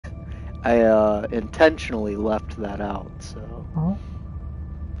I intentionally left that out, so. Oh.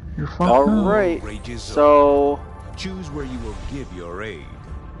 You're fucked up. Alright, so choose where you will give your aid.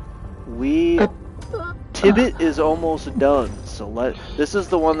 Tibet is almost done, so this is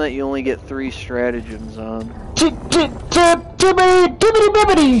the one that you only get 3 stratagems on. Tibbity!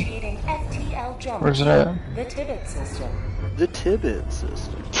 Where's it at? The Tibet system. The Tibet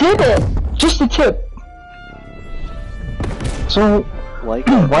system. Tibet! Just the tip! So, Like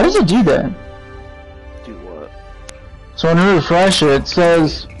why does it do that? Do what? So when you refresh it, it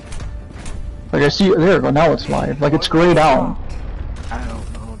says, like I see, there we go, now it's live. Like it's grayed out. I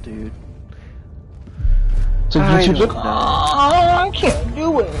don't know, dude. So I YouTube's don't like, know. I can't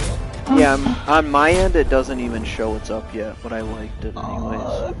do it. Yeah, on my end it doesn't even show it's up yet, but I liked it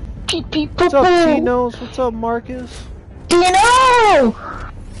anyways. What's up, Tino's? What's up, Marcus? Tino!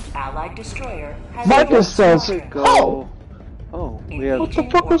 Allied destroyer has Marcus says, Go. Oh, we have what the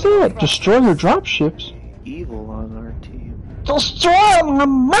fuck was that? Destroy your dropships. evil on our team. Destroy the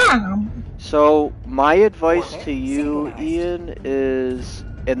mom! So, my advice to you, Ian, is,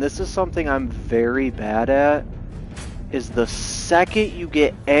 and this is something I'm very bad at, is the second you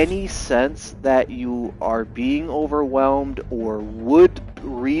get any sense that you are being overwhelmed or would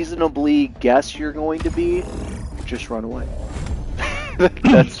reasonably guess you're going to be, just run away.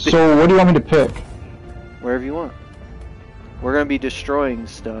 So what do you want me to pick? Wherever you want. We're going to be destroying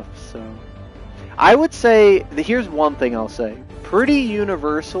stuff, so... I would say, here's one thing I'll say. Pretty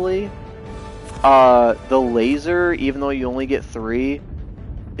universally, the laser, even though you only get 3,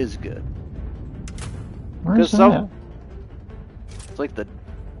 is good. Where's that? It's like the...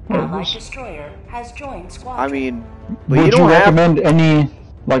 Allied destroyer has joined squadron. I mean... But Would you don't recommend any,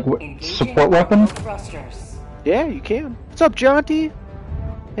 like, support weapon? Thrusters. Yeah, you can. What's up, Jonty?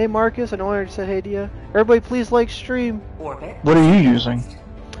 Hey, Marcus, I know I already said hey to you. Everybody, please like stream. Orbit. What are you using?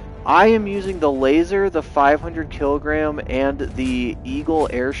 I am using the laser, the 500 kilogram, and the Eagle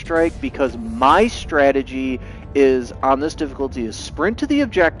airstrike because my strategy is, on this difficulty, is sprint to the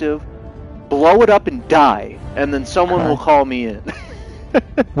objective, blow it up and die, and then someone will call me in.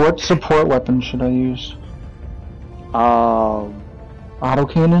 What support weapon should I use?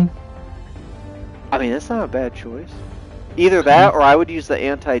 Autocannon? I mean, that's not a bad choice. Either that, or I would use the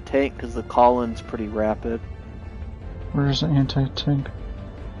anti-tank because the call-in's pretty rapid. Where's the anti-tank?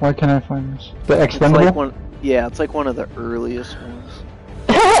 Why can't I find this? The It's expendable? like one, yeah, it's like one of the earliest ones.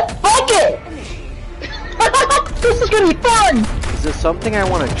 Fuck it! This is gonna be fun! Is this something I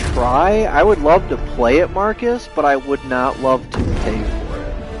want to try? I would love to play it, Marcus, but I would not love to pay for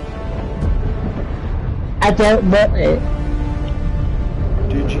it. I don't want it.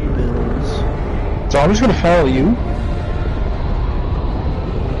 Digimons. So I'm just gonna follow you?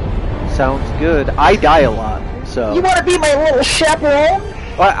 Sounds good. I die a lot, so... You wanna be my little chaperone?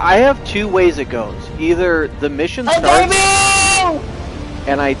 But I have 2 ways it goes. Either the mission starts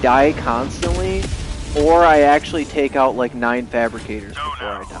and I die constantly, or I actually take out like 9 fabricators before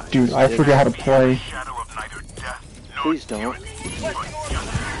I die. Dude, I forget how to play. Please don't.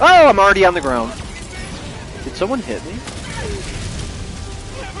 Oh, I'm already on the ground. Did someone hit me?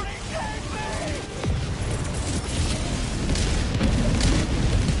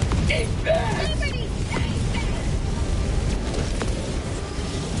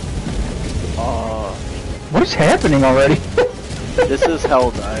 What is happening already? This is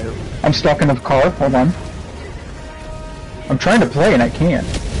Helldive. I'm stuck in a car, hold on. I'm trying to play and I can't.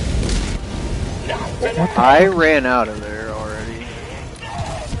 I ran out of there already.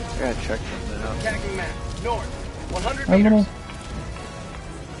 I gotta check something out. Attacking map. North. 100 I'm meters.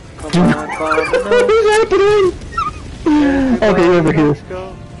 Come on, climb What is happening? Okay, you're over here. Let's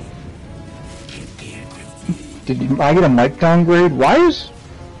go. Did I get a mic downgrade? Why is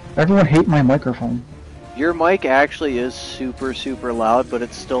everyone hate my microphone? Your mic actually is super, super loud, but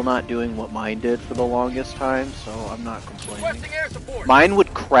it's still not doing what mine did for the longest time, so I'm not complaining. Requesting air support. Mine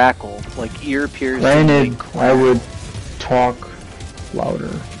would crackle, like ear piercing. Granted, I would talk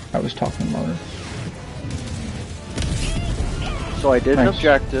louder. I was talking louder. So I did an Nice.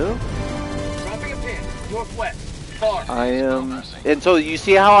 objective. Dropping a pin. Northwest. Far. I am, and so you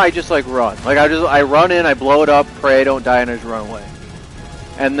see how I just like run, like I run in, I blow it up, pray I don't die, and I just run away.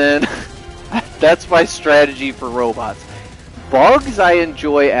 And then that's my strategy for robots. Bugs I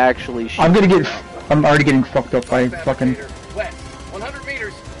enjoy actually shooting. I'm already getting fucked up by fucking. West. 100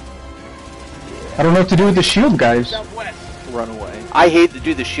 meters. I don't know what to do with the shield guys. Southwest. Run away. I hate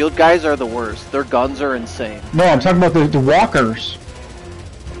dude. The shield guys are the worst. Their guns are insane. No, I'm talking about the walkers.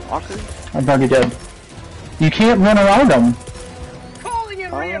 Walkers? I'm probably dead. You can't run around them. Calling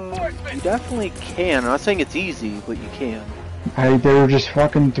in You reinforcements. definitely can. I'm not saying it's easy, but you can. They were just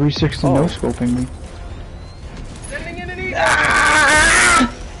fucking 360 Oh. no-scoping me. Sending in an eagle.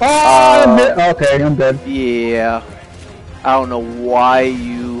 Okay, I'm dead. Yeah. I don't know why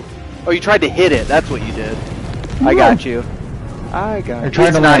you... Oh, you tried to hit it. That's what you did. I got you. I got I you. tried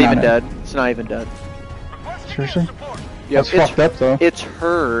It's to not land even on it. dead. It's not even dead. Seriously? Yep, That's fucked up, though. It's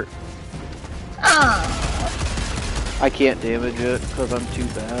hurt. I can't damage it because I'm too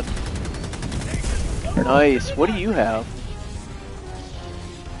bad. Nice. What do you have?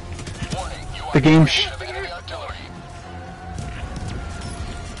 The game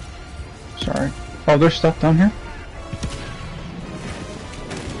Sorry. Oh, there's stuff down here?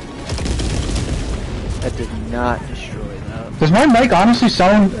 That did not destroy that. Does my mic honestly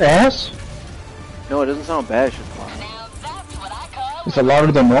sound ass? No, it doesn't sound bad. It's just loud. Is it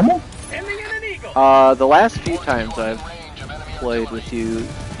louder than normal? Sending in an eagle. The last few times I've played with you,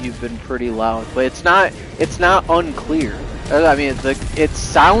 you've been pretty loud, but it's not unclear. I mean, it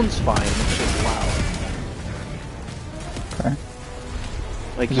sounds fine. It's just loud. Okay.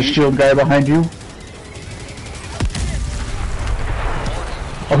 Like There's a shield guy behind you.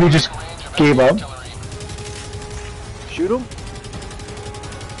 Oh, he just gave up. shoot him.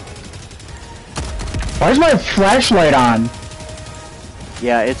 Why is my flashlight on?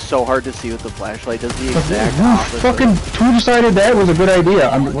 Yeah, it's so hard to see with the flashlight. Does the exact Who opposite. who decided that was a good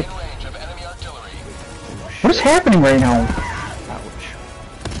idea? What is happening right now? Ouch.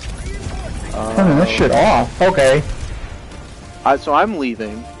 Turning this shit off. Okay. So I'm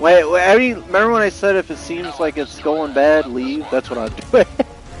leaving. Wait, I mean, remember when I said if it seems like it's going bad, leave? That's what I'm doing.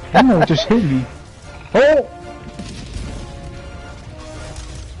 I don't know what just hit me. Oh!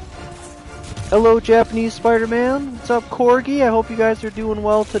 Hello, Japanese Spider-Man. What's up, Corgi? I hope you guys are doing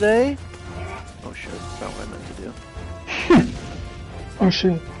well today. Oh shit, that's not what I meant to do. Oh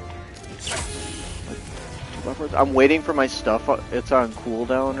shit. I'm waiting for my stuff. It's on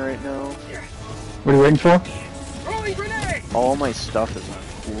cooldown right now. What are you waiting for? Throwing grenade. All my stuff is on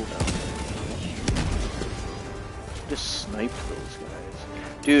cooldown. Just sniped those guys.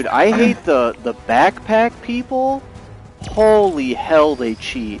 Dude, I hate the backpack people. Holy hell, they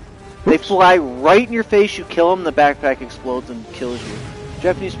cheat. They fly right in your face, you kill them, the backpack explodes and kills you.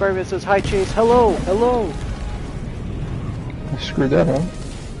 Japanese Spider-Man says, hi Chase, hello, hello. I screwed that up.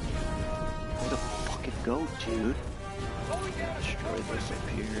 Where the fucking go, dude? Destroy this up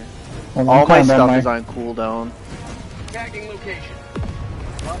here. Well, All I'm my calling that stuff is on cooldown. Tagging location.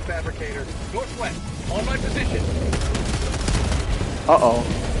 Rock fabricator. Northwest. On my position. Uh-oh.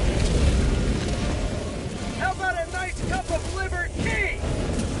 How about a nice cup of liver tea?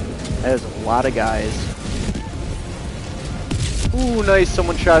 That is a lot of guys. Ooh, nice,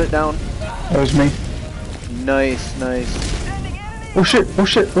 someone shot it down. That was me. Nice, nice. Oh shit, oh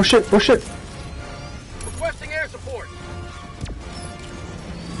shit, oh shit, oh shit. Requesting air support.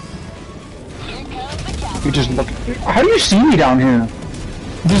 You just look. How do you see me down here?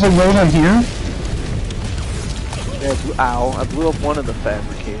 You just like right on here? Yeah, ow, I blew up one of the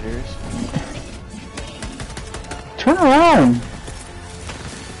fabricators. Turn around.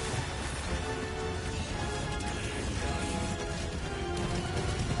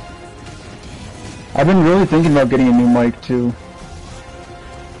 I've been really thinking about getting a new mic too.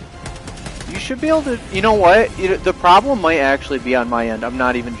 You should be able to, you know what, the problem might actually be on my end. I'm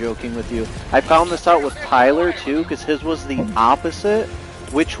not even joking with you. I found this out with Tyler too, because his was the opposite,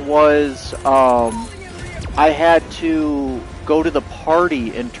 which was, I had to go to the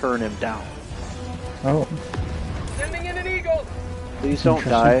party and turn him down. Oh. Sending in an eagle. Please don't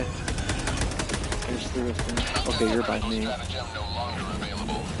die. There's the thing. Okay, you're by me.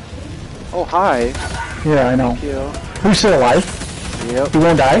 Oh, hi. Yeah, I know. Thank you. Who's still alive? Yep. He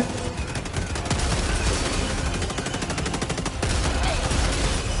won't die?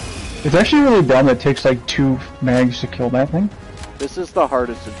 It's actually really dumb. It takes like 2 mags to kill that thing. This is the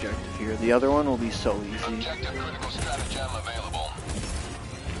hardest objective here. The other one will be so easy.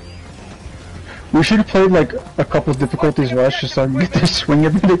 We should have played like a couple of difficulties rush just so I can get the swing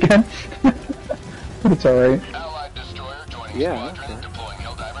of it again. But it's alright. Yeah, okay.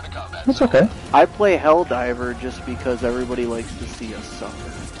 It's okay. I play Helldiver just because everybody likes to see us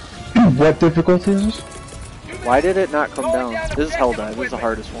suffer. What difficulty is this? Why did it not come down? This is Helldive. This is the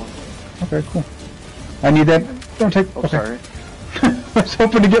hardest one. Okay, cool. I need that. Don't take. Oh, okay. sorry. I was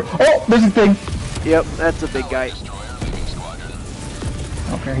hoping to get. Oh, there's a thing. Yep, that's a big guy.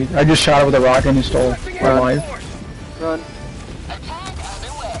 Okay, I just shot it with a rocket and he stole my life. Run.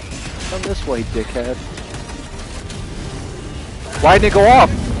 Come this way, dickhead. Why didn't it go off?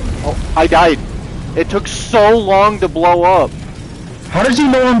 Oh, I died. It took so long to blow up. How does he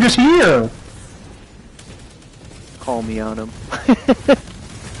know I'm just here? call me on him.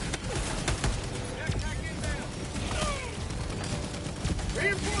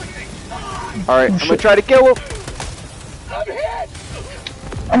 Alright, I'm gonna try to kill him!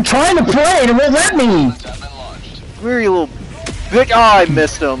 I'm trying to play and it won't let me! Come here, you little bitch! Oh, I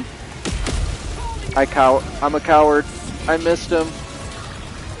missed him. I'm a coward. I missed him.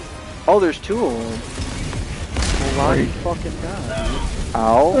 Oh, there's two of them. Well, why you fucking die?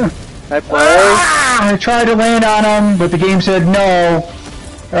 Ow. I play. I tried to land on him, but the game said no.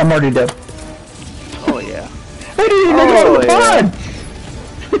 I'm already dead. Oh, yeah. I didn't even go to the pod!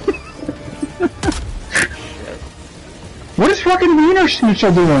 What is fucking Wiener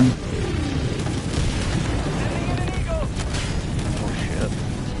Schnitzel doing? Oh, shit.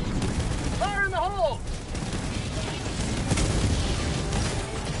 Fire in the hole!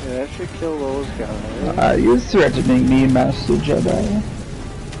 Yeah, that should kill those guys. You're threatening me, Master Jedi.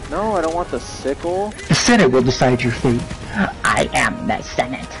 No, I don't want the sickle. The Senate will decide your fate. I am the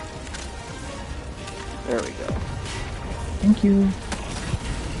Senate. There we go. Thank you.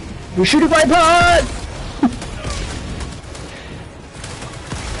 You're shooting my pod!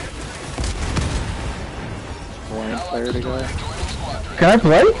 Blind player to go. Can I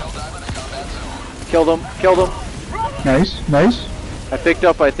play? Killed him. Killed him. Nice, nice. I picked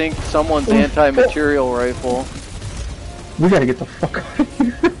up, I think, someone's anti-material rifle. We gotta get the fuck out of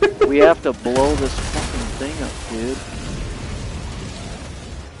here. We have to blow this fucking thing up, dude.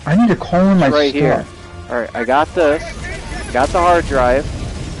 I need to call in my It's right stuff. here. Alright, I got this. Got the hard drive.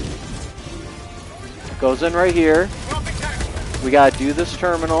 Goes in right here. We gotta do this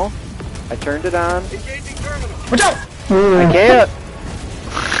terminal. I turned it on. Engaging terminal. Watch out! I can't!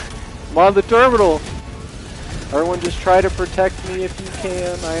 I'm on the terminal! Everyone just try to protect me if you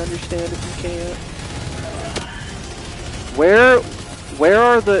can. I understand if you can't. Where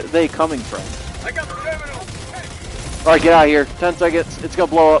are they coming from? I got the terminal. Alright, get out of here. 10 seconds. It's gonna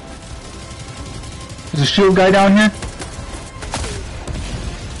blow up. There's a shield guy down here.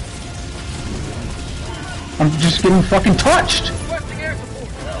 I'm just getting fucking touched. Requesting air support.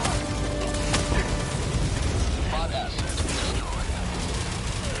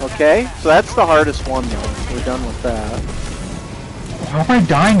 Okay, so that's the hardest one though. We're done with that. How am I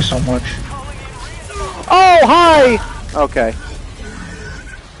dying so much? Oh, hi! Okay.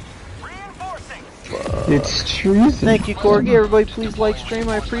 It's treason. Thank you, Corgi. Everybody please like stream.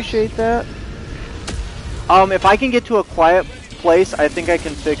 I appreciate that. If I can get to a quiet place, I think I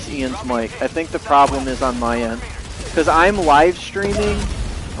can fix Ian's mic. I think the problem is on my end. Because I'm live streaming.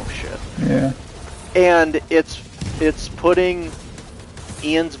 Oh shit. Yeah. And it's putting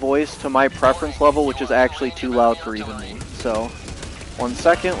Ian's voice to my preference level, which is actually too loud for even me. So, 1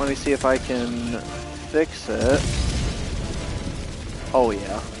 second. Let me see if I can fix it. Oh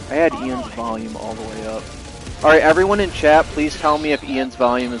yeah. I had Ian's volume all the way up. Alright, everyone in chat, please tell me if Ian's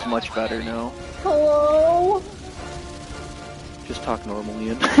volume is much better now. Hello? Just talk normal,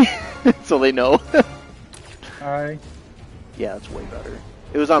 Ian. So they know. Hi. Yeah, it's way better.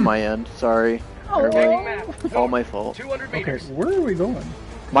 It was on my end, sorry. Everybody, all my fault. 200 Okay, meters. where are we going?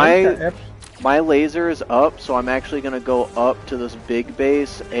 My laser is up, so I'm actually gonna go up to this big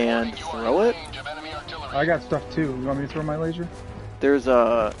base and throw it. I got stuff too. You want me to throw my laser? There's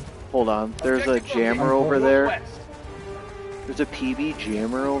a... Hold on. There's a jammer over there. Northwest. There's a PB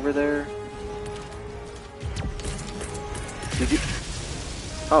jammer over there. Did you...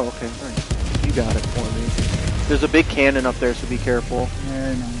 Oh, okay. Nice. You got it for me. There's a big cannon up there, so be careful. Yeah,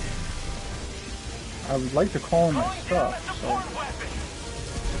 I know. I would like to call in my stuff, so...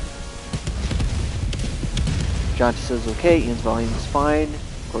 Jonty says, okay, Ian's volume is fine.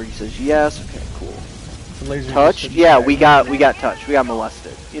 Corgi says, yes. Okay, cool. The laser Touched? just- Yeah, we got touched. We got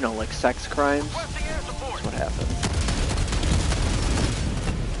molested. You know, like sex crimes. That's what happened.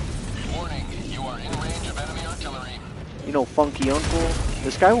 Warning, you are in range of enemy artillery. You know, Funky Uncle?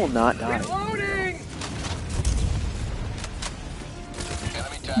 This guy will not die. Reloading!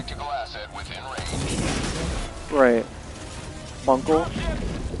 Enemy tactical asset within range. Right. Funkle.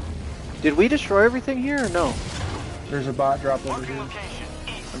 Did we destroy everything here or no? There's a bot drop over here.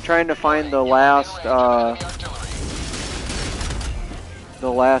 I'm trying to find the last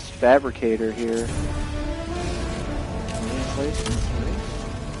fabricator here.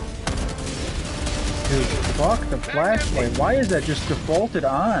 Dude, fuck the flashlight. Why is that just defaulted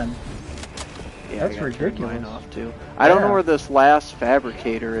on? Yeah, That's I gotta turn ridiculous. mine off too. I don't know Yeah. where this last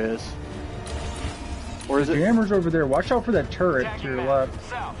fabricator is. Or is The it? jammer's over there. Watch out for that turret to your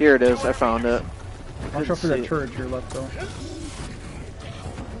left. Here it is. I found it. Watch out for see that it. turret to your left, though.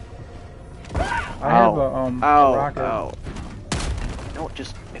 I Ow. have a Ow. rocket. Ow. No,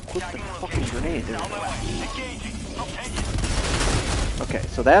 just equip the fucking grenade. There we go. Okay,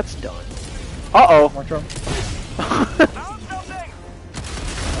 so that's done. Uh-oh. Watch out.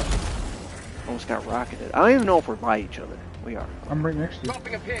 Almost got rocketed. I don't even know if we're by each other. We are. I'm right next to you.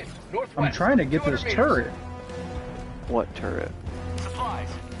 Dropping a pin. Northwest. I'm trying to get this 200 turret. What turret? Supplies.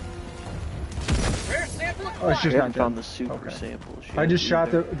 Rare sample Oh, it's We just haven't not found dead. the super Okay. samples I yet just shot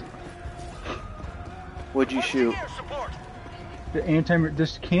either. the What'd you shoot? Air support.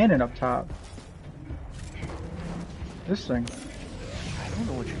 this cannon up top. This thing. I don't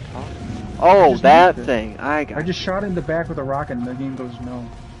know what you're talking about. Oh, just that moved it. thing. I got I just shot it in the back with a rocket and the game goes no.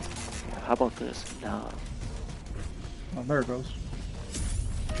 How about this? No. Oh, there it goes.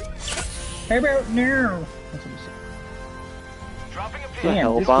 How about now? That's what I'm saying. Dropping a The pin.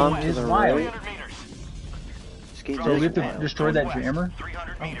 hell this bomb game to is the wild. right. 300 meters. This game So we is have to wild. destroy that Northwest, jammer?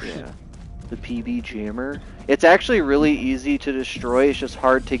 300 meters. Yeah. The PB jammer. It's actually really easy to destroy. It's just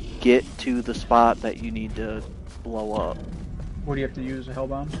hard to get to the spot that you need to blow up. What do you have to use? A hell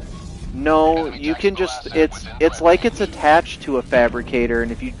bomb? No, you can just, it's like it's attached to a fabricator, and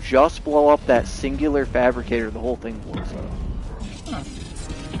if you just blow up that singular fabricator, the whole thing blows up.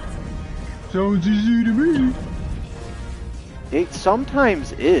 Sounds easy to me. It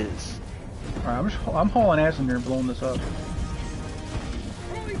sometimes is. Alright, I'm hauling ass in here and blowing this up.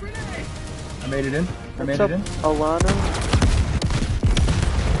 Throwing grenade. I made it in. I made What's it up, in. Alana?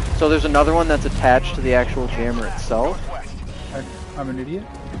 So there's another one that's attached to the actual jammer itself. I'm an idiot.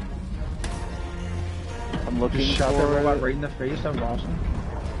 I'm looking Just shot that for robot it. right in the face. That was awesome.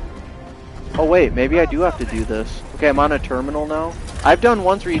 Oh wait, maybe I do have to do this. Okay, I'm on a terminal now. I've done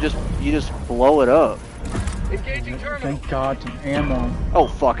once where you just blow it up. Engaging terminal. Thank God, some ammo. Oh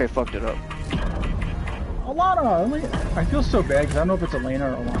fuck, I fucked it up. Alana! I feel so bad because I don't know if it's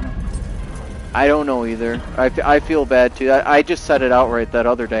Elena or Alana. I don't know either. I feel bad too. I just said it outright that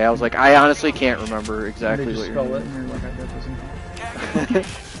other day. I was like, I honestly can't remember They exactly just what spell you're it and you're like, I bet this isn't.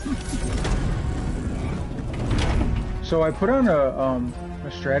 So I put on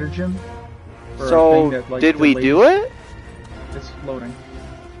a stratagem. For a So, thing that, like, did we delays- do it? It's loading.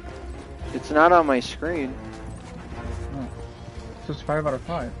 It's not on my screen. Oh. So it's 5 out of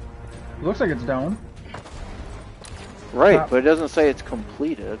 5. It looks like it's down. Right, Top. but it doesn't say it's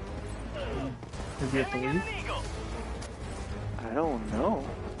completed. Did we have to leave? I don't know.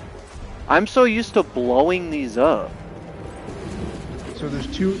 I'm so used to blowing these up. So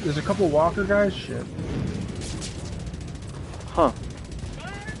there's a couple walker guys? Shit. Huh.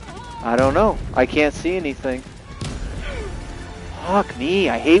 I don't know. I can't see anything. Fuck me.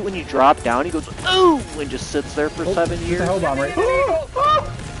 I hate when you drop down, he goes, ooh, and just sits there for 7 There's a years. hell bomb right.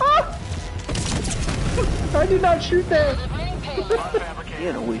 I did not shoot that.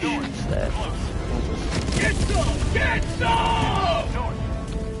 You know, we shoots that. Get some! Get some!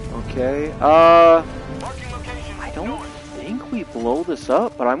 Okay, Marking location. I don't think we blow this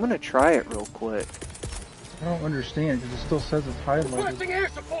up, but I'm gonna try it real quick. I don't understand because it still says it's highlighted. Requesting air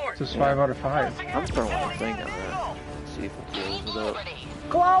support. It says 5 out of 5. I'm throwing a thing on that. See if it blows it up.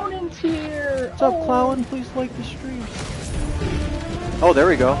 Clown's here! What's up, Clown? Please like the stream. Oh, there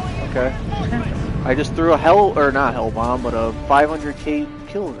we go. Okay. I just threw a not hell bomb, but a 500k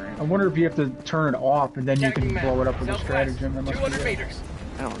kilogram. I wonder if you have to turn it off and then you can Checking map. blow it up with a Southwest, stratagem. That must 200 be it. meters.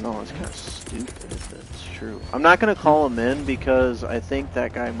 I don't know. It's kind of stupid if that's true. I'm not gonna call him in because I think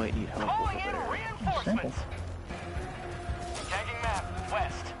that guy might need help over there. Reinforcements. Tagging map.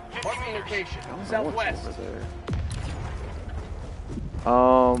 West. 50 Marking meters. location. I don't know Southwest. what's over there.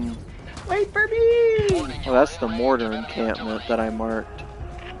 Wait for me! Well, that's the mortar encampment that I marked.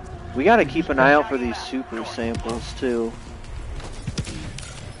 We gotta keep an eye out for these super samples too.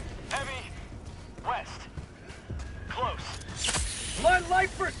 Heavy. West. Close. Blood light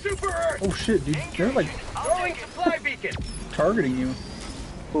for Super Earth. Oh shit, dude. They're like Throwing supply beacon. targeting you.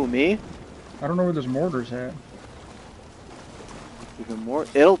 Who, me? I don't know where this mortar's at. Even more.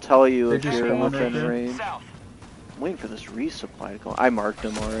 It'll tell you They if just you're spawn right within there? range. South. I'm waiting for this resupply to come. I marked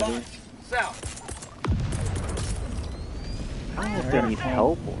him already. South. I don't know if they need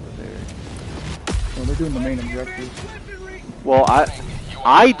help over there. Well, they're doing the main objectives. Well,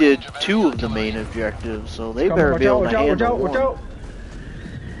 I did 2 of the main objectives, so they better be able to handle watch one. out!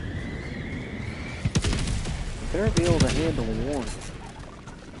 Better be able to handle one.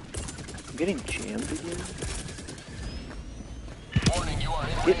 I'm getting jammed again. Warning, you are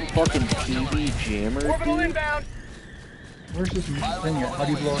in Getting range. fucking Enemy artillery. PB jammer, Orbital dude. inbound. Where's this thing at? How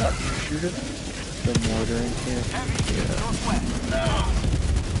do you blow it up? You shoot it? The mortar encampment.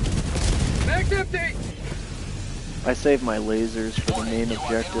 Mag's empty. I save my lasers for the main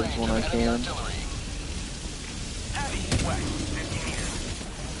objectives when I can.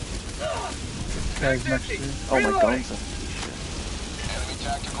 Guy's next to you. Oh, my Reloading. gun's in. Enemy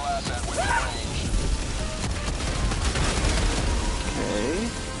tactical asset within range.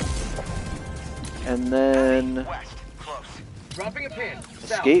 Okay. And then West. Close. Dropping a pin. South.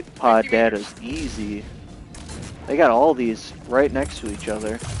 escape pod 50 meters. data's easy. They got all these right next to each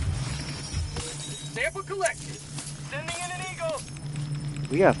other. Sample collected. Sending in an eagle.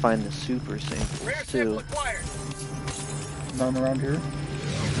 We gotta find the super Rare samples sample too. acquired. None around here.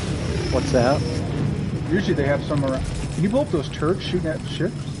 What's that? Usually they have some around. Can you blow up those turrets shooting at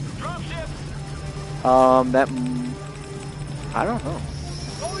ships? Drop ship. That. I don't know.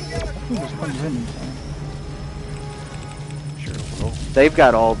 Going down. I think this comes in. Sure will. They've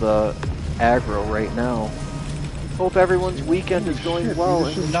got all the aggro right now. Hope everyone's weekend is going Shit, well. dude,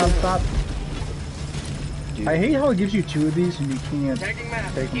 this in is the chat. non-stop. Dude. I hate how it gives you two of these and you can't Tagging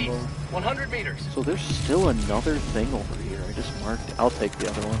map. take them East. both. 100 meters. So there's still another thing over here. I just marked it. I'll take the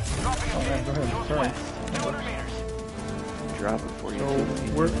other one. Dropping a Oh, yeah, pin. go ahead. Sorry. Northwest. 200 meters. Drop it for you. So, too, if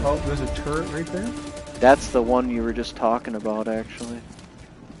you where, need it. oh, there's a turret right there? That's the one you were just talking about, actually.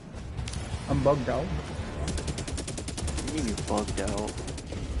 I'm bugged out. You mean you're bugged out?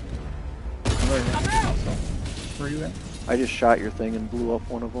 Where are you at? I just shot your thing and blew up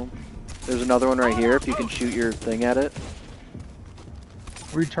one of them. There's another one right here if you can shoot your thing at it.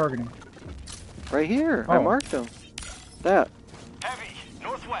 Where are you targeting? Right here. I Oh. marked them. That. Heavy.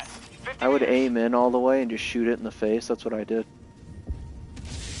 Northwest. 50 I would meters. aim in all the way and just shoot it in the face. That's what I did.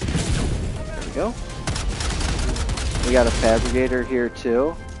 There we go. We got a fabricator here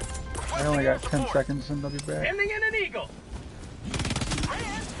too. I only got 10 seconds and I'll be back. Sending in an eagle.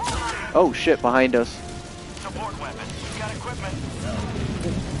 Oh shit, behind us. Support weapon. You've got equipment.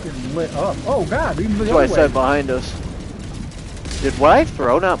 Getting lit up. Oh god, even the That's why I other said way. behind us. Did what I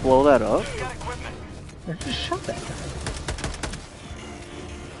throw not blow that up? You've got equipment. I just shot that guy.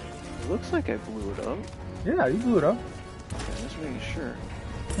 Looks like I blew it up. Yeah, you blew it up. Okay, just making sure.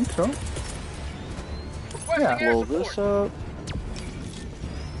 I think so. Requesting Yeah. air Blow support. this up.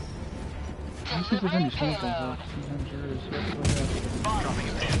 Let me see if there's any samples though. Sometimes there is. Yep, go ahead. Dropping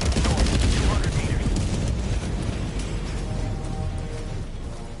a pin. North. 200 meters.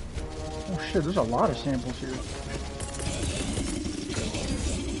 Oh shit, there's a lot of samples here.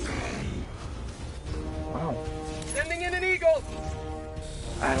 Wow. Sending in an eagle.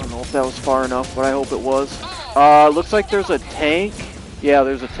 I don't know if that was far enough, but I hope it was. Looks like there's a tank. Yeah,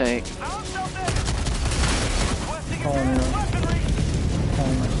 there's a tank. Calling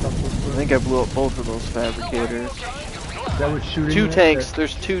my stuff I was think I blew up both of those fabricators. that was shooting. Two at tanks. that-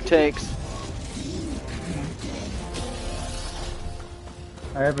 There's two tanks.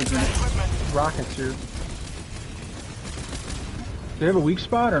 I have a rockets here. Do they have a weak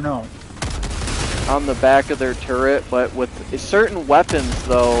spot or no? On the back of their turret, but with certain weapons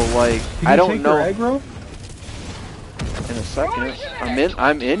though, like Can I you don't take know. their aggro? In a second,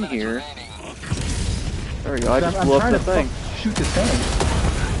 I'm in here. There we go. I just I'm blew up trying the to thing. shoot the tank.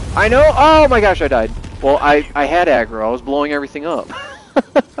 I know. Oh my gosh, I died. Well, I had aggro. I was blowing everything up.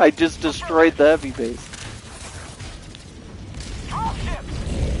 I just destroyed the heavy base.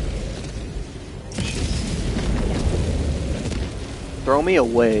 Throw me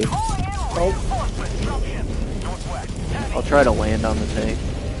away. Oh, I'll try to land on the tank.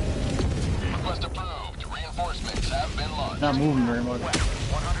 Request approved. Reinforcements have been launched. not moving very much.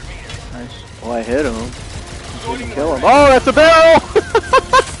 100 meters. Nice. Well, I hit him. Didn't kill him. Oh, that's a barrel!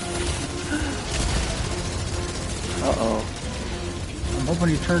 Uh-oh. I'm hoping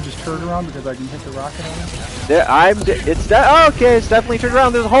he turns his turret around because I can hit the rocket on him. There, okay, it's definitely turned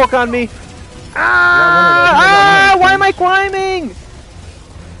around. There's a Hulk on me. Yeah, Why am I climbing?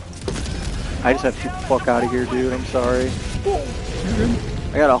 I just have to get the fuck out of here, dude. I'm sorry. You're good.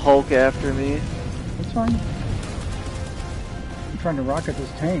 I got a Hulk after me. That's fine. I'm trying to rocket this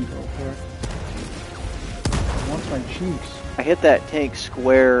tank real quick. It wants my cheeks. I hit that tank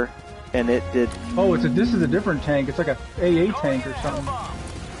square, and it did. Oh, this is a different tank. It's like a AA tank or something.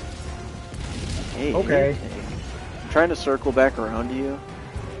 Hey, Okay. I'm trying to circle back around to you.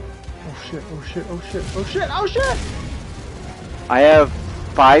 Oh shit, oh shit, oh shit, oh shit, oh shit! I have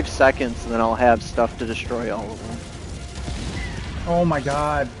 5 seconds, and then I'll have stuff to destroy all of them. Oh my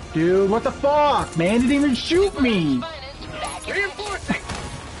god. Dude, what the fuck? Man, didn't even shoot me! Reinforcing.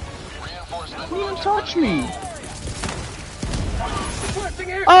 Reinforcements. Didn't even touch me!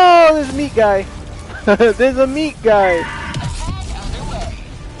 Requesting air. Oh, there's a meat guy. There's a meat guy.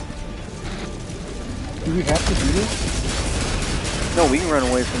 Do we have to do this? No, we can run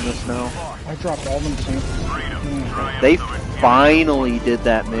away from this now. I dropped all them samples. They finally did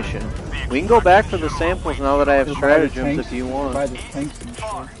that mission. We can go back for the samples now that I have Buy the stratagems tanks- if you want. Buy the tanks and shit.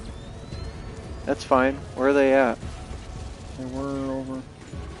 That's fine. Where are they at? They were over.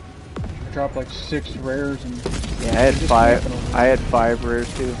 I dropped like 6 rares and. Yeah, I had just 5. camping over. I had 5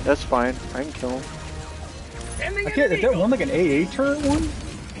 rares too. That's fine. I can kill them. Ending I can't. Is that one like an AA turret one?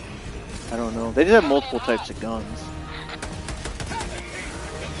 I don't know. They just have multiple types of guns.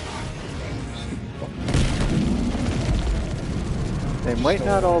 They might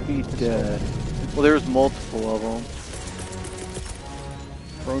not all be dead. Well, there's multiple of them.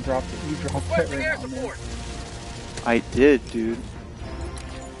 Bro dropped it. You dropped that Requesting right air on there. support. I did, dude.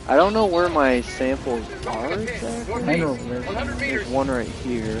 I don't know where my samples are exactly. Mine are over there. 100 There's meters. one right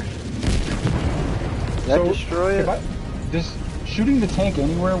here. Did that So, destroy if it? Just shooting the tank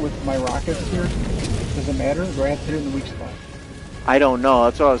anywhere with my rockets here, does it matter? Do I have to hit it in the weak spot? I don't know.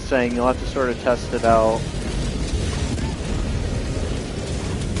 That's what I was saying. You'll have to sort of test it out.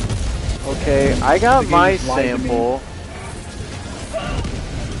 Okay, I got The game my just lied to me. sample.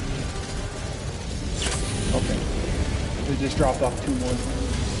 Okay. They just dropped off 2 more.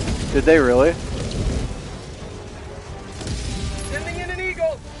 Did they really? Sending in an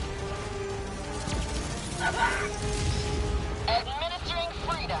eagle. Administering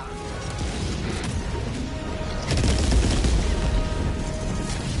freedom.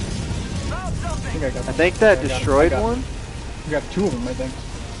 Found I something. think I got. I think that I got- destroyed I got- one. We got 2 of them, I think.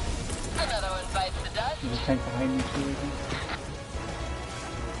 Another one bites the dust. There's a tank behind me too, I think.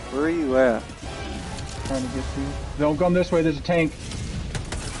 Where are you at? Trying to get to. Don't come this way. There's a tank.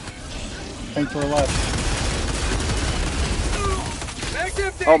 Tank to our left. Mag's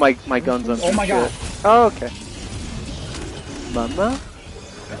empty. Oh, my gun's on Oh some my shit. God. Oh, okay. Mama?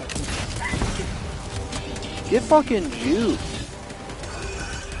 Get fucking juked.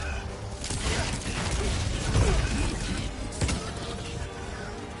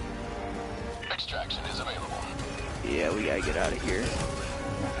 Extraction is available. Yeah, we gotta get out of here.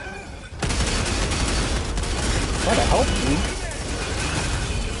 Try to help me.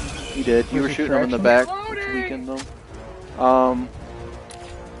 You did. You were Where's shooting them in the back, which Extraction? weakened them.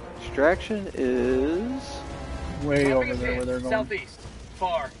 Extraction is Way Dropping over a there pin. where they're going. Southeast.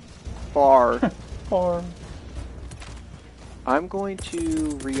 Far. far. Far. I'm going to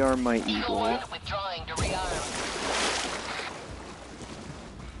rearm my eagle. Withdrawing to rearm.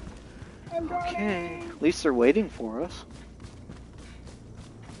 Okay. At least they're waiting for us.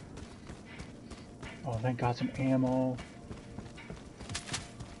 Oh, thank God, some ammo.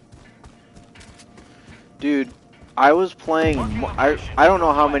 Dude, I was playing. I don't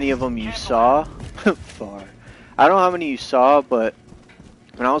know how many of them you saw. Far. I don't know how many you saw, but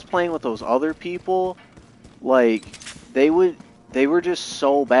when I was playing with those other people, like they were just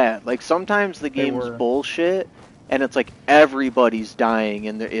so bad. Like sometimes the They game's were. bullshit, and it's like everybody's dying,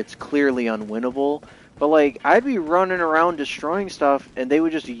 and it's clearly unwinnable. But like I'd be running around destroying stuff, and they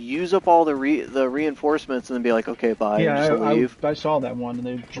would just use up all the reinforcements, and then be like, "Okay, bye," and Yeah, just leave. I saw that one, and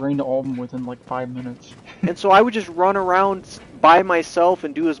they drained all of them within like 5 minutes. And so I would just run around by myself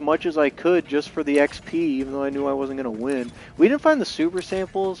and do as much as I could just for the XP, even though I knew I wasn't going to win. We didn't find the super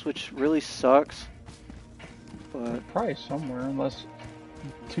samples, which really sucks. But Probably somewhere, unless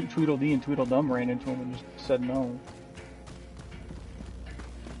Tweedledee and Tweedledum ran into him and just said no.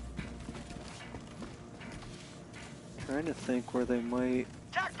 trying to think where they might...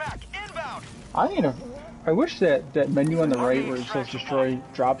 Tac pack inbound. I wish that menu on the right where it says destroy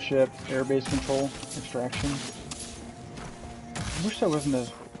dropship, airbase control, extraction. I wish that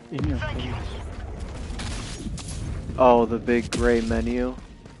wasn't in your face. Oh, the big gray menu.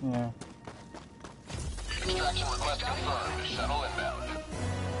 Yeah. Extraction request confirmed. Shuttle inbound.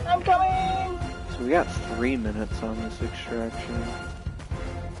 I'm coming! So we got 3 minutes on this extraction.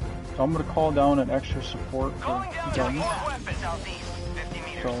 So I'm gonna call down an extra support for Calling down guns. your weapon. Southeast. 50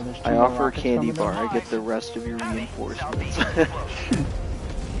 meters. So there's 2 I more offer a rockets candy coming bar. in. I get the rest of your reinforcements.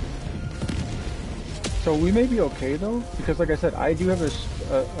 So we may be okay though, because like I said, I do have a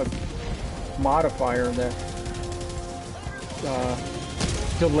modifier that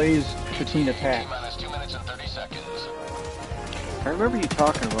delays between attacks. T-minus 2 minutes and 30 seconds. I remember you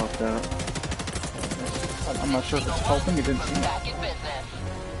talking about that. I'm not sure if it's helping. It didn't seem Back in business.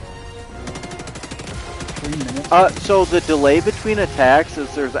 3 minutes. So the delay between attacks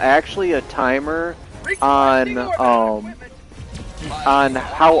is there's actually a timer on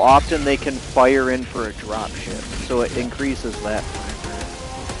how often they can fire in for a dropship, so it increases that timer.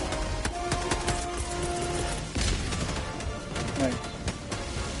 Nice.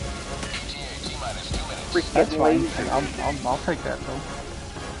 T-minus 2 minutes. Freaking That's fine. lazy. I'll take that though.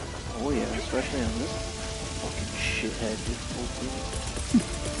 Oh yeah, especially on this fucking shithead difficulty.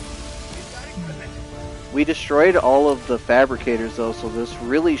 We destroyed all of the fabricators though, so this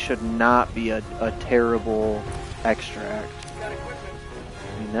really should not be a terrible extract. Got equipment.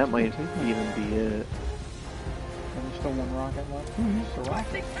 I mean, that might even be it. And there's still one rocket left. Who used the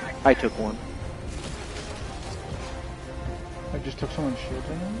rocket? I took one. I just took someone's shield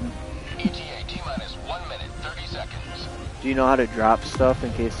in ETA T-minus 1 minute, 30 seconds. Do you know how to drop stuff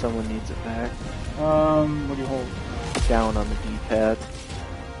in case someone needs it back? What do you hold? Down on the D-pad.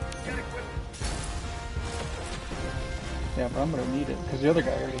 Yeah, but I'm gonna need it, because the other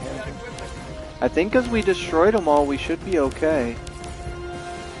guy already has it. I think because we destroyed them all, we should be okay.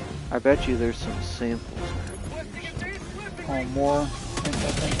 I bet you there's some samples. Oh, more.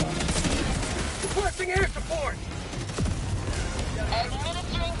 Requesting air support.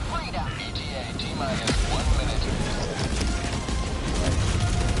 Administering freedom. ETA T-minus 1 minute.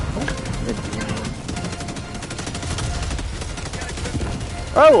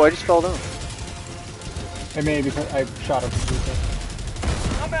 Oh, I just fell down. It may because I shot him.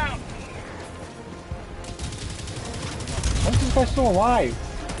 I'm out. How is this guy still alive?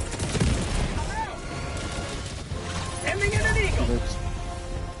 Ending in an eagle.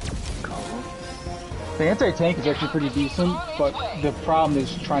 The anti-tank is actually pretty decent, but the problem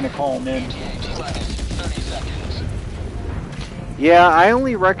is trying to call him in. ETA T-minus 30 seconds. Yeah, I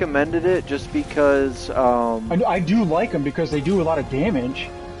only recommended it just because, I do like them because they do a lot of damage,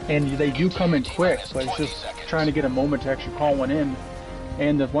 and they do come in quick, but it's just trying to get a moment to actually call one in.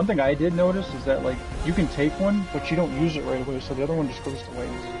 And the one thing I did notice is that, like, you can take one, but you don't use it right away, so the other one just goes to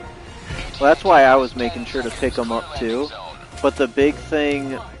waste. well, that's why I was making sure to pick them up too. But the big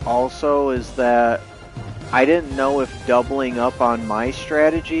thing also is that I didn't know if doubling up on my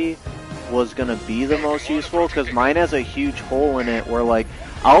strategy was going to be the most useful, because mine has a huge hole in it where, like,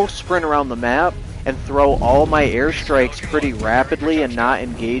 I'll sprint around the map and throw all my airstrikes pretty rapidly and not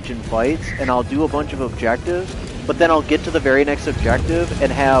engage in fights, and I'll do a bunch of objectives, but then I'll get to the very next objective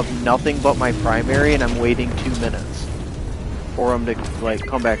and have nothing but my primary, and I'm waiting 2 minutes for him to, like,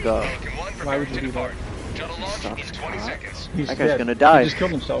 come back up. Why would you do that? Shuttle launch in 20 seconds. He's That guy's dead. gonna die. He just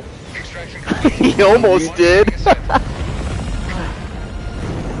killed himself. Extraction complete. He almost did.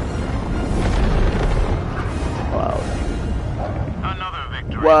 Wow. Another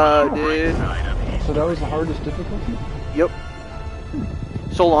victory. Wow, dude. So that was the hardest difficulty? Yep.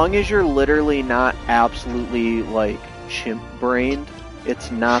 So long as you're literally not absolutely, like, chimp-brained,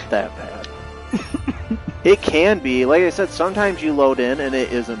 it's not that bad. It can be. Like I said, sometimes you load in and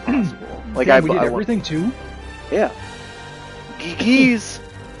it is impossible. Like, Damn, we did I everything too? Yeah. Geekies!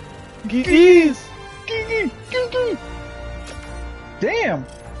 Geekies! Damn!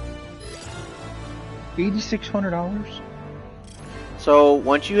 $8,600? So,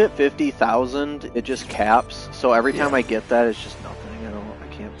 once you hit 50,000, it just caps. So every time I get that, it's just nothing. I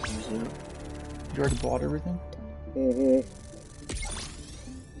can't use it. You already bought everything?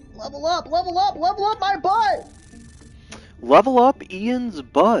 Level up my butt! Level up Ian's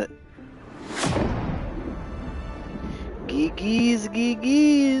butt. Geekies.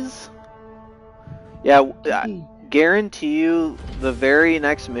 Yeah, I guarantee you the very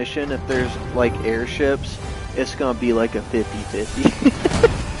next mission, if there's, like, airships, it's gonna be like a 50-50.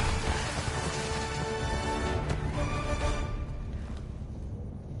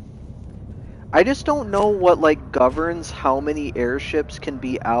 I just don't know what, like, governs how many airships can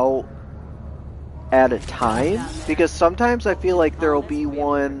be out at a time, because sometimes I feel like there'll be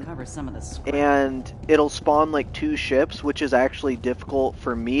one and it'll spawn like 2 ships, which is actually difficult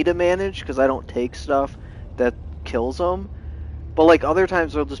for me to manage because I don't take stuff that kills them. But like other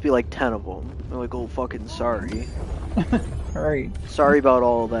times there'll just be like 10 of them. They're like, oh, fucking sorry. Alright. Sorry about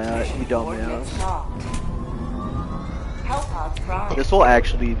all that, you dumbass. This will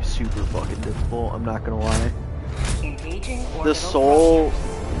actually be super fucking difficult, I'm not gonna lie.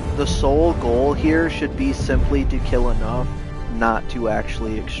 The sole goal here should be simply to kill enough, not to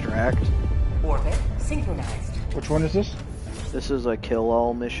actually extract. Orbit synchronized. Which one is this? This is a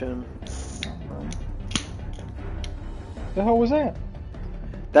kill-all mission. The hell was that?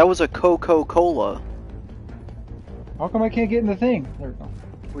 That was a Coca-Cola. How come I can't get in the thing? There we go.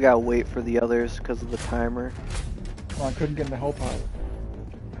 We gotta wait for the others because of the timer. Oh, I couldn't get in the hell pod.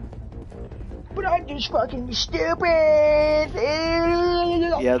 But I'm just fucking stupid!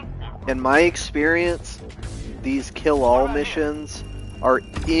 Yeah, in my experience, these kill-all missions are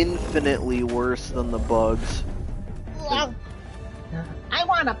infinitely worse than the bugs. I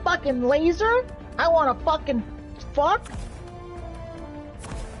want a fucking laser? I want a fucking fuck?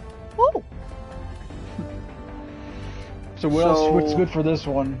 Woo! So what else? What's good for this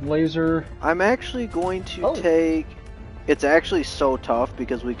one? Laser. I'm actually going to take... It's actually so tough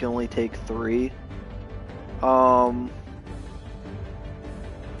because we can only take 3. I'm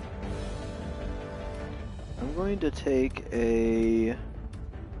going to take a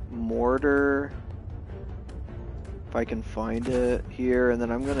mortar, if I can find it here, and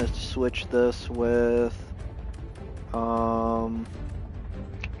then I'm gonna switch this with, I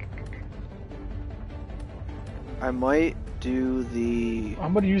might do the...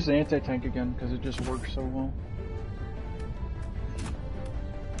 I'm gonna use the anti-tank again because it just works so well.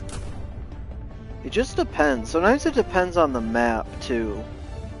 It just depends. Sometimes it depends on the map too.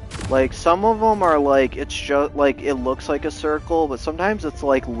 Like some of them are like it's just like it looks like a circle, but sometimes it's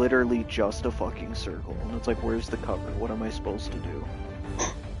like literally just a fucking circle, and it's like, where's the cover? What am I supposed to do?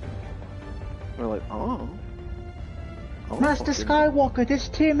 We're like, oh. Master fucking- Skywalker, there's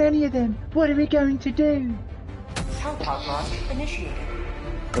too many of them. What are we going to do? Countdown launch initiated.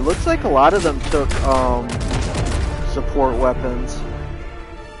 It looks like a lot of them took support weapons,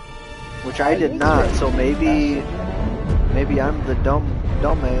 which I did not. So maybe I'm the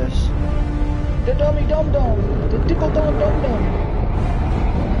dumbass. The dummy dum dum. The tickle dum dum dum.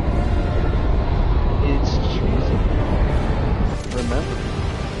 It's cheesy. Remember?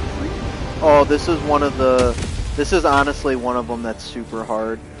 Oh, this is one of the. This is honestly one of them that's super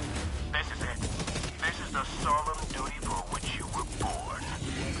hard. This is it. This is the solemn duty for which you were born.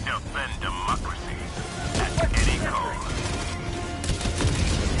 Defend democracy at any cost.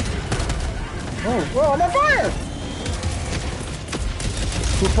 Oh, well, I'm on fire!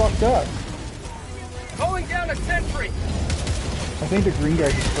 Who fucked up? Calling down a sentry! I think the green guy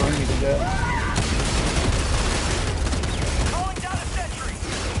just burned me to death. Calling down a sentry.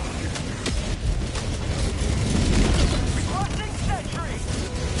 Requesting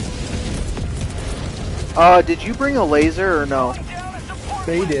sentry. Did you bring a laser or no?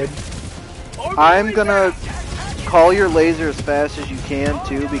 They did. I'm gonna call your laser as fast as you can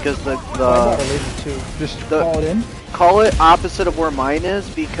too, because I bought a the laser too. Just the- call it in. call it opposite of where mine is,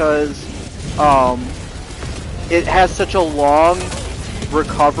 because it has such a long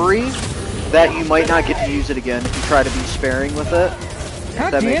recovery that you might not get to use it again if you try to be sparing with it.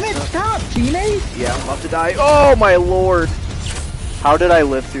 God That damn makes it! sense. Stop, teammate! Yeah, I'm about to die. Oh my lord! How did I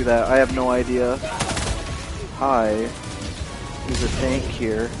live through that? I have no idea. Hi. There's a tank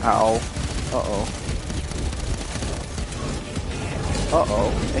here. Ow. Uh-oh.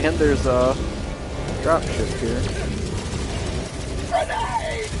 Uh-oh. And there's a dropship here.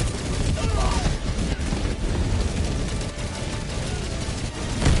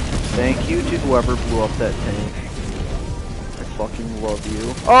 Thank you to whoever blew up that tank. I fucking love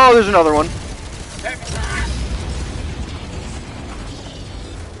you. Oh, there's another one.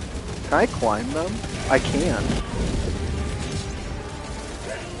 Can I climb them? I can.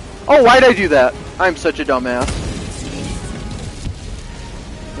 Oh, why'd I do that? I'm such a dumbass.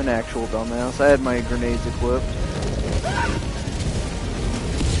 An actual dumbass. I had my grenades equipped.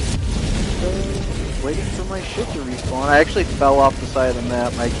 Waiting for my ship to respawn. I actually fell off the side of the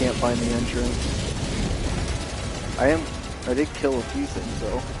map and I can't find the entrance. I did kill a few things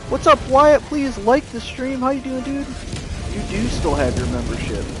though. What's up, Wyatt? Please like the stream. How you doing, dude? You do still have your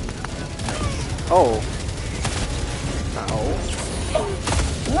membership. Oh. Ow.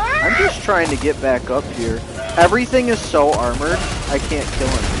 I'm just trying to get back up here. Everything is so armored, I can't kill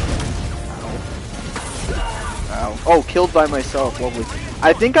him. Ow. Ow. Oh, killed by myself. Lovely.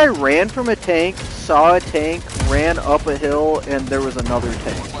 I think I ran from a tank, saw a tank, ran up a hill, and there was another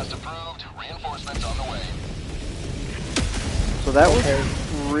tank. Request approved. Reinforcements on the way. So that was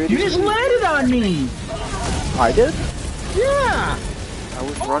pretty... You just landed on me! I did? Yeah! I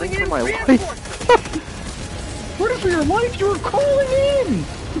was running for my life. What for your life? You were calling in!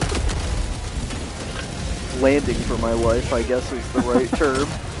 Landing for my life, I guess is the right term.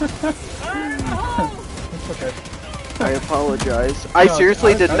 It's okay. I apologize. I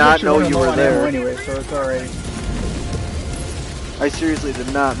seriously did not know you were there. Anyway, so it's alright. I seriously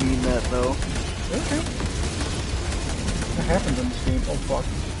did not mean that though. Okay. What happens in this game? Oh fuck.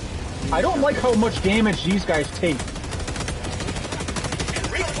 I don't like how much damage these guys take.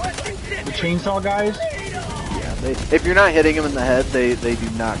 The chainsaw guys? Yeah, if you're not hitting them in the head, they do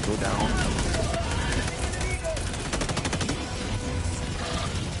not go down.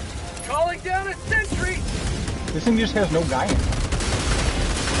 Calling down a sentry! This thing just has no guy in it.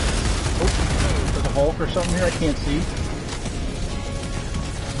 Oh, there's a Hulk or something here I can't see.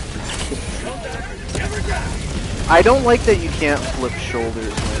 I don't like that you can't flip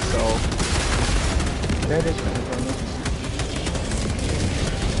shoulders myself. That is kind of fun.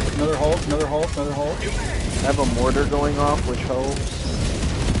 Another Hulk, another Hulk, another Hulk. I have a mortar going off, which helps.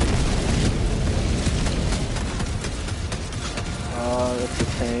 That's a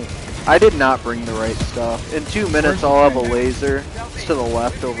tank. I did not bring the right stuff. In 2 minutes, I'll have a laser. It's to the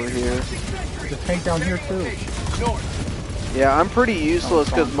left over here. The tank down here too. Yeah, I'm pretty useless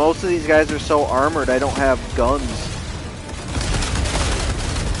because most of these guys are so armored. I don't have guns.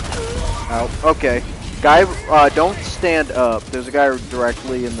 Oh, okay. Guy, don't stand up. There's a guy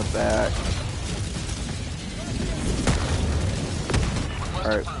directly in the back.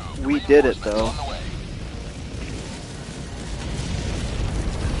 Alright, we did it though.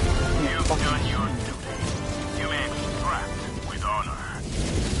 You've done your duty. You may extract with honor.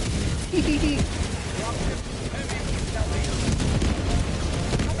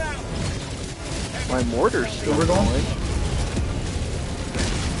 My mortar's still going.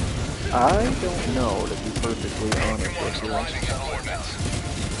 I don't know, to be perfectly honest with you.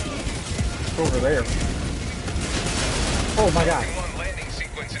 It's over there. Oh my god.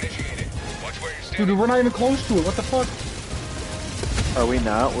 Dude, we're not even close to it. What the fuck? Are we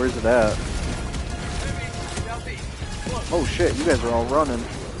not? Where's it at? Oh shit, you guys are all running.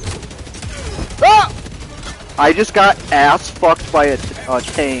 Ah! I just got ass fucked by a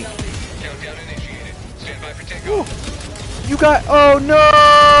tank. Ooh. You got, oh no!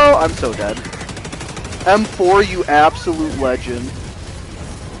 I'm so dead. M4, you absolute legend.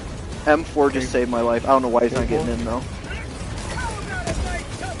 M4 just saved my life. I don't know why he's not getting in though.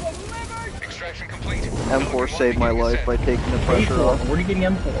 M4 saved my life by taking the pressure off. Where are you getting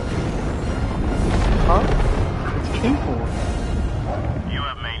M4? Huh? It's K4. You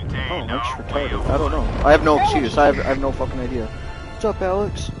have maintained Oh, that's our way retarded. of I don't know. I have no excuse. I have no fucking idea. What's up,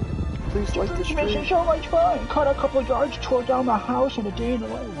 Alex? Please like the Mission stream. so much fun. Cut a couple of yards, tore down the house in a day in the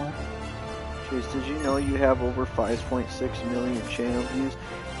life. Chase, did you know you have over 5.6 million channel views?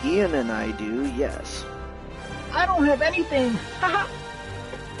 Ian and I do, yes. I don't have anything. Haha.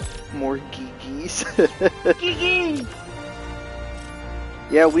 More geekies. Gigi.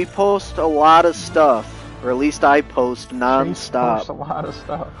 Yeah, we post a lot of stuff. Or at least I post Post non-stop. a lot of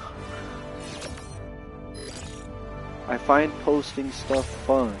stuff. I find posting stuff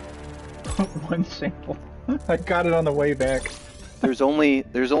fun. One sample. I got it on the way back. There's only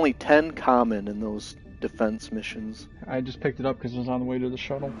 10 common in those defense missions. I just picked it up because it was on the way to the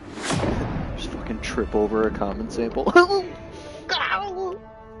shuttle. Just fucking trip over a common sample.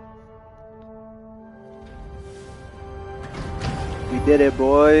 We did it,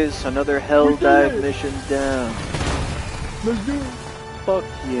 boys. Another hell dive mission down. Let's do it. Fuck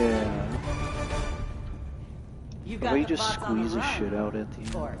yeah. You Why you just squeeze the shit out at the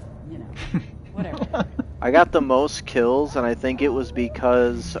end? Or, you know, whatever. I got the most kills, and I think it was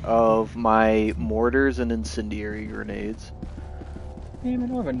because of my mortars and incendiary grenades. Damn, I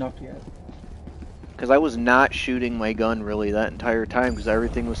don't have enough yet. Because I was not shooting my gun really that entire time because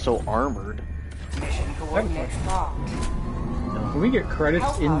everything was so armored. Mission coordinates locked. Can we get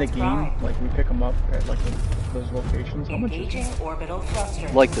credits in the game? Like we pick them up at like those locations? How much is Engaging that? orbital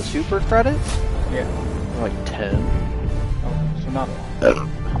thrusters. Like the super credits? Yeah. Like 10. Oh, so not a lot.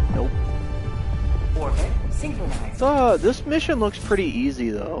 Nope. Orbit synchronized. This mission looks pretty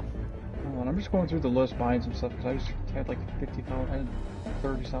easy though. Hold on, I'm just going through the list buying some stuff because I just had like $50,000, I had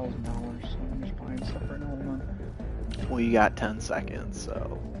 $30,000, so I'm just buying stuff right now. Hold on. Well, you got 10 seconds,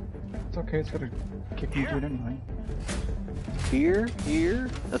 so. It's okay, it's gonna kick me to it anyway. Here?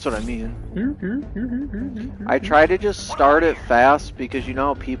 That's what I mean. Here. I try to just start it fast because you know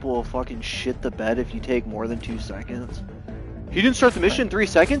how people will fucking shit the bed if you take more than 2 seconds. He didn't start the mission in 3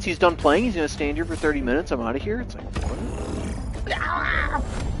 seconds, he's done playing, he's gonna stand here for 30 minutes, I'm out of here. It's like, what?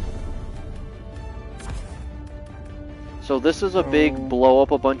 So this is a big blow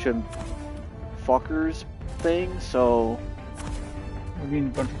up a bunch of fuckers thing, so... I mean a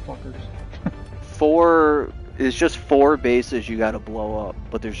bunch of fuckers. It's just 4 bases you gotta blow up,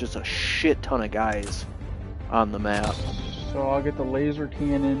 but there's just a shit ton of guys on the map. So I'll get the laser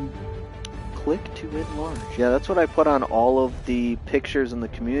cannon. Click to enlarge. Yeah, that's what I put on all of the pictures in the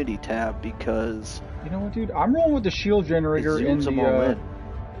community tab because... You know what, dude? I'm rolling with the shield generator it and zooms them all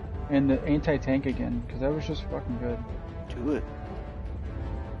in. the anti-tank again, because that was just fucking good. Do it.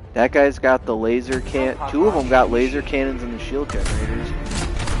 That guy's got the laser can. 2 of them got laser cannons and the shield generators.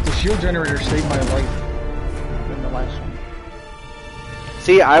 The shield generator saved my life in the last one.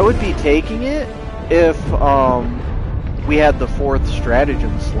 See, I would be taking it if we had the 4th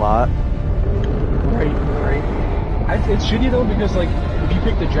stratagem slot. Right. It's shitty though because like if you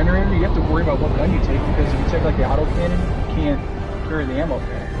pick the generator, you have to worry about what gun you take because if you take like the autocannon, you can't carry the ammo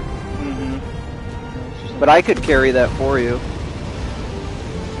back. But I could carry that for you.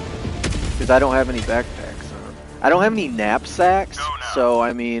 Because I don't have any backpacks on. I don't have any knapsacks, so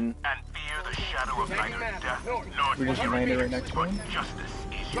I mean... And fear the shadow of neither death nor We just landed right next to him. justice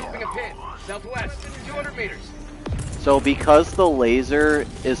is Dropping a pin. Southwest, 200 meters. So because the laser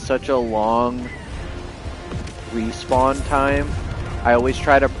is such a long respawn time, I always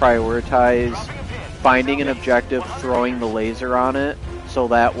try to prioritize finding an objective, throwing the laser on it, so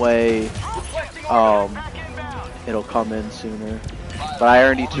that way it'll come in sooner. But I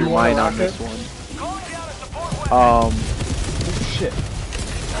already threw mine on this one. Oh, shit.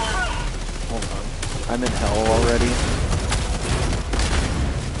 Hold on. I'm in hell already.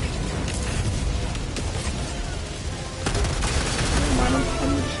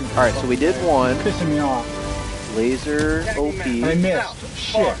 Alright, so we did one. Pissing me off. Laser OP. I missed.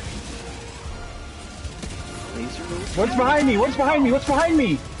 Shit. Laser OP? What's behind me? What's behind me? What's behind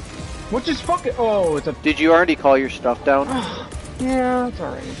me? What's this fucking... Oh, it's a... Did you already call your stuff down? Yeah, it's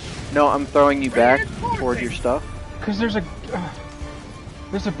alright. No, I'm throwing you back toward your stuff. Cause there's a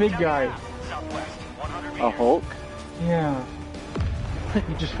big guy. A Hulk? Yeah.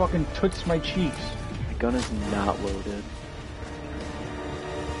 He just fucking toots my cheeks. My gun is not loaded.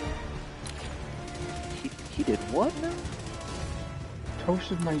 He did what now?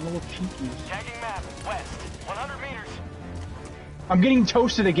 Toasted my little cheekies. Tagging map, west, 100 meters. I'm getting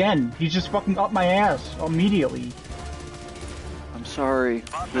toasted again. He's just fucking up my ass immediately. I'm sorry.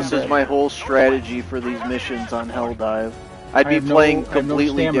 This is my whole strategy for these missions on Helldive. I'd be playing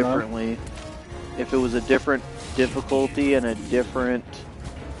completely differently if it was a different difficulty and a different...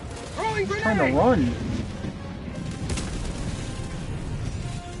 He's trying to run.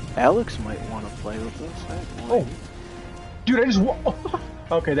 Alex might want to play with us. Oh, dude! I just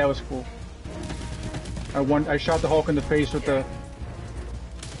okay, that was cool. I shot the Hulk in the face with the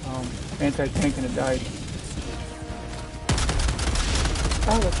anti-tank and it died.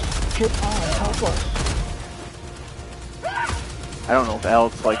 Alex, get on, help us. I don't know if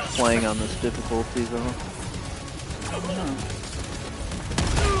Alex likes playing on this difficulty though.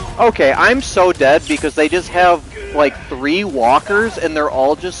 Okay, I'm so dead because they just have like 3 walkers and they're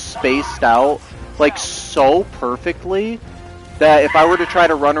all just spaced out like so perfectly that if I were to try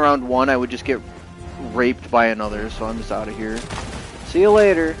to run around one, I would just get raped by another, so I'm just out of here. See you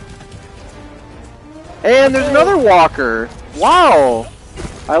later. And there's another walker! Wow!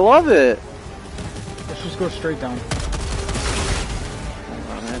 I love it! Let's just go straight down.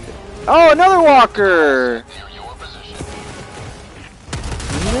 Oh, another walker!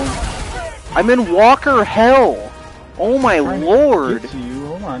 I'm in walker hell! Oh my lord! Get to you.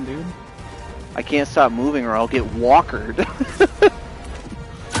 Hold on, dude. I can't stop moving or I'll get walkered.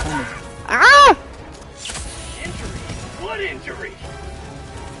 Ah! Injury! Blood injury!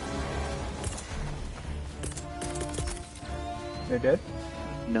 They're dead?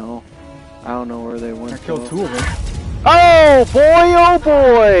 No. I don't know where they went. I killed 2 of them. Oh boy, oh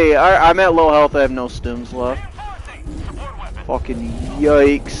boy! I'm at low health, I have no stims left. Fucking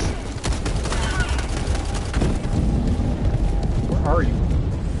yikes. Where are you?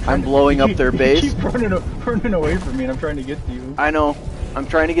 I'm blowing up their base. You keep running away from me and I'm trying to get to you. I know. I'm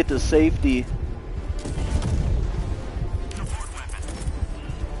trying to get to safety.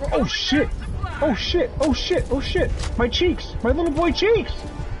 Oh shit! Oh shit! Oh shit! Oh shit! My cheeks! My little boy cheeks!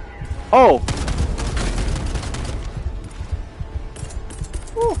 Oh!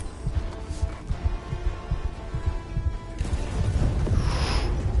 Ooh.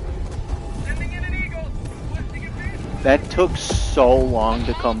 That took so long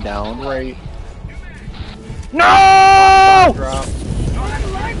to come down. Right. No! Drop.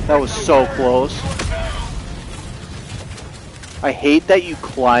 That was so close. I hate that you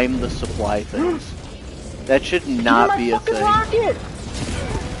climb the supply things. That should not be a thing. Rocket!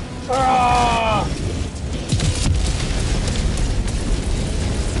 Ah!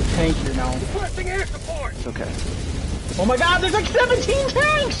 Tank here now. Requesting air support! It's okay. Oh my god, there's like 17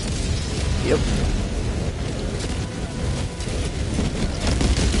 tanks! Yep.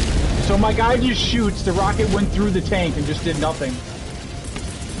 So my guy just shoots, the rocket went through the tank and just did nothing.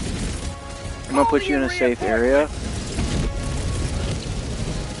 I'm gonna put you in a safe area.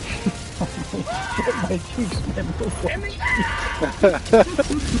 My cheeks, man.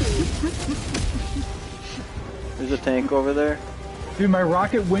 There's a tank over there. Dude, my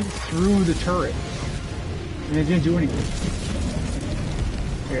rocket went through the turret. And it didn't do anything.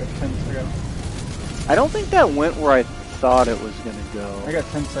 I got 10 seconds. I don't think that went where I thought it was gonna go. I got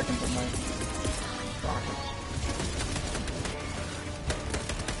 10 seconds on my rockets.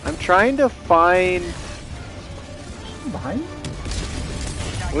 I'm trying to find Behind?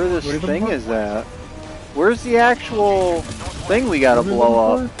 where this thing is at. Where's the actual thing we gotta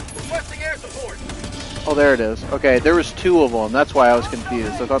blow up? Requesting air support! Oh, there it is. Okay, there was 2 of them. That's why I was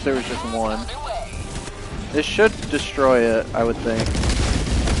confused. I thought there was just 1. This should destroy it, I would think.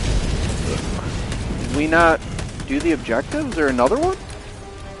 we not do the objective? Is there another one?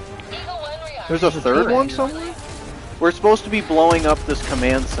 There's a third one somewhere? We're supposed to be blowing up this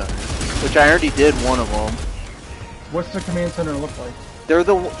command center, which I already did one of them. What's the command center look like? They're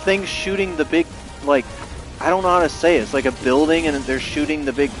the things shooting the big, like, I don't know how to say it. It's like a building and they're shooting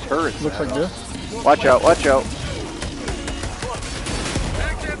the big turrets. Looks like this? Watch out, watch out.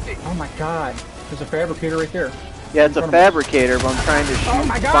 Oh my god. There's a fabricator right there. Yeah, it's a fabricator, but I'm trying to shoot, oh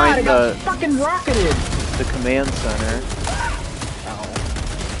my god, find I got fucking rocketed! The command center. Ow.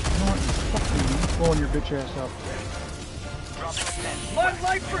 You know what? Fucking blowing your bitch ass up. One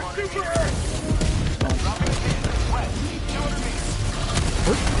light for Super Earth!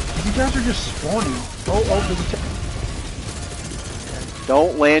 What? You guys are just spawning. Oh, there's a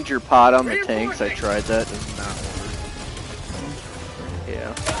Don't land your pod on the tanks. I tried that. Does not work.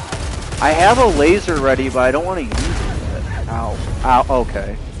 Yeah. I have a laser ready, but I don't want to use it. Ow. Ow.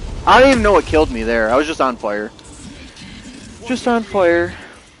 Okay. I don't even know what killed me there. I was just on fire. Just on fire.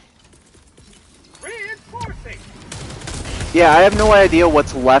 Yeah, I have no idea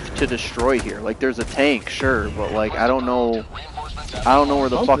what's left to destroy here. Like, there's a tank, sure, but like, I don't know. I don't know where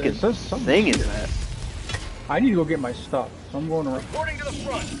the fucking thing is at. I need to go get my stuff. So I'm going around. Reporting to the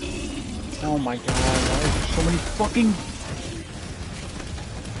front. Oh my god, why is there so many fucking...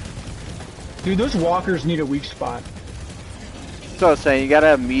 Dude, those walkers need a weak spot. So I was saying, you gotta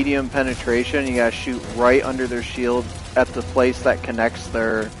have medium penetration, you gotta shoot right under their shield at the place that connects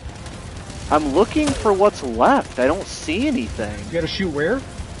their... I'm looking for what's left, I don't see anything. You gotta shoot where?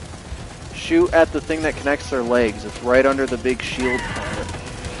 Shoot at the thing that connects their legs, it's right under the big shield part.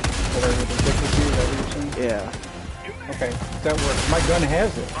 Yeah. Okay, that works. My gun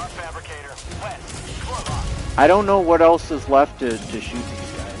has it. I don't know what else is left to shoot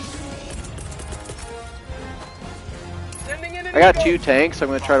these guys. I got 2 tanks, I'm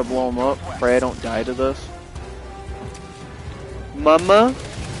gonna try to blow them up. Pray I don't die to this. Mama?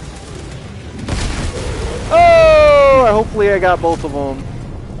 Oh! Hopefully I got both of them.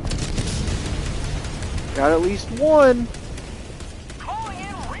 Got at least one.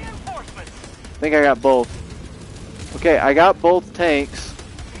 I think I got both. Okay, I got both tanks.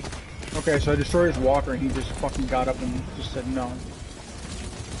 Okay, so I destroyed his walker and he just fucking got up and just said no.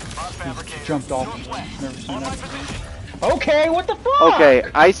 He jumped off. Never seen that before. Okay, what the fuck? Okay,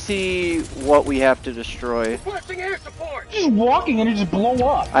 I see what we have to destroy. Just walking and it just blow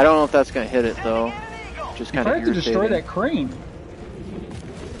up. I don't know if that's gonna hit it though. Just kind of irritating. I have to destroy that crane.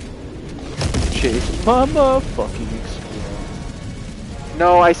 Chase mama fucking explode.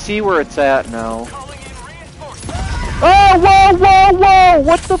 No, I see where it's at now. Oh, whoa, whoa, whoa!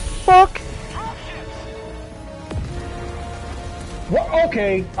 What the fuck? What?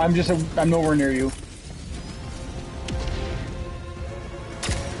 Okay, I'm nowhere near you.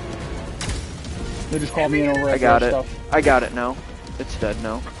 They just called me in over. I got it. I got it now. It's dead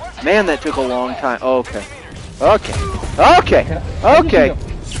now. Man, that took a long time. Oh, okay. Okay. Okay. Okay.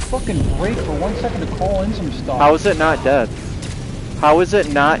 Fucking break for 1 second to call in some stuff. How is it not dead? How is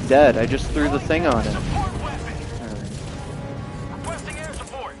it not dead? I just threw the thing on it.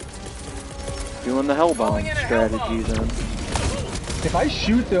 Doing the hellbound strategy then. If I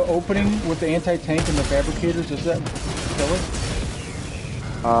shoot the opening with the anti-tank and the fabricators, does that kill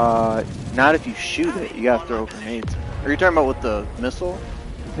it? Not if you shoot it. You gotta throw grenades. Are you talking about with the missile?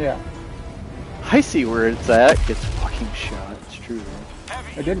 Yeah. I see where it's at. Gets fucking shot. It's true though.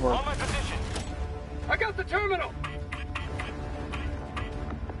 It did work. I got the terminal.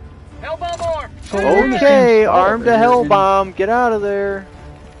 Hellbomb armed. So okay, armed to hellbomb. Get out of there.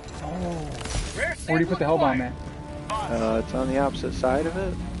 Oh. Where do you put the hellbomb at? It's on the opposite side of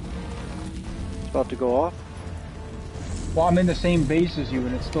it. It's about to go off. Well, I'm in the same base as you,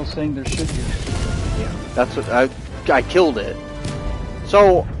 and it's still saying there's shit here. Yeah, that's what I killed it.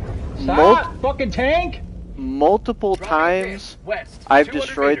 So, fucking tank! Multiple times I've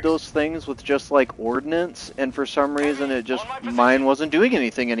destroyed those things with just like ordnance, and for some reason it just mine wasn't doing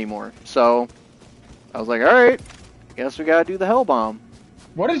anything anymore. So I was like, all right, guess we gotta do the hell bomb.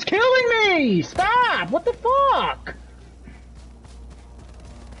 What is killing me? Stop! What the fuck?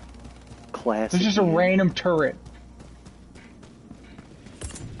 Classic. It's just a random turret.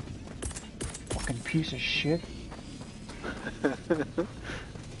 Fucking piece of shit.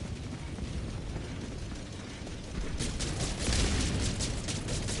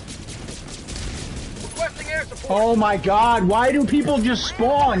 Oh my god, why do people just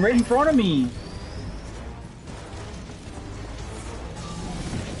spawn right in front of me?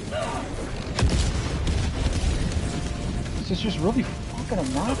 This is just really fucking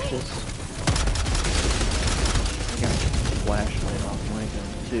obnoxious. I got a flashlight off my gun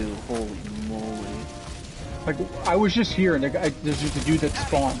too, holy moly. Like, I was just here, and there's just a dude that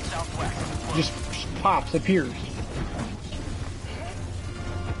spawns. Just pops, appears.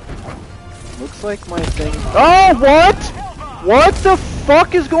 Looks like my thing... Oh, what? What the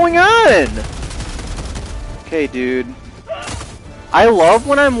fuck is going on? Okay, dude. I love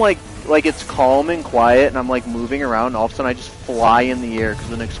when I'm like it's calm and quiet and I'm like moving around and all of a sudden I just fly in the air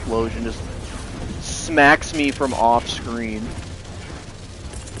because an explosion just smacks me from off screen.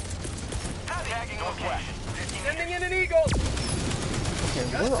 Sending in an eagle. Okay,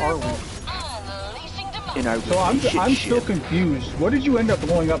 where are we? So I'm still confused. What did you end up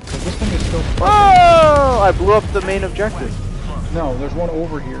blowing up? Because this thing is still... Oh! I blew up the main objective. No, there's one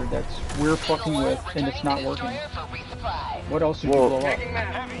over here that's we're fucking with, and it's not working. What else did you blow up?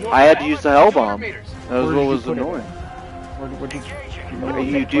 I had to use the hell bomb. That was what was annoying.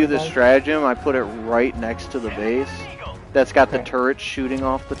 You do the stratagem, I put it right next to the base. That's got the turrets shooting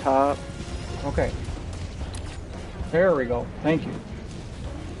off the top. Okay. There we go. Thank you.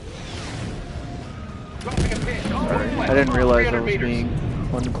 Sorry, I didn't realize I was being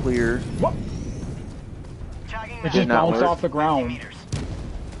unclear. What? It just bounced off the ground.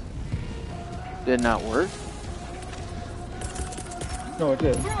 Did not work? No, it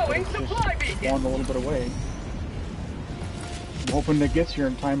did. It just spawned a little bit away. I'm hoping it gets here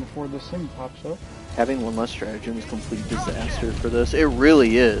in time before this thing pops up. Having one less stratagem is a complete disaster for this. It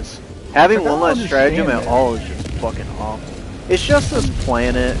really is. Having one less stratagem at all is just fucking awful. It's just this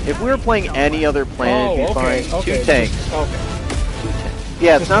planet. If we were playing any other planet, it'd be fine. Two tanks.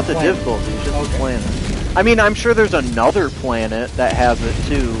 Yeah, it's not the difficulty, it's just the planet. I mean, I'm sure there's another planet that has it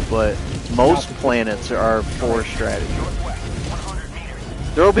too, but most planets are 4 stratagems.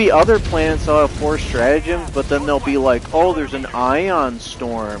 There will be other planets that have 4 stratagems, but then they'll be like, oh, there's an ion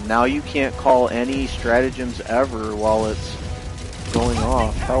storm. Now you can't call any stratagems ever while it's going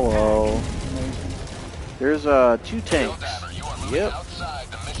off. Hello. There's 2 tanks. Yep.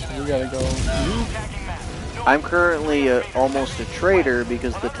 We gotta go. I'm currently almost a traitor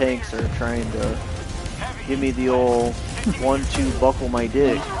because the tanks are trying to give me the old 1-2 buckle my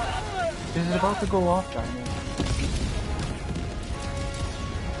dick. Is it about to go off, Johnny?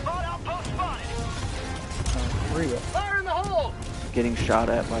 Fire in the hole! Getting shot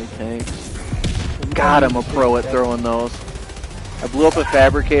at by tanks. God, I'm a pro at throwing those. I blew up a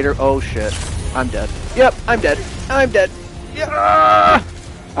fabricator. Oh shit. I'm dead. Yep, I'm dead. I'm dead. Yeah. I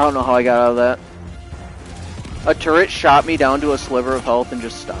don't know how I got out of that. A turret shot me down to a sliver of health and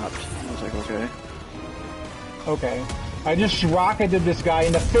just stopped. I was like, okay. Okay. I just rocketed this guy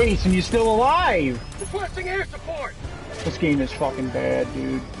in the face and he's still alive! Requesting air support! This game is fucking bad,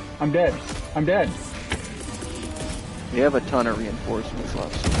 dude. I'm dead. I'm dead. We have a ton of reinforcements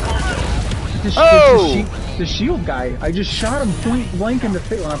left. The shield guy, I just shot him point blank in the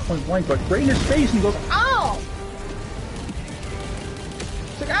face. Well, not point blank, but right in his face, and he goes, ow!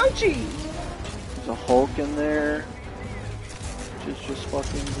 It's like, ouchie! There's a Hulk in there, which is just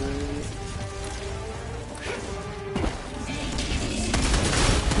fucking great.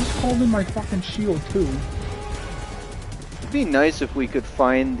 He's called in my fucking shield, too. It'd be nice if we could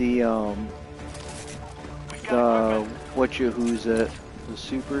find the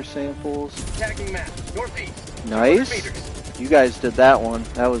super samples. Tagging map, northeast. Nice. You guys did that one.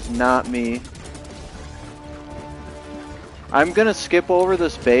 That was not me. I'm gonna skip over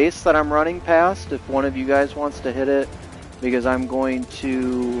this base that I'm running past if one of you guys wants to hit it, because I'm going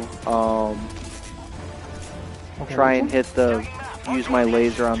to try and use my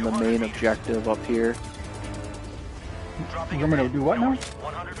laser on the main objective up here. You're gonna do what now?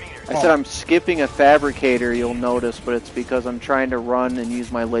 I said I'm skipping a fabricator, you'll notice, but it's because I'm trying to run and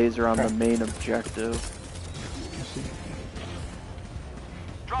use my laser on the main objective.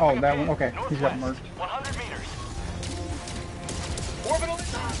 Oh, that one? Okay, he's got marked.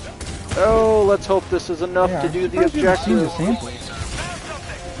 Oh, let's hope this is enough to do the objective.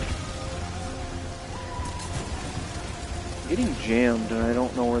 Getting jammed, and I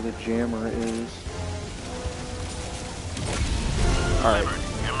don't know where the jammer is. Alright.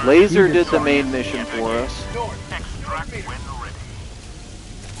 Laser did the main mission for us.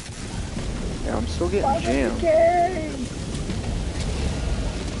 Yeah, I'm still getting jammed.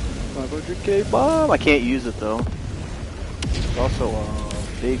 500k bomb! I can't use it though. It's also a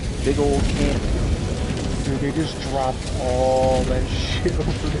big old cannon. Dude, they just dropped all that shit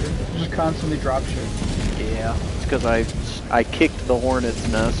over there. Just constantly drop shit. Yeah, it's because I kicked the hornet's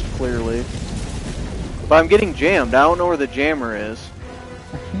nest, clearly. But I'm getting jammed. I don't know where the jammer is.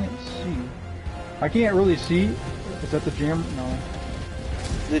 I can't see. I can't really see. Is that the jammer? No.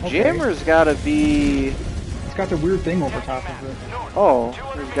 The jammer's gotta be... It's got the weird thing over top of it. Oh,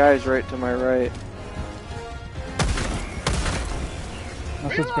 there's guys right to my right.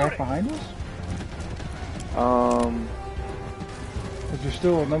 Unless it's back behind us? Is there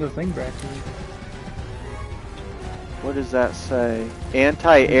still another thing back here? What does that say?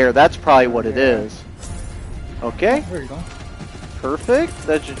 Anti-air. That's probably what it is. Okay. There you go. Perfect.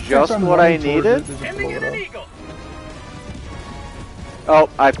 That's just what I needed. Oh,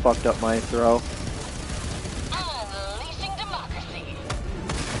 I fucked up my throw. Unleashing democracy.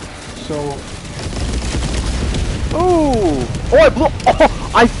 So, Ooh! Oh, I blew.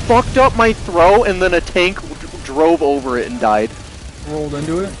 Oh, I fucked up my throw, and then a tank drove over it and died. rolled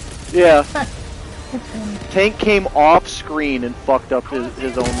into it? Yeah. Tank came off screen and fucked up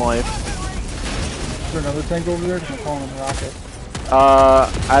his own life. Is there another tank over there? Because I'm calling him Rocket.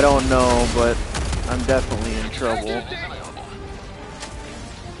 I don't know, but I'm definitely in trouble.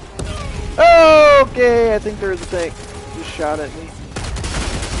 Okay, I think there's a tank. Just shot at me.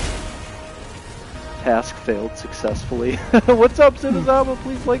 Task failed successfully. What's up, Cinezama?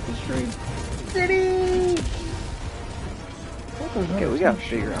 Please like the stream. City! Okay, we gotta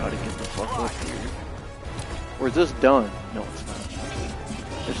figure out how to get the fuck up here. Or is this done? No, it's not.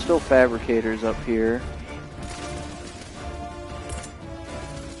 There's still fabricators up here.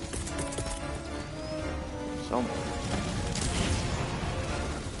 Somewhere.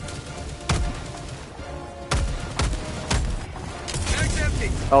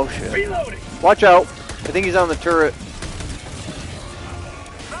 Oh shit. Reloading. Watch out! I think he's on the turret.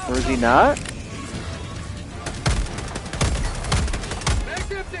 Or is he not?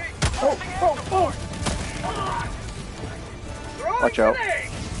 Watch out.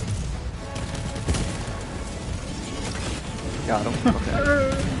 Got him. Okay.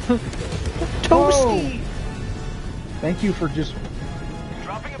 Toasty! Thank you for just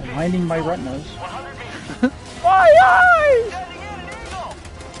blinding my retinas. My eyes!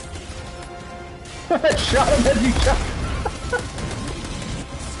 Shot him as you shot.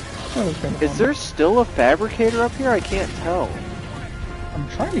 That was kinda Is fun. there still a fabricator up here? I can't tell. I'm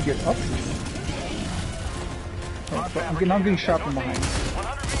trying to get up here. Oh, but I'm getting shot from behind.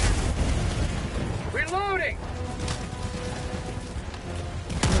 Reloading.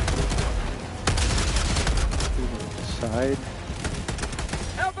 Side.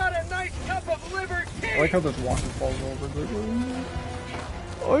 How about a nice cup of liver tea? I like how this walker falls over.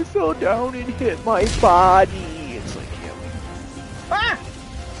 I fell down and hit my body. It's like, yeah. Ah!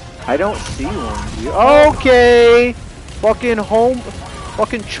 I don't see one, dude. Okay!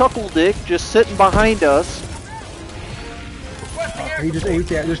 Fucking Chuckle Dick just sitting behind us. He just ate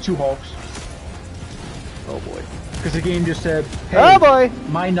that. There's two Hulks. Oh boy. Because the game just said, hey, Oh boy!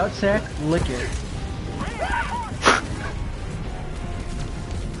 my nutsack, lick it.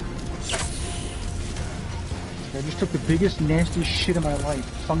 I just took the biggest, nastiest shit of my life.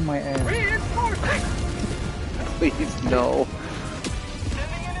 Sung my ass. Please, no.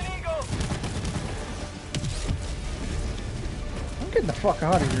 I'm getting the fuck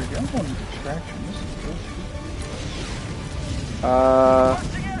out of here, dude. I'm going to distraction. This is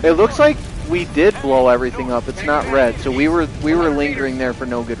bullshit. It looks like we did blow everything up. It's not red, so we were lingering there for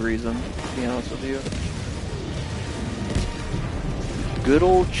no good reason, to be honest with you. Good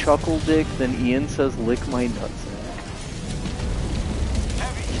old Chuckle Dick, then Ian says lick my nuts.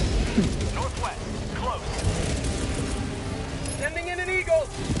 Northwest, close. Sending in an eagle.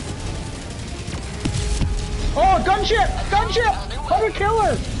 Oh, gunship! Gunship! 100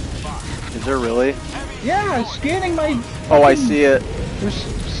 killer! Is there really? Yeah, scanning my... Oh, I see it. They're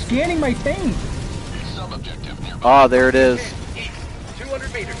scanning my tank. Ah, there it is. East,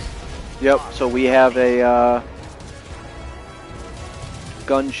 200 meters. Yep, so we have a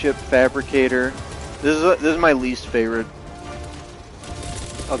gunship fabricator. This is my least favorite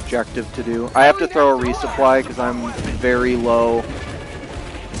objective to do. I have to throw a resupply because I'm very low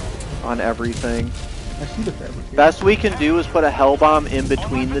on everything. I see the fabricator. Best we can do is put a hell bomb in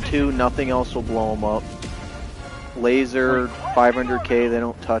between the two. Nothing else will blow them up. Laser, 500k, they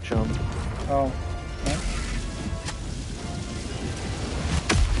don't touch them. Oh. Okay.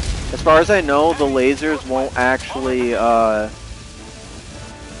 As far as I know, the lasers won't actually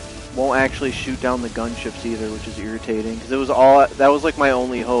shoot down the gunships either, which is irritating. Because that was like my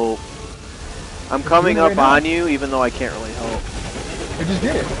only hope. I'm coming up on you, even though I can't really help. I just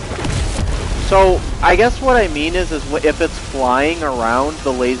did it. So I guess what I mean is if it's flying around,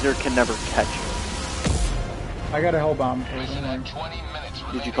 the laser can never catch it. I got a hell bomb.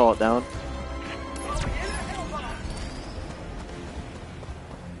 Did you call it down?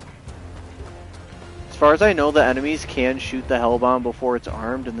 As far as I know, the enemies can shoot the hell bomb before it's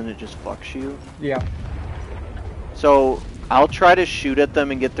armed, and then it just fucks you. Yeah. So I'll try to shoot at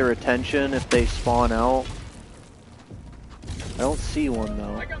them and get their attention if they spawn out. don't see one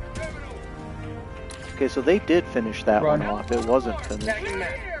though. Okay, so they did finish that Run. one off. It wasn't finished. Tagging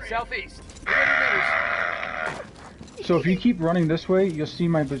map. Southeast. 300 meters. So if you keep running this way, you'll see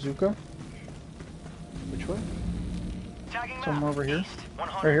my bazooka. Which way? Somewhere over here.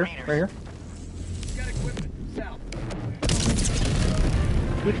 Right here. Right here. Got equipment. South.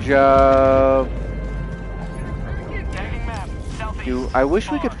 Good job. Tagging map. Southeast. Dude, I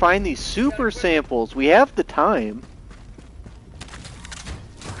wish we could find these super samples. We have the time.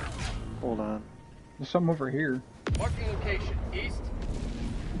 Hold on. There's something over here. Marking location. East.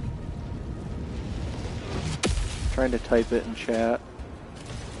 Trying to type it in chat.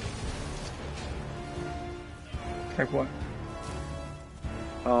 Type what?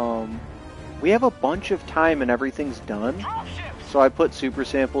 We have a bunch of time and everything's done. So I put super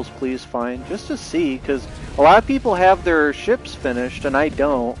samples, please find, just to see, because a lot of people have their ships finished and I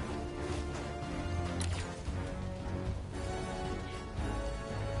don't.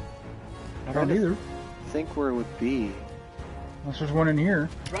 I don't either. Think where it would be. Unless there's one in here.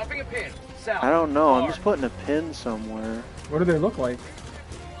 Dropping a pin. South. I don't know, I'm Far. just putting a pin somewhere. What do they look like?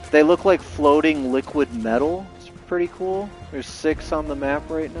 They look like floating liquid metal. It's pretty cool. There's 6 on the map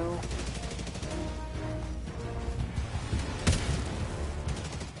right now.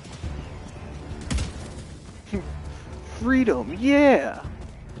 Freedom, yeah!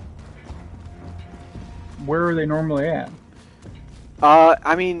 Where are they normally at?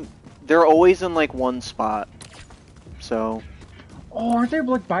 I mean, they're always in like one spot. So, Oh, aren't they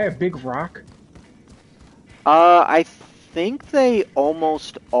like by a big rock? I think they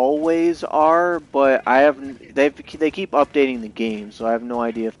almost always are, but they keep updating the game, so I have no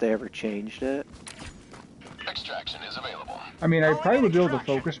idea if they ever changed it. Extraction is available. I mean, I probably would be able to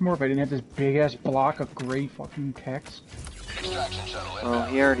focus more if I didn't have this big ass block of gray fucking text. Extraction shuttle Oh,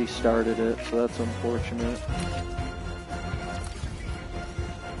 inbound. he already started it, so that's unfortunate.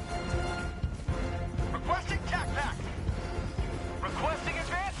 Requesting tac pack. Requesting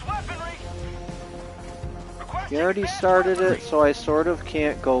advanced weaponry. He already started it, so I sort of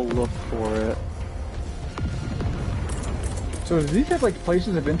can't go look for it. So do these have like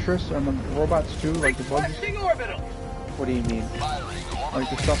places of interest on the robots too, like the bugs? Requesting orbital. What do you mean? Firing orbital. Like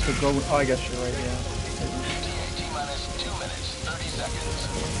the stuff to go. Oh, I guess you're right. Yeah. ETA minus 2 minutes, 30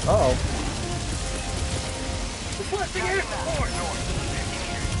 seconds. Uh oh. Requesting air support.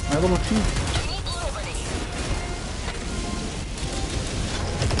 My little chief.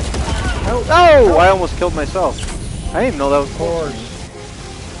 Help! Oh! I almost killed myself. I didn't even know that was Of close. course.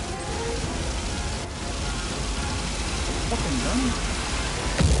 Fucking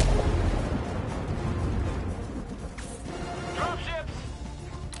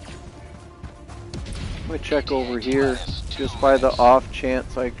I'm gonna check over here, just by the off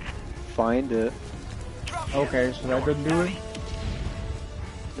chance I find it. done. Okay, so that didn't do it.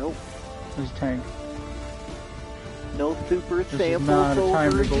 Nope. This tank. No super This is samples not a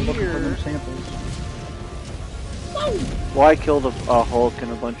time over to go looking for them here. samples. Well, I killed a Hulk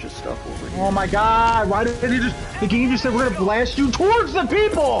and a bunch of stuff over here. Oh my god, why did they just... The game just said we're gonna blast you towards the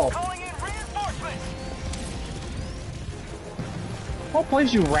people! Calling in reinforcements. What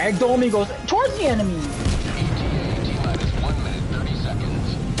place you ragdoll me goes towards the enemy? ETA minus 1 minute, 30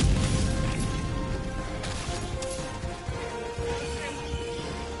 seconds.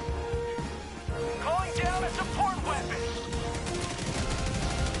 Calling down a support weapon.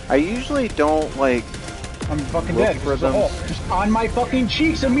 I usually don't, like, I'm fucking Look dead. for There's a them. hole. Just on my fucking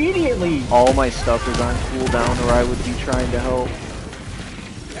cheeks immediately! all my stuff is on cooldown or I would be trying to help.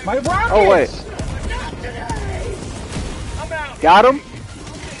 My rockets! Oh, wait. I'm out. Got him?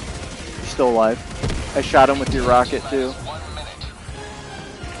 He's still alive. I shot him with your rocket, too. 1 minute.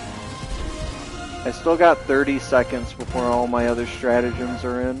 I still got 30 seconds before all my other stratagems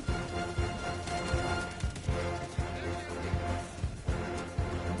are in.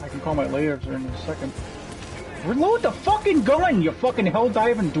 I can call my layers in a second. Reload the fucking gun, you fucking hell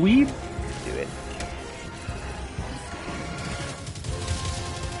diving dweeb! Do it.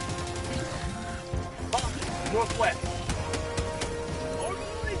 Northwest.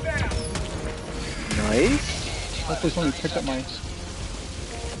 Orbital inbound. Nice. Hopefully somebody picked up my...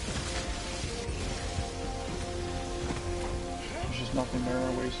 There's just nothing there, I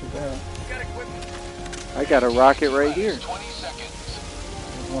wasted that. Got equipment. I got a rocket right here. 20 seconds.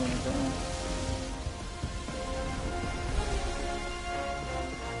 There's one on the ground.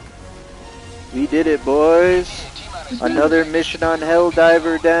 We did it, boys. Another mission on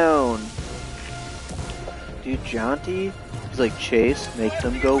Helldiver down. Dude, Jonty, he's like, Chase, make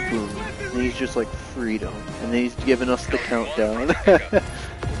them go boom. And he's just like, freedom. And then he's giving us the countdown.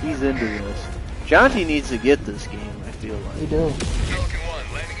 He's into this. Jonty needs to get this game, I feel like. They do. Pelican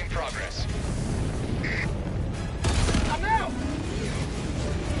 1, landing in progress. I'm out!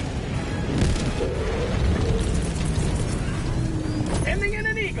 Ending in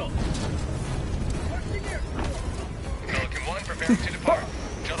an eagle. Pelican 1 preparing to depart.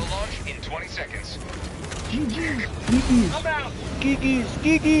 Shuttle launch in 20 seconds. GG's. GG's. I'm out! Giggies!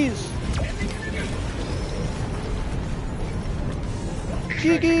 Giggies!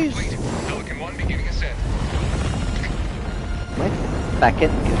 Complete. Pelican 1 beginning ascent. Back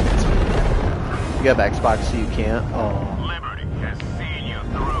in. You have Xbox, so you can't. Oh, Liberty has seen you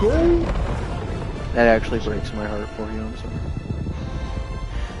through. that actually breaks my heart for you. I'm sorry.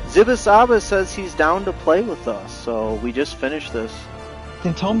 Zibisaba says he's down to play with us, so we just finished this.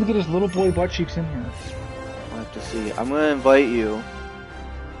 Then tell him to get his little boy butt cheeks in here. We'll have to see. I'm gonna invite you.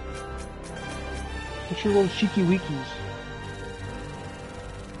 Get your little cheeky weekies.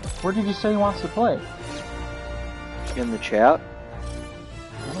 Where did you say he wants to play? In the chat.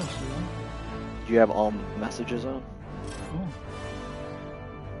 I don't see him. Do you have all messages on?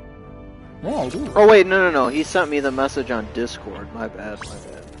 Yeah, I do. Oh wait, no. He sent me the message on Discord. My bad.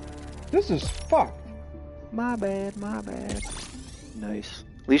 This is fucked. My bad. Nice.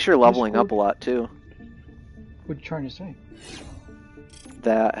 At least you're leveling up a lot too. What are you trying to say?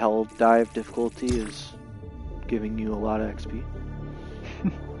 That Hell Dive difficulty is giving you a lot of XP.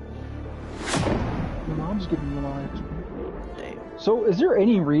 Your mom's giving you a lot of XP. Damn. So, is there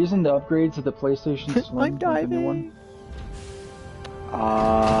any reason to upgrade to the PlayStation Slim? I'm the new one?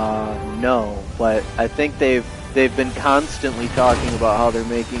 diving. No, but I think they've been constantly talking about how they're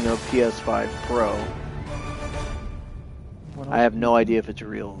making a PS5 Pro. I have no idea if it's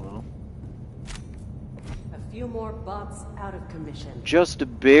real though. A few more bots out of commission. Just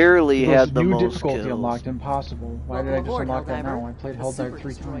barely had the new most difficulty kills. unlocked, impossible. Why did I just unlock that now? I played Helldive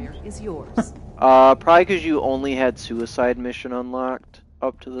 3 times. Is yours. Probably because you only had Suicide Mission unlocked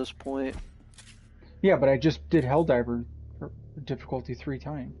up to this point. Yeah, but I just did Helldiver difficulty 3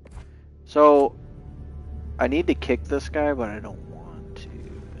 times. So, I need to kick this guy, but I don't want to.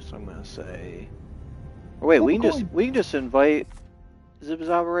 So I'm gonna say. Oh, wait, we can just invite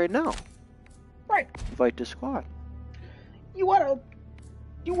Zibzaba right now. Right. Invite to squad. You wanna.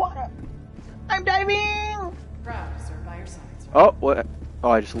 I'm diving! Proud to serve by your side, sir. Oh, what?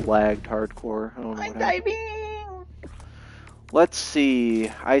 Oh, I just lagged hardcore. I don't know I'm what happened. diving! Let's see.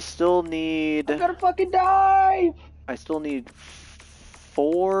 I still need. I'm gonna fucking dive! I still need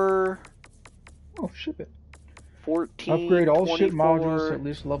 4. Oh, ship it. 14. Upgrade all 24. ship modules to at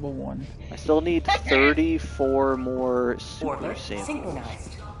least level 1. I still need 34 more super Orbit samples.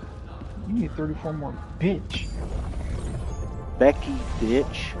 synchronized. You need 34 more, bitch. Becky,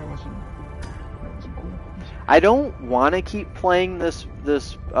 bitch. That wasn't cool. I don't want to keep playing this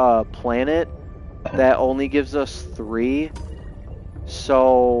planet that only gives us 3.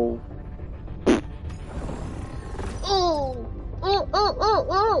 So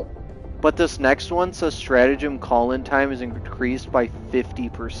but this next one says stratagem call-in time is increased by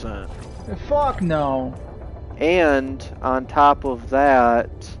 50%. Fuck no. And on top of that,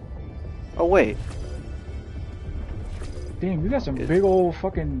 oh wait, Damn, you got some big old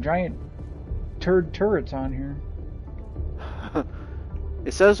fucking giant turrets on here.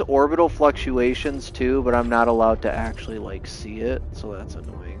 it says orbital fluctuations too, but I'm not allowed to actually like see it, so that's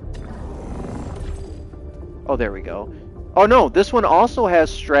annoying. Oh, there we go. Oh no, this one also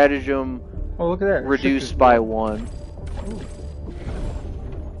has stratagem look at that. reduced by 1.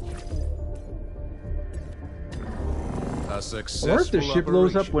 What if the ship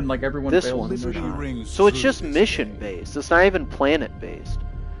blows up when like everyone This fails one's the mission? not. So it's just mission based. It's not even planet based.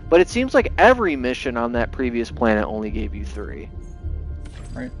 But it seems like every mission on that previous planet only gave you 3.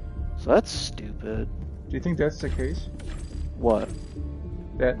 Right. So that's stupid. Do you think that's the case? What?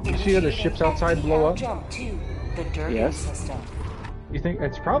 That you see how the ships outside blow up? Jump to the Durgan Yes. system. You think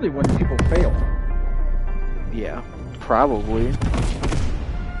it's probably when people fail? Yeah, probably.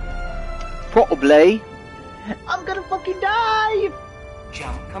 Probably. I'm gonna fucking dive!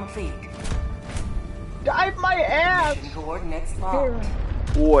 Jump complete. Dive my ass! Mission coordinates locked.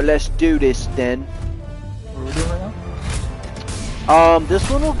 Oh, let's do this then. What are we doing right now? This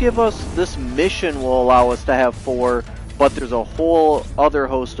one will give us, this mission will allow us to have 4, but there's a whole other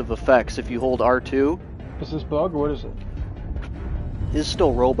host of effects if you hold R2. Is this bug or what is it? It's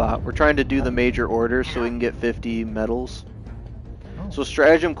still robot. We're trying to do the major orders so we can get 50 medals. So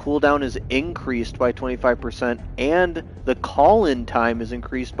stratagem cooldown is increased by 25% and the call-in time is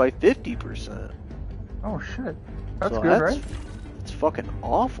increased by 50%. Oh shit. That's So good, right? It's fucking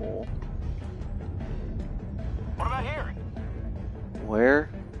awful. What about here? Where?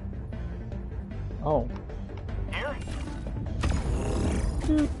 Oh. Here?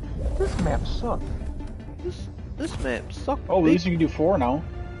 Dude, this map sucks. This map sucks. Oh, at least you can do 4 now.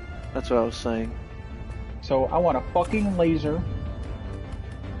 That's what I was saying. So I want a fucking laser.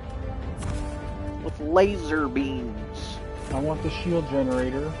 With laser beams. I want the shield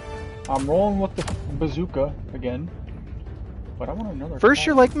generator. I'm rolling with the bazooka again. But I want another. First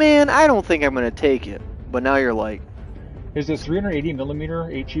you're like, man, I don't think I'm gonna take it. But now you're like, is the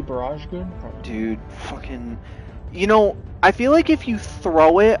 380mm HE barrage good? dude, fucking... You know, I feel like if you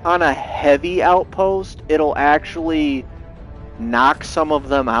throw it on a heavy outpost, it'll actually knock some of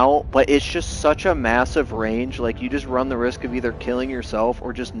them out, but it's just such a massive range, like you just run the risk of either killing yourself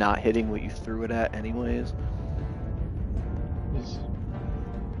or just not hitting what you threw it at anyways.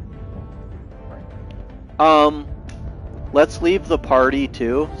 Let's leave the party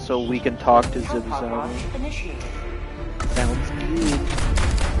too, so we can talk to Zibizawa. Sounds good.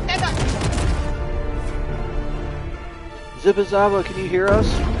 Zibizawa, can you hear us?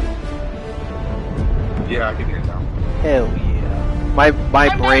 Yeah, I can hear you now. Hell yeah. My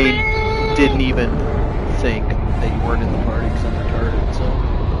brain didn't even think that you weren't in the party because I'm retarded, so...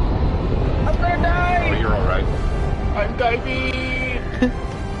 I'm gonna die! But you're alright. I'm diving!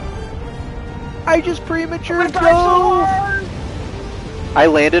 I just premature drove! I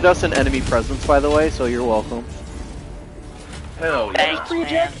landed us an enemy presence, by the way, so you're welcome. Hell yeah. Remember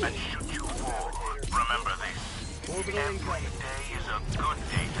this. Every day is a good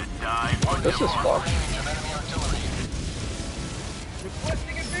day to die for This is fucked.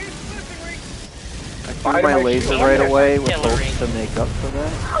 I threw my laser right away with hopes to make up for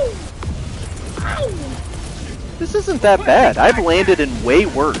that. This isn't that bad. I've landed in way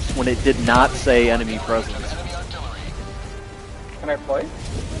worse when it did not say enemy presence. Can I play?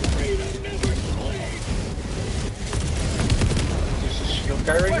 Is this a shield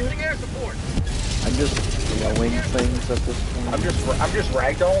guy right here? I'm just throwing things at this point. I'm just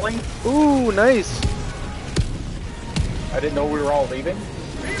ragdolling. Ooh, nice. I didn't know we were all leaving.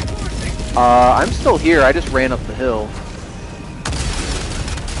 I'm still here. I just ran up the hill.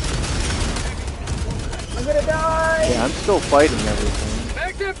 I'm gonna die! Yeah, I'm still fighting everything.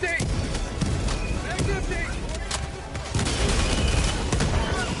 Back empty! Back empty!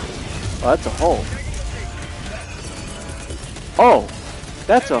 Oh, that's a home. Oh,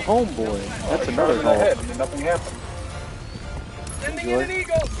 that's a homeboy. That's another home. And nothing happened. Sending in an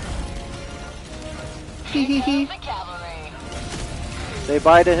eagle! Hee hee hee. Say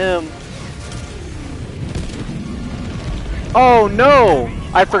bye to him. Oh no!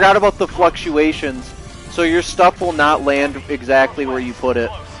 I forgot about the fluctuations. So your stuff will not land exactly where you put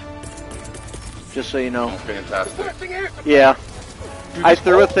it. Just so you know. Fantastic. Yeah. I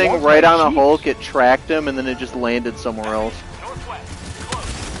threw a thing right on a Hulk, it tracked him, and then it just landed somewhere else.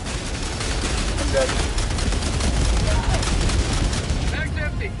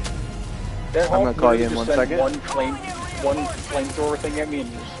 I'm gonna call you in 1 second. One flamethrower thing at me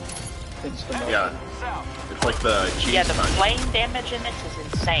and just instant. Yeah. It's like the cheese Yeah, the punch. flame damage in this is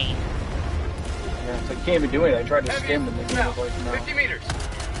insane. Yeah, it's like you can't even do anything. I tried to skim and the game was like, no. 50 meters.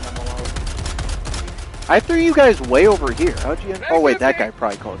 I'm allowed. I threw you guys way over here. How'd you... Oh wait, that guy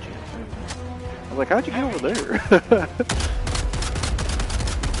probably called you. I was like, how'd you get over there?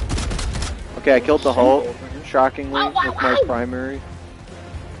 Okay, I killed the Hulk, shockingly, with my primary.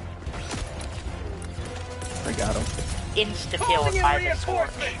 I got him. Insta-kill by the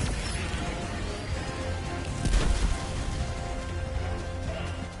torch.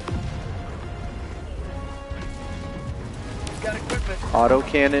 Got equipment. Auto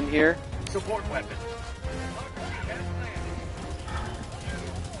cannon here. Support weapon.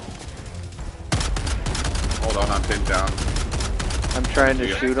 Hold on, I'm pinned down. I'm trying to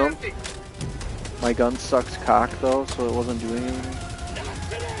shoot him. My gun sucks cock though, so it wasn't doing anything.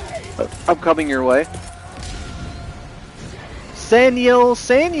 I'm coming your way.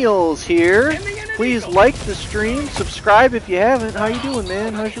 Saniel's here. Please like the stream, subscribe if you haven't. How you doing,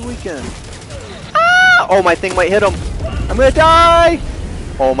 man? How's your weekend? Ah! Oh, my thing might hit him. I'm gonna die!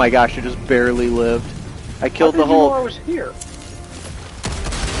 Oh my gosh, I just barely lived. I killed the Hulk. I was here.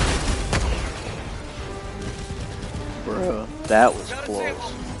 Bruh, that was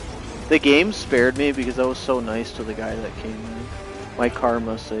close. The game spared me because I was so nice to the guy that came in. My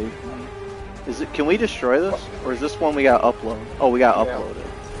karma saved me. Is it? Can we destroy this? Or is this one we got upload? Oh, we got uploaded.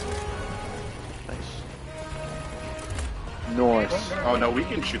 Nice. Nice. Oh no, we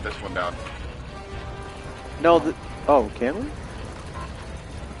can shoot this one down. No, oh, can we?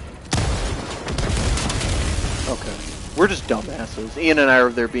 Okay. We're just dumbasses. Ian and I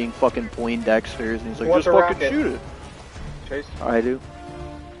are there being fucking Poindexters, and he's like, just fucking shoot it. Chase? I do.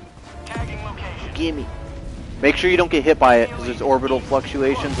 Gimme. Make sure you don't get hit by it, because there's orbital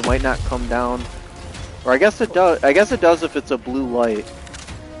fluctuations. It might not come down. Or I guess it does. I guess it does if it's a blue light.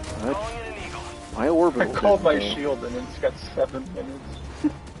 My orbital. I called my didn't go. shield and it's got 7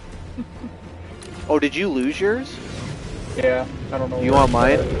 minutes. Oh, did you lose yours? Yeah, I don't know. You where want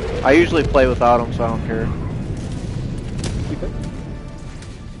mine? it's at. I usually play without them, so I don't care. Keep it.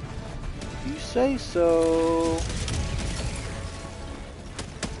 You say so.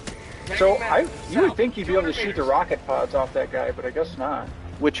 So you would think you'd be able to shoot the rocket pods off that guy, but I guess not.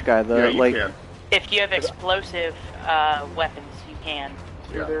 Which guy? The Yeah, you like. can. If you have explosive weapons, you can.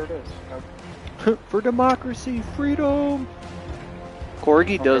 Yeah, there it is. For democracy, freedom.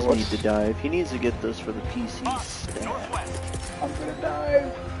 Corgi Okay, does what's- need to dive. He needs to get this for the PC stat. I'm gonna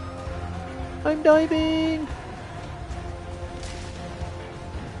dive. I'm diving.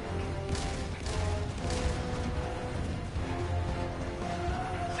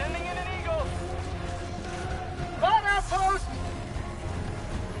 Sending in an Eagle. Fire outpost.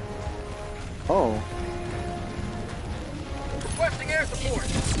 Oh. Requesting air support.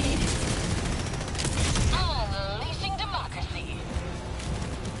 Unleashing democracy.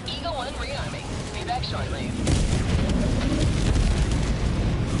 Eagle 1 rearming. Be back shortly.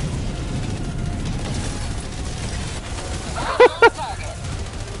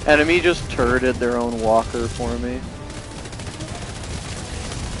 Enemy just turreted their own walker for me.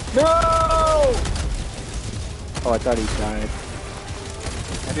 No! Oh, I thought he died.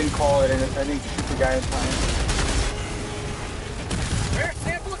 I didn't call it in. I didn't shoot the guy in time. Air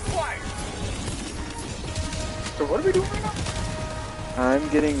sample acquired. So what are we doing right now? I'm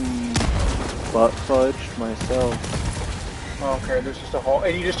getting butt fudged myself. Oh, okay, there's just a hole,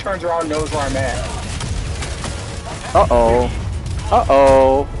 and he just turns around and knows where I'm at. Uh-oh.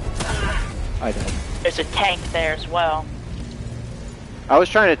 Uh-oh. I died. There's a tank there as well. I was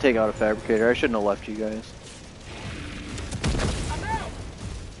trying to take out a fabricator. I shouldn't have left you guys.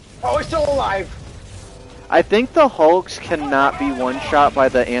 Oh, he's still alive! I think the Hulks cannot be one-shot by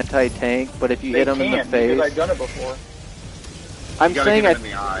the anti-tank, but if you hit him in the Because face... I've done it before. I'm You gotta saying get him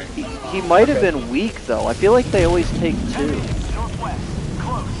in the eye. he might have been weak, though. I feel like they always take 2. Northwest.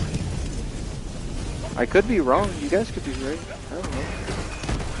 Close. I could be wrong. You guys could be right. I don't know.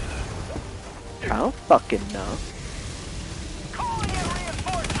 I don't fucking know. Calling in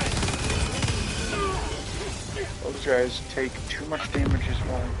reinforcements. Those guys take too much damage as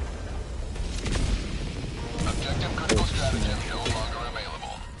well. Objective critical stratagem no longer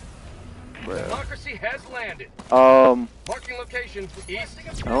available. Democracy has landed. Marking location east.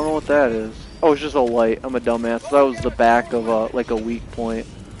 I don't know what that is. Oh, it's just a light. I'm a dumbass. That was the back of like a weak point.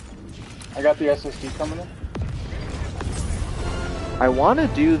 I got the SSD coming in. I want to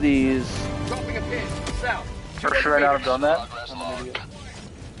do these. Dropping a pin. South. Or should I not have done that? Progress I'm an log. idiot.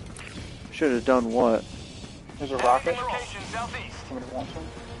 Should have done what? There's a rocket. Location southeast. Somebody wants one?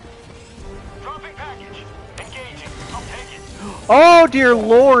 Dropping package. Engaging. I'll take it. Oh, dear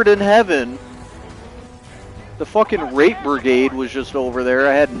Lord in heaven. The fucking rape brigade was just over there.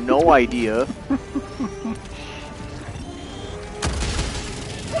 I had no idea.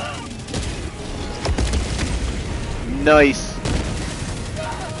 Nice.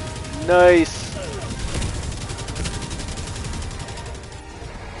 Nice.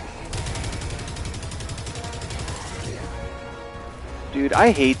 Dude,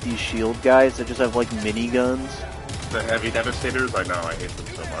 I hate these shield guys that just have like miniguns. The heavy devastators, I know, I hate them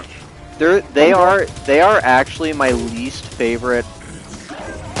so much. They are actually my least favorite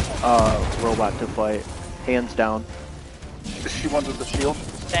robot to fight, hands down. Is she ones with the shield?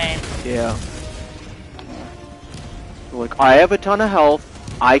 Same. Yeah. Like, I have a ton of health,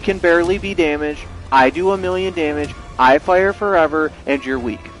 I can barely be damaged, I do 1,000,000 damage, I fire forever, and you're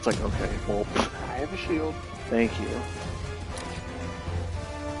weak. It's like, okay, well, I have a shield. thank you.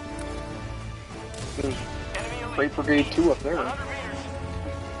 There's Rape Brigade 2 up there.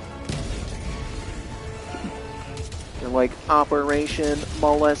 They're like, Operation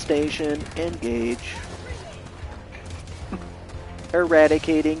Molestation, engage.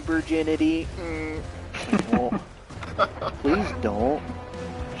 Eradicating virginity. Well, please don't.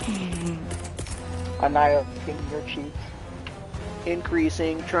 Annihilating your cheeks.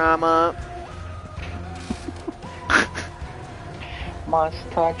 Increasing trauma. Must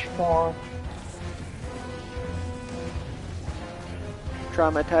touch more.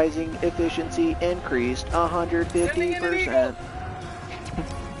 Traumatizing efficiency increased 150%.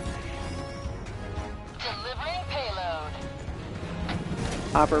 Delivering payload.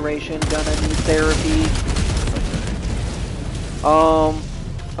 Operation gonna need therapy.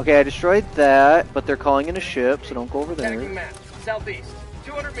 Okay, I destroyed that, but they're calling in a ship, so don't go over Tagging there. map. Southeast.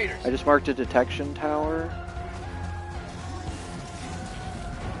 200 meters. I just marked a detection tower.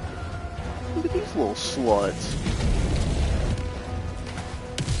 Look at these little sluts.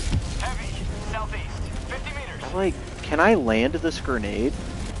 Heavy, southeast, 50 meters. Like, can I land this grenade?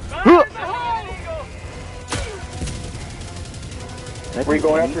 That Were you did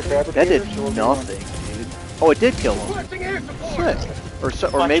going after anything? fabricators? That did or what nothing, dude. Oh, it did kill him. Sick. Or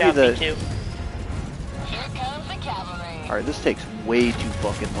Watch maybe out, the. me too. Here comes the cavalry. Alright, this takes way too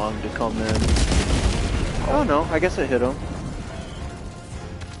fucking long to come in. Oh no, I guess it hit him.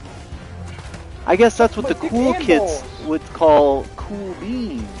 I guess that's what the cool kids would call cool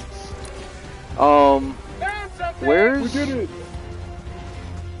beans. Where's... We did it!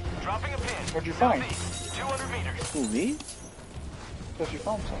 Dropping a pin. What'd you find? 200 meters. Who, me? Guess you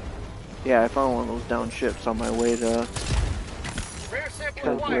found some. Yeah, I found one of those down ships on my way to Rare sample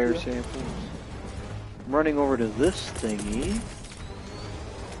catch rare acquired. samples. I'm running over to this thingy.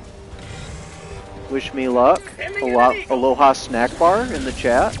 Wish me luck. Aloha snack bar in the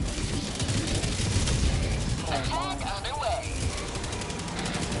chat. Attack underway.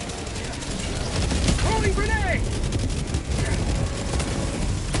 Throwing grenade.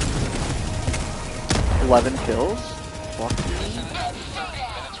 11 kills. Fuck.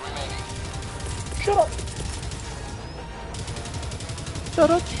 Shut up! Shut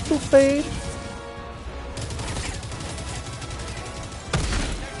up, stupid.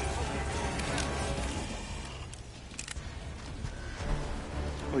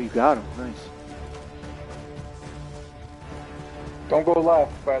 Oh, you got him. Nice. Don't go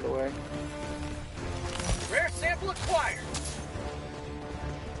left, by the way. Rare sample acquired.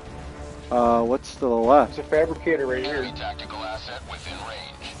 What's to the left? There's a fabricator right here. Tactical asset within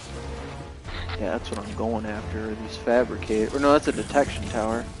range. Yeah, that's what I'm going after. These fabricators. Or no, that's a detection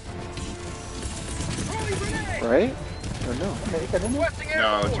tower. Throwing grenade. Right? Or no? Requesting air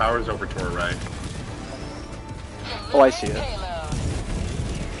No, the support. tower's over to our right. Oh, I see it.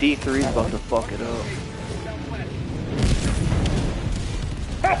 D3's about to fuck it up.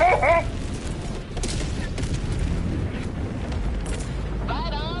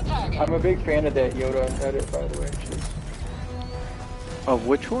 Right on target. I'm a big fan of that Yoda edit, by the way. Jeez. Of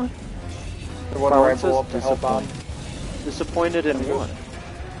which one? The one where I Silence blow is up the hell bomb. Disappointed in what?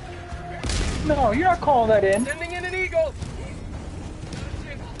 No, you're not calling that in. Sending in an eagle.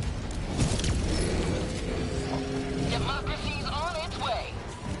 Democracy's on its way.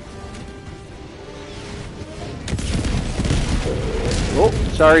 Oh,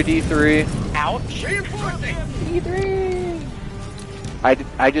 sorry, D3. Ouch. Reinforcing. E3!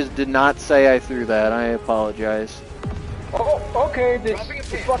 I just did not say I threw that. I apologize. Oh, okay, this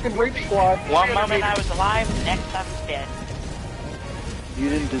fucking rape squad. One moment I was alive, the next I was dead. You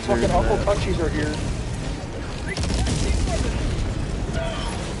didn't deserve Fucking Uncle that. Touchies are here.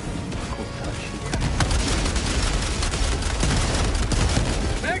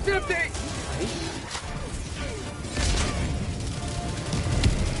 Mag's empty.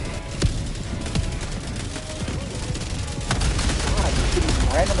 God, you should even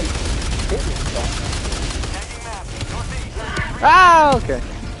randomly hit yourself. Ah, okay.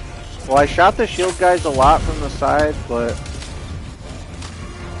 Well, I shot the shield guys a lot from the side, but...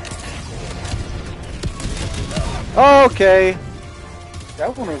 Okay.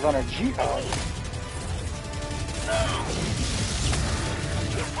 That one was on a jihad.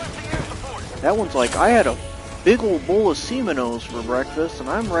 That one's like, I had a big old bowl of Semenos for breakfast, and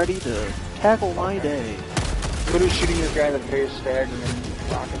I'm ready to tackle my day. Good at shooting this guy in the face, staggering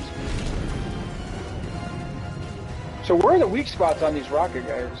rockets. So where are the weak spots on these rocket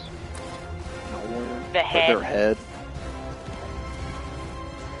guys? The At head. their head.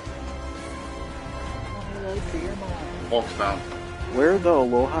 Hulk's down. Where are the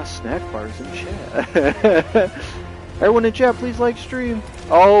Aloha snack bars in chat? Everyone in chat, please like stream.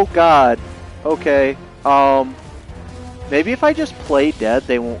 Oh god. Okay. Maybe if I just play dead,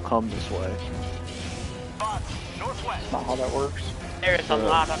 they won't come this way. That's not how that works. There's a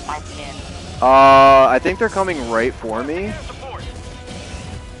lot on my pin. I think they're coming right for me.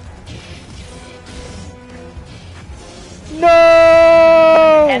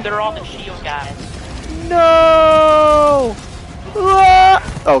 No! And they're all the shield guys. No!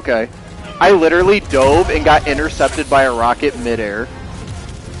 Ah! Okay. I literally dove and got intercepted by a rocket midair.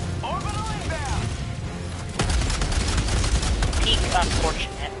 Peak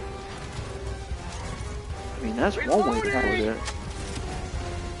unfortunate. I mean, that's one way to put it.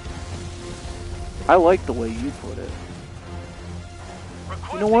 I like the way you put it.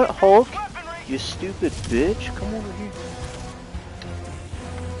 You know what, Hulk? You stupid bitch. Come over here.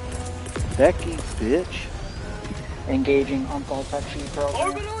 Becky, bitch. Engaging Uncle Touchy program.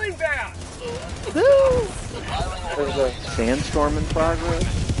 Orbital inbound. Woo! There's a Sandstorm in progress.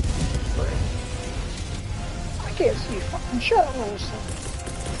 can't see fucking shadows.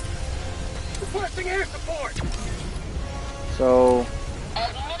 Requesting air support. So,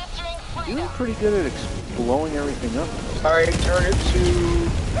 Administering you're freedom. pretty good at blowing everything up. Alright, turn it to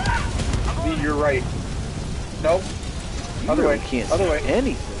your right. Nope. You Other really way. can't Other see way.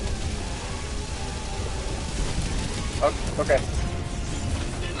 anything. Oh, okay.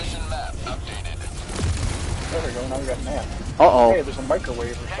 Mission map updated. There we go. Now we got a map. Uh-oh. Hey, there's a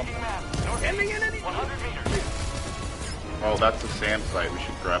microwave or something. Ending in an 100 meters. Oh, that's the SAM site. We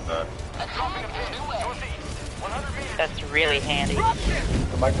should grab that. Attack underway. Northeast. 100 meters. That's really handy.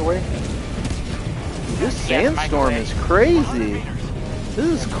 The microwave? This Yeah, the sandstorm microwave. is crazy.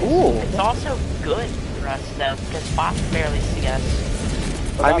 This is cool. It's also good for us though, because bots barely see us.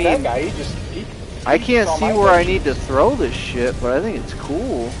 But I not mean, that guy. I can't saw see my where I version. need to throw this shit, but I think it's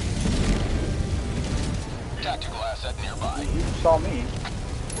cool. Tactical asset nearby. You saw me.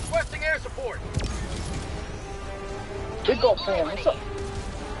 Requesting air support. Big Gulp fan, what's up?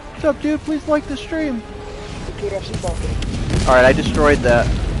 What's up, dude? Please like the stream. The KFC bucket. Alright, I destroyed that.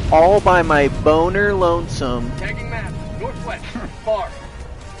 All by my boner lonesome. Tagging map. Northwest. Far.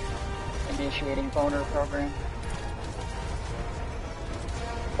 Initiating boner program.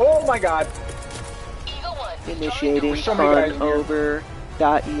 Oh my god. Eagle 1. Initiating There's so many guys in here.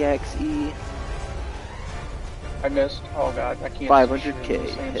 .exe. I missed. Oh god, I can't.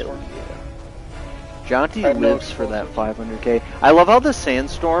 500k. Sandstorm. Hell yeah. Jonty I have no lives for that 500k. I love how the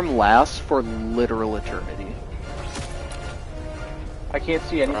sandstorm lasts for literal eternity. I can't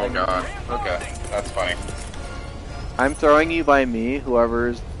see Oh anything. god. Okay, that's funny. I'm throwing you by me, whoever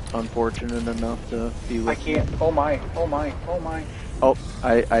is unfortunate enough to be with I can't. Oh my. Oh my. Oh my. Oh,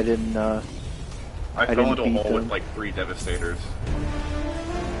 I didn't, I fell didn't into a beat hole them. with like 3 Devastators.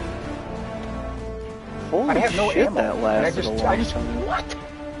 Holy I have no shit, ammo. that And lasted a long I just time. what?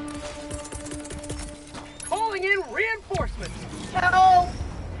 Calling in reinforcements. Help!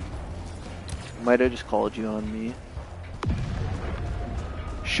 Might have just called you on me.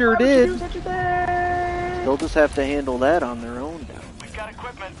 Sure Why would you did. do such a thing? They'll just have to handle that on their own now. We've got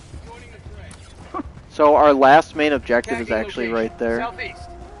equipment. Joining the fray. So our last main objective is Tagging actually location. right there. Southeast.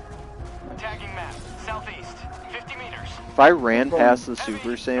 Tagging map. Southeast. 50 meters. If I ran past the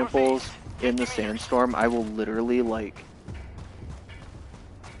super samples in the sandstorm, I will literally like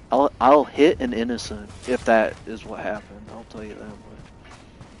I'll hit an innocent if that is what happened. I'll tell you that much.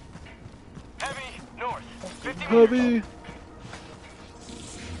 Heavy. North. 50 meters.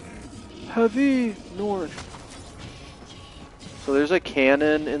 Heavy north. So there's a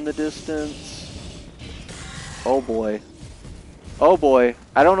cannon in the distance. Oh boy. Oh boy.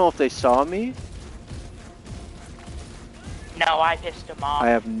 I don't know if they saw me. No, I pissed him off. I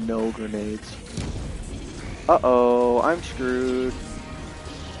have no grenades. Uh-oh, I'm screwed.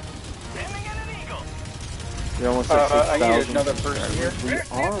 Sending in an eagle. You're almost at 6,000. I need another person here. We Air are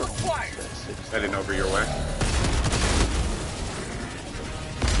stance almost required. at 6,000. Heading over your way.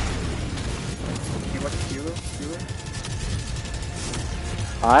 You want to do it?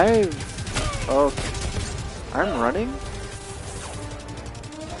 I'm running.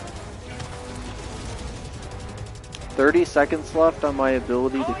 30 seconds left on my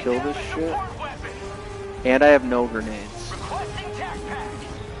ability to kill this shit. And I have no grenades. Requesting tac pack.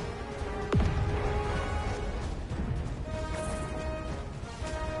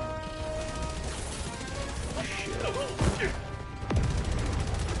 Shit.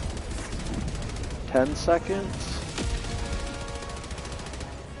 10 seconds.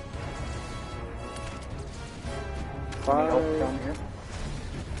 Any help 5. down here?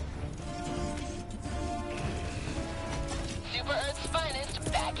 Super Earth's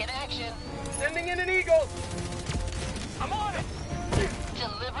finest back in action. Sending in an eagle. I'm on it.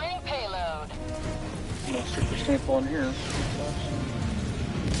 Delivering payload. No super sample in here.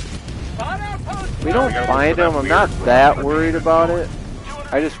 Spot outpost. We don't gotta find look for them. that I'm not weird that rock. worried about it.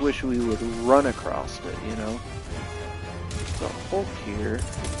 I just wish we would run across it, you know? There's a Hulk here.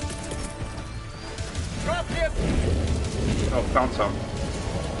 Drop ship. Oh, found some.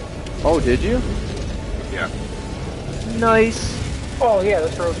 Oh, did you? Yeah. Nice. Oh yeah,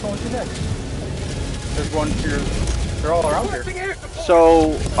 that's where I was going to next. There's one here. They're all around here. Requesting air support.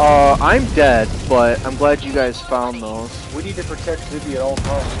 So, I'm dead, but I'm glad you guys found those. We need to protect Zibby at all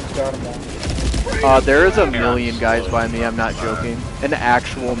costs. He's got them all. There is a million guys by me, I'm not joking. An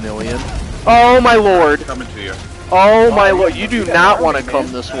actual million. Oh my lord. Coming to you. Oh my lord. You do not want to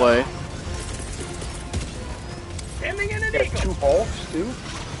come this way. Sending in an Got eagle. 2 Hulks too.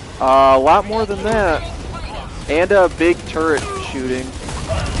 A lot more than that. And a big turret shooting.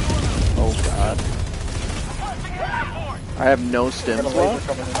 Oh god. I have no Got a stims laser left.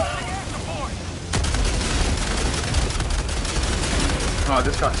 coming in. Oh,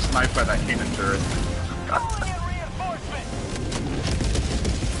 this got sniped by that Kanan turret.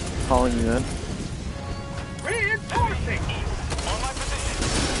 Calling you in. Reinforcing! On my position.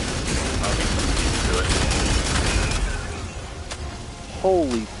 Do it.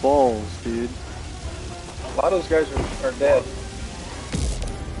 Holy balls, dude. A lot of those guys are dead.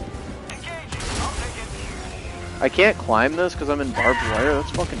 I can't climb this because I'm in barbed wire.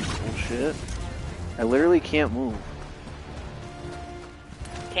 That's fucking bullshit. I literally can't move.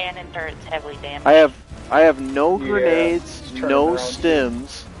 Cannon turret's heavily damaged. I have no Yeah, grenades, it's turning no around,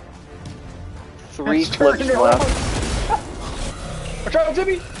 stims. 3 It's clips turning left. Watch out,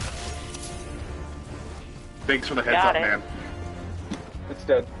 Jimmy! Thanks for the heads Got up, it. man. It's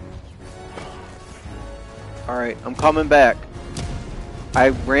dead. Alright, I'm coming back. I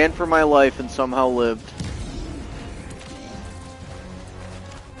ran for my life and somehow lived.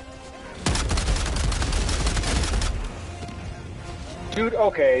 Dude,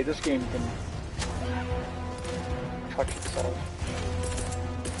 okay, this game can touch itself.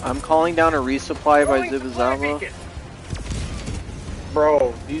 I'm calling down a resupply by Zibazama.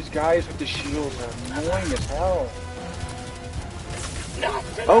 Bro, these guys with the shields are annoying as hell.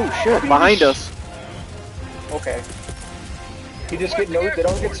 Oh shit, behind us. Okay. You just get no, they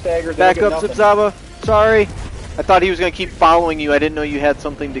don't get staggered, they Back don't up, get nothing. Zibzaba. Sorry. I thought he was gonna keep following you. I didn't know you had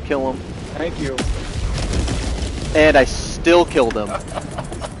something to kill him. Thank you. And I still killed him.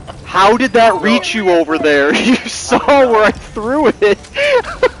 How did that reach you over there? You saw where I threw it.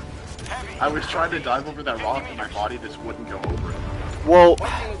 I was trying to dive over that rock and my body just wouldn't go over it. Well,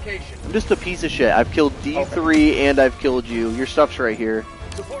 I'm just a piece of shit. I've killed D3 and I've killed you. Your stuff's right here.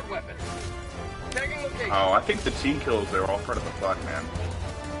 Support weapon. Tagging location. Oh, I think the team kills, they were all part of the fun, man.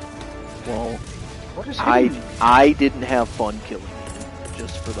 Well, What is I didn't have fun killing you.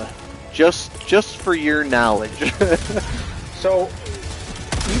 Just for the just for your knowledge. So,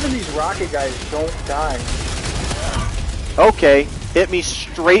 even these rocket guys don't die. Okay, hit me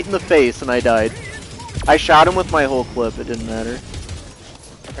straight in the face and I died. I shot him with my whole clip, it didn't matter.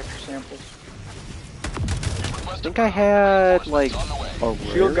 I got your samples. I think I had, like, a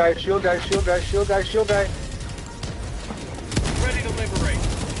Shield rare? guy, shield guy, shield guy, shield guy, shield guy. Ready to liberate.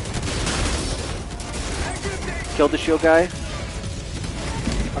 Killed the shield guy.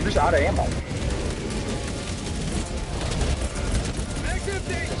 I'm just out of ammo.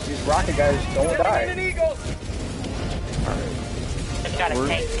 These rocket guys don't die. I've got a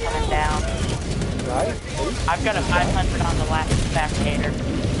tank coming down. Right? I've got a 500 on the last fabricator.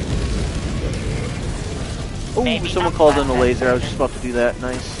 Oh, Maybe someone not called in a 500. laser. I was just about to do that.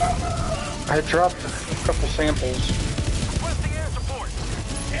 Nice. I dropped a couple samples. Requesting air support.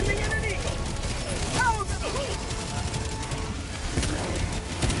 Ending in an eagle. Power to the hood.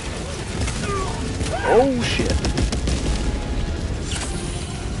 Oh shit.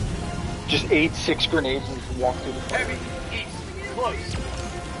 Just 6 grenades and just walk through the fire. Heavy. East. Close.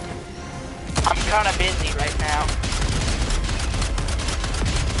 I'm kind of busy right now.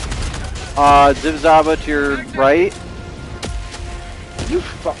 Zibzaba to your right. You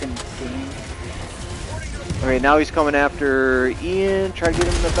fucking game. Alright, now he's coming after Ian. Try to get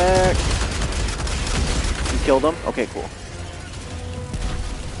him in the back. You killed him? Okay, cool.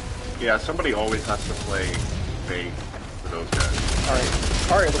 Yeah, somebody always has to play fake for those guys.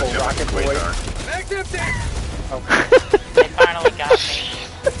 Alright, little rocket boy. Mag's empty. They finally got me.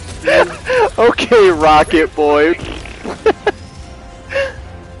 Okay, Rocket Boy.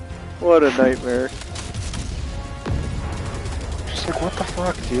 What a nightmare. Just like, what the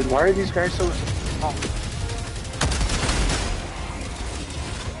fuck, dude? Why are these guys so... Oh.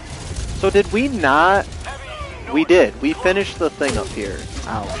 So did we not? We did. We finished the thing up here.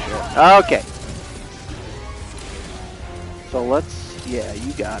 Oh shit. Okay. So let's... Yeah,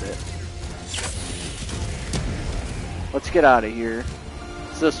 you got it. Let's get out of here.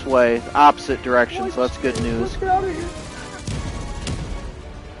 It's this way. Opposite direction, so that's good news. Let's get out of here.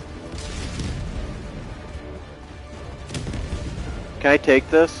 Can I take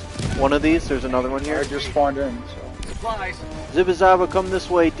this? One of these? There's another one I here. just spawned in, so... Supplies. Zibazaba, come this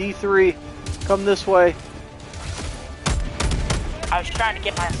way. D3, come this way. I was trying to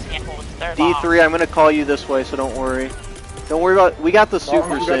get my samples. They're D3, lost. I'm gonna call you this way, so don't worry. Don't worry about. We got the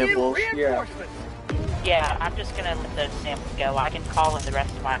super you got- samples. Yeah. Yeah, I'm just gonna let those samples go. I can call in the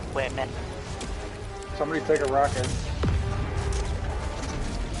rest of my equipment. Somebody take a rocket.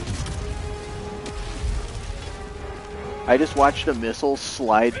 I just watched a missile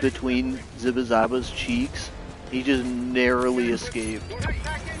slide between Zibazaba's cheeks. He just narrowly escaped.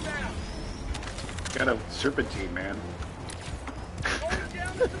 Got a serpentine, man.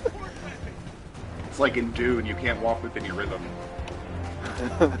 It's like in Dune, you can't walk within your rhythm.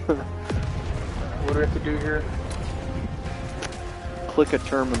 What do we have to do here? Click a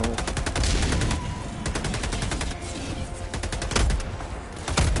terminal.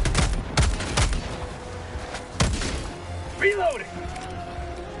 Reloading.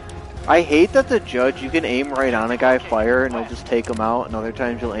 I hate that the judge, you can aim right on a guy, fire, and he'll just take him out, and other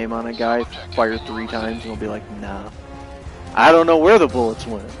times you'll aim on a guy, fire 3 times, and he'll be like, nah. I don't know where the bullets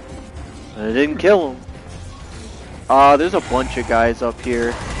went. And it didn't kill him. There's a bunch of guys up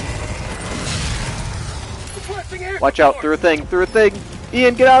here. Watch out, through a thing, through a thing!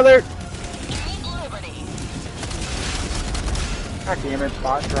 Ian, get out of there! God damn it,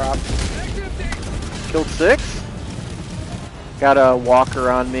 bot drop. Killed 6? Got a walker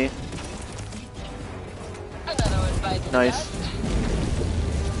on me. Nice.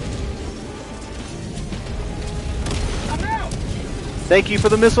 Thank you for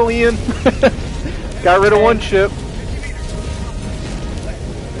the missile, Ian. Got rid of one ship.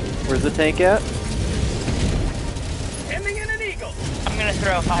 Where's the tank at? I'm gonna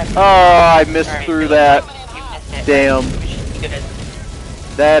throw a 5. Oh, I missed Alright, through you that. missed it. Damn. Good.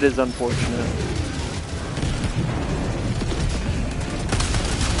 That is unfortunate.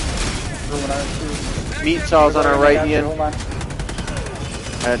 Meat saw's on our right, Ian. I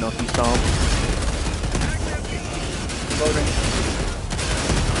don't know if you saw him.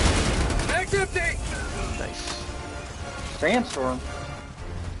 Nice. Sandstorm.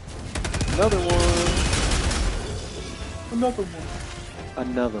 Another one. Another one.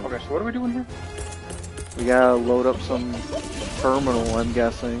 Another one. Okay, so what are we doing here? We gotta load up some terminal, I'm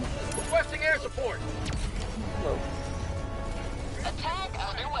guessing. Requesting air support. Attack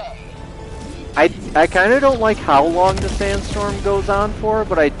underway. I kind of don't like how long the sandstorm goes on for,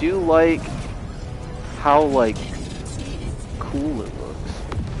 but I do like how, like, cool it looks.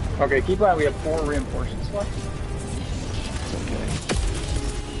 Okay, keep in mind we have 4 reinforcements left.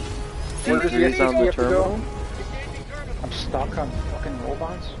 Where does he on the terminal? I'm stuck on fucking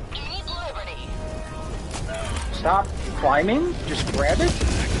robots. Stop climbing, just grab it.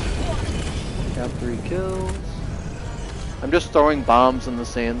 Got 3 kills. I'm just throwing bombs in the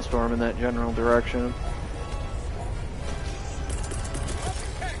sandstorm in that general direction.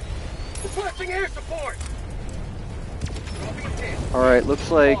 Requesting air support. Alright, looks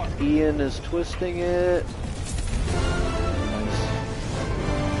like Ian is twisting it.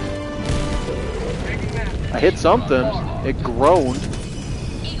 I hit something. It groaned.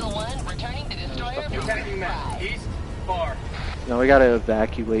 Eagle 1 returning to destroyer Attacking map. East, far. Now we gotta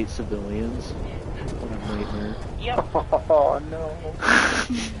evacuate civilians. What a nightmare. Yep. Oh no.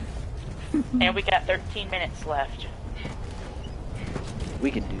 And we got 13 minutes left.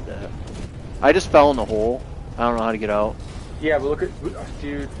 We can do that. I just fell in the hole. I don't know how to get out. Yeah, but look at,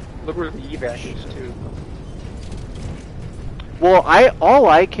 dude, look where the evac is too. Well, all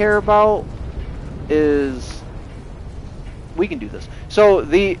I care about is we can do this. So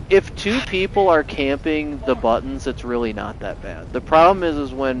if 2 people are camping the buttons, it's really not that bad. The problem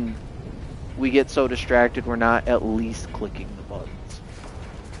is when we get so distracted we're not at least clicking the buttons.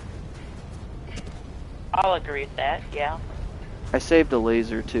 I'll agree with that, yeah. I saved a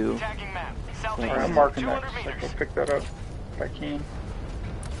laser too. Alright, I'm marking that. I'll pick that up if I can.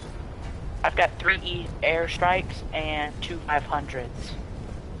 I've got 3 airstrikes and 2 500s.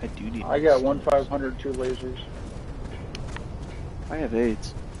 I do need. I got 1 500, 2 lasers. I have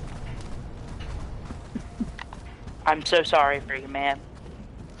AIDS. I'm so sorry for you, man.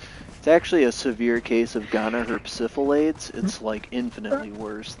 It's actually a severe case of gonorrhea-syphilades. It's like infinitely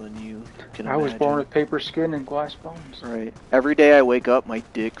worse than you can imagine. I was born with paper skin and glass bones. Right. Every day I wake up, my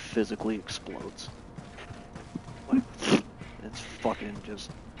dick physically explodes. Like, it's fucking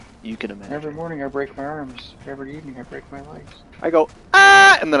just... You can imagine. Every morning I break my arms. Every evening I break my legs. I go,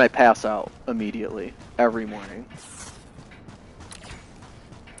 ah! And then I pass out immediately. Every morning.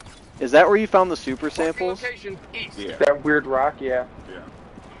 Is that where you found the super samples? Yeah. That weird rock, yeah. Yeah.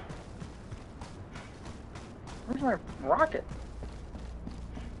 Where's my rocket?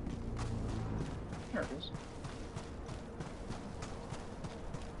 There it is.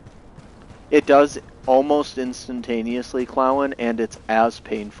 It does almost instantaneously, Clowen, and it's as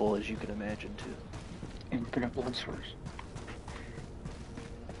painful as you can imagine, too. Infinite blood source.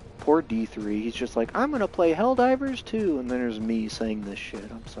 Poor D3, he's just like, I'm gonna play Helldivers too, and then there's me saying this shit.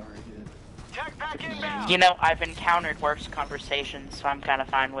 I'm sorry, dude. You know, I've encountered worse conversations, so I'm kind of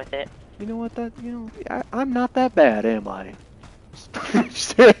fine with it. You know what, I'm not that bad, am I?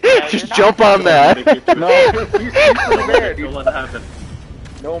 just jump on that. No, he's pretty bad. Don't let it happen.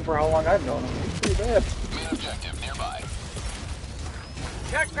 Know him for how long I've known him. He's pretty bad. Main objective nearby.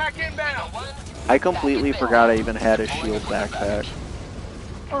 Backpack inbound. I completely forgot I even had a shield backpack.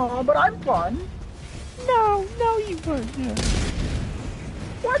 Oh, but I'm fun. No, you weren't. Yeah.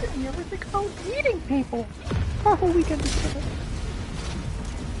 Why didn't you ever think about eating people? Oh, we can do that.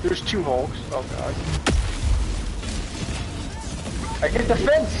 There's 2 Hulks. Oh god. I hit the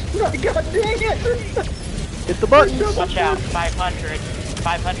fence! Oh, god dang it! Hit the button! Watch out, 500.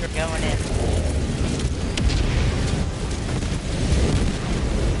 500 going in.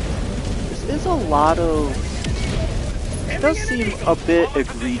 This is a lot of... It does seem a bit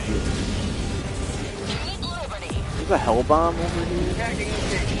egregious. There's a hell bomb over here.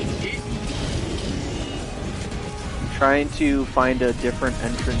 I'm trying to find a different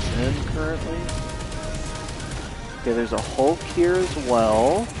entrance in currently. Okay, there's a Hulk here as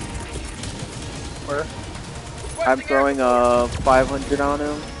well. Where? I'm throwing a 500 on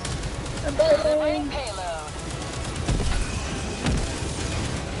him.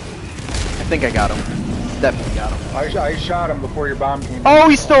 I think I got him. Definitely got him. I shot him before your bomb came. Oh,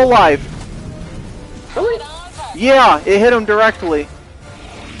 he's still alive! Really? Yeah, it hit him directly.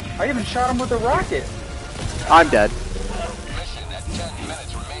 I even shot him with a rocket. I'm dead.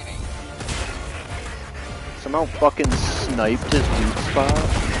 Somehow fucking sniped his weak spot.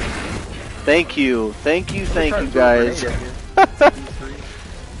 Thank you guys.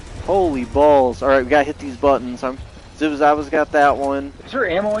 Holy balls. Alright, we gotta hit these buttons. Zibazaba's got that one. Is there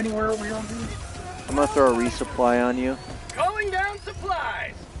ammo anywhere over here on me? I'm gonna throw a resupply on you. Calling down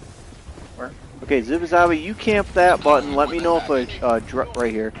supplies. Where? Okay, Zibazaba, you camp that button. Let me know if a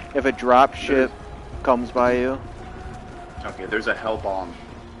right here. If a drop ship comes by you. Okay, there's a hell bomb.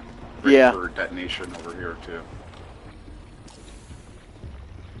 Yeah. For detonation over here too.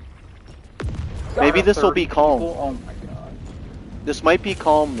 Maybe this will be calm. Oh my god. This might be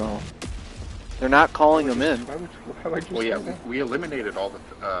calm though. They're not calling them in. Well, yeah, we eliminated all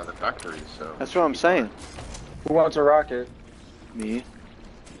the factories, so. That's what I'm saying. Who wants a rocket? Me.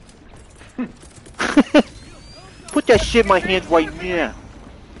 Put that shit in my hands right now.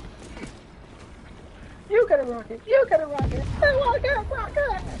 You got a rocket. You got a rocket. I want a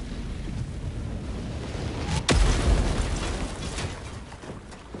rocket.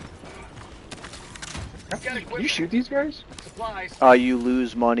 Can you shoot these guys? Supplies. You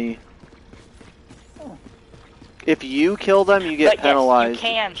lose money. If you kill them, you get penalized. Yes, you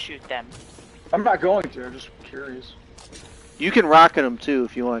can shoot them. I'm not going to. I'm just curious. You can rocket them too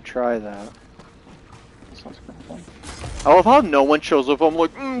if you want to try that. That sounds kind of fun. I love how no one shows up. I'm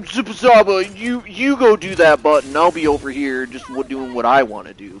like, Zibazaba, you go do that button. I'll be over here just doing what I want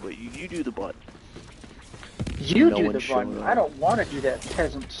to do, but you do the button. You No do one the showed button. up. I don't want to do that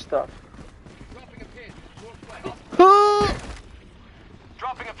peasant stuff.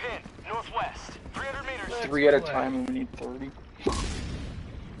 Dropping a pin, northwest, 300 meters. 3 at a time and we need 30.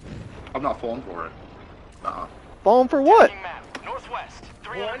 I'm not falling for it. Falling for what? Map, northwest,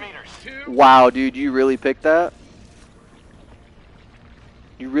 300 meters. Wow, dude, you really picked that?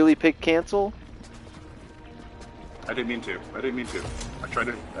 You really picked cancel? I didn't mean to. I tried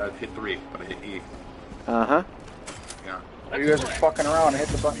to hit 3, but I hit E. Uh-huh. Yeah. Oh, you guys are fucking around. I hit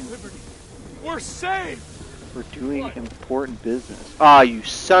the button. We're safe. We're doing important business. Ah, you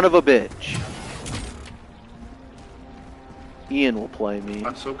son of a bitch. Ian will play me.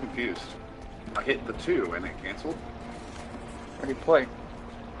 I'm so confused. I hit the 2 and it canceled. How do you play?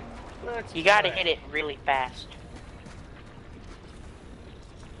 You gotta hit it really fast.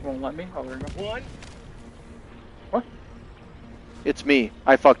 You won't let me? Oh, there you go. 1. What? It's me.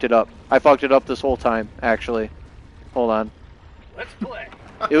 I fucked it up. I fucked it up this whole time, actually. Hold on. Let's play.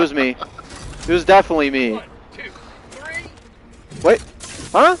 It was me. It was definitely me. 1, 2, 3. Wait.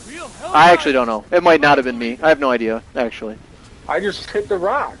 Huh? I actually don't know. It might not have been me. I have no idea, actually. I just hit the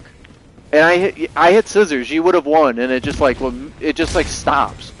rock. And I hit scissors. You would have won, and it just like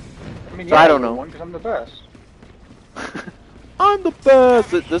stops. I mean, So yeah, I don't I know. won 'cause I'm the best. I'm the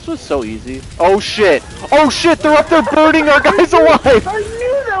best. This was so easy. Oh shit! Oh shit! They're up there burning our guys alive. I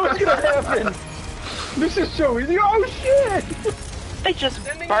knew that was gonna happen. This is so easy. Oh shit! They just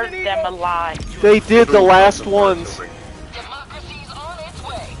burnt them alive. They did the last ones. Democracy's on its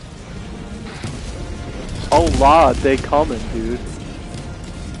way. Oh lord, they coming, dude.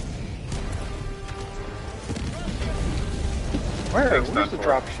 Where's the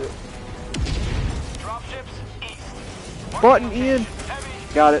drop ship? Drop ships east. Button Ian.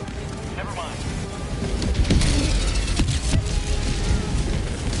 Got it. Never mind.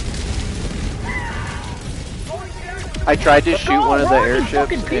 I tried to shoot one of the Why are you airships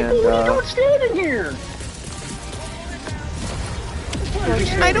fucking people? and What are you doing standing here?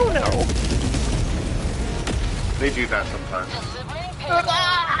 I don't know. They do that sometimes.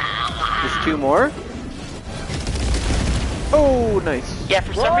 There's 2 more? Oh, nice. Yeah,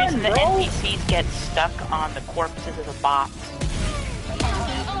 for some reason the NPCs get stuck on the corpses of the bots.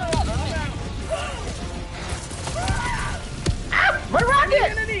 My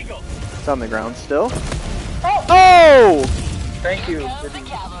rocket! It's on the ground still. Oh! Oh! Thank you.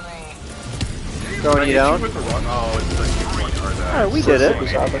 Throwing you down. With the run. Oh, it's like you one card that. Alright, we did it.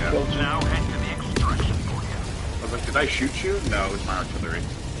 Now head to the extraction point. I was like, did I shoot you? No, it was my artillery.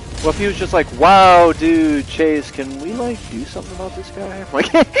 Well, if he was just like, wow, dude, Chase, can we, like, do something about this guy? I'm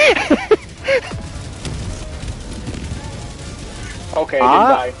like, Okay, didn't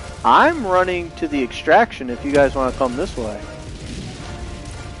die. I'm running to the extraction if you guys want to come this way.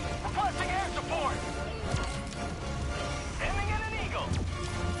 Requesting air support. Sending in an Eagle.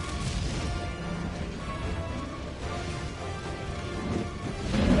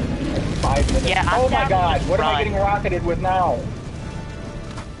 Yeah, oh I'm my down god, to what am I run. getting rocketed with now?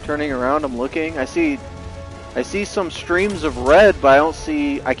 Turning around, I'm looking. I see some streams of red, but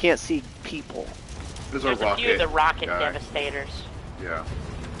I can't see people. There's There's a few of the rocket devastators. Yeah.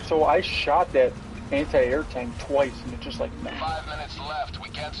 So I shot that anti-air tank twice, and it just like... 5 minutes left. We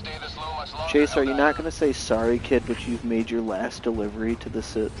can't stay this low much longer. Chase, are you not going to say, sorry, kid, but you've made your last delivery to the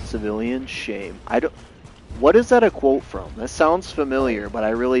civilian? Shame. I don't... What is that a quote from? That sounds familiar, but I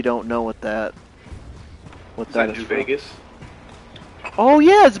really don't know what that... What Is that that is New from. Vegas? Oh,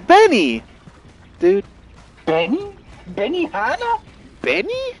 yeah, it's Benny! Dude. Benny? Benny Hanna?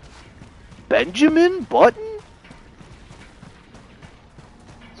 Benny? Benjamin Button?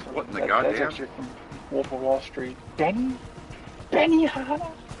 What in the That's goddamn? actually from Wolf of Wall Street. Benny? Benny Hanna?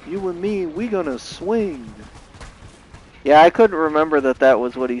 You and me, we gonna swing. Yeah, I couldn't remember that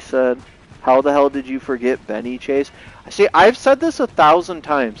was what he said. How the hell did you forget Benny, Chase? See, I've said this 1,000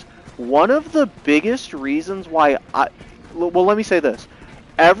 times. One of the biggest reasons why well, let me say this.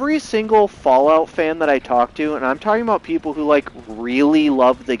 Every single Fallout fan that I talk to, and I'm talking about people who, like, really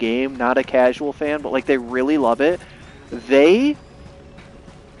love the game, not a casual fan, but, like, they really love it, they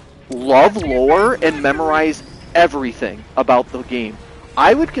love lore and memorize everything about the game.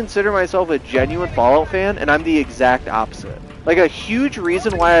 I would consider myself a genuine Fallout fan, and I'm the exact opposite. Like, a huge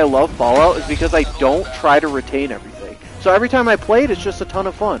reason why I love Fallout is because I don't try to retain everything. So every time I play it, it's just a ton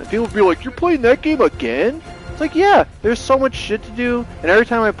of fun. And people be like, you're playing that game again? It's like, yeah, there's so much shit to do, and every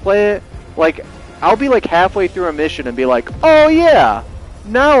time I play it, like, I'll be like halfway through a mission and be like, oh yeah,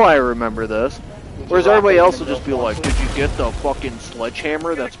 now I remember this. Whereas everybody else will just be like, did you get the fucking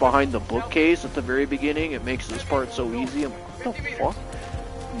sledgehammer that's behind the bookcase at the very beginning? It makes this part so easy. I'm like, what the fuck?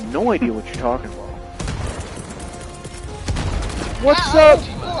 No idea what you're talking about. What's up,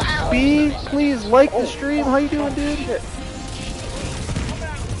 B? Please like the stream. How you doing, dude?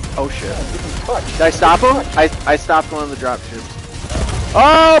 Oh shit. Did I stop him? I stopped one of the drop ships.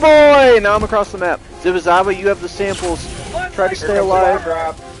 Oh boy! Now I'm across the map. Zibazaba, you have the samples. Try to stay alive.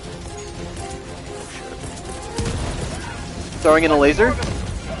 Throwing in a laser.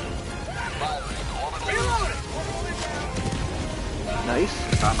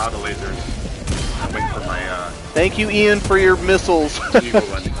 Nice. I'm out of lasers. I'm waiting for my Thank you, Ian, for your missiles. Eagle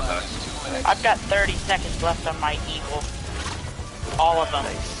landing attack. I've got 30 seconds left on my Eagle. All of them.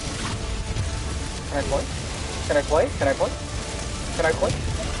 Can I play? Can I play? Can I play? Can I play?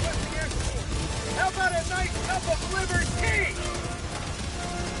 How about a nice cup of liver tea?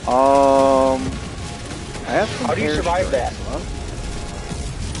 I have some How do you survive airstrikes, that?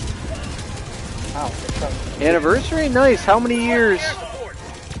 huh? Ow, anniversary? Nice. How many years?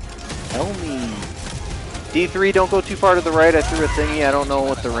 Tell me. D3, don't go too far to the right. I threw a thingy. I don't know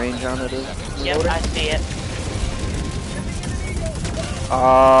what the range on it is. Yep, I see it.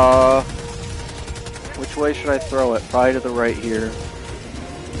 Which way should I throw it? Probably to the right here.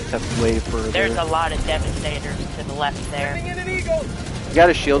 Except way further. There's a lot of devastators to the left there. You got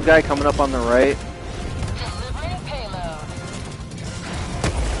a shield guy coming up on the right.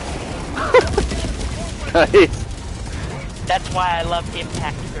 Nice. That's why I love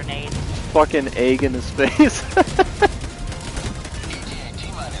impact grenades. Fucking egg in his face.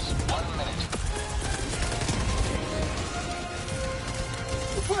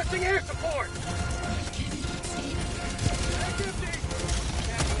 Requesting air support.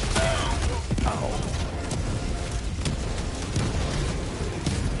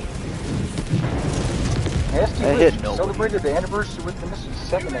 Nasty I Rich hit nobody. celebrated the anniversary with the Mrs.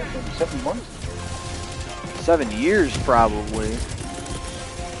 7, I think. 7 months? 7 years, probably.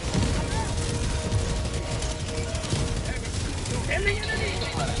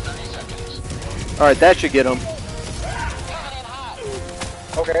 Alright, that should get him.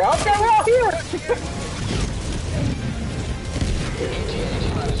 Okay, I'll get out here!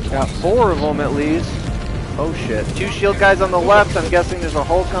 Got 4 of them at least. Oh shit. 2 shield guys on the left. I'm guessing there's a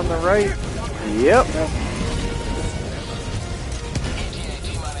Hulk on the right. Yep.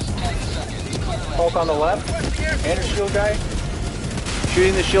 Hulk on the left. And a shield guy.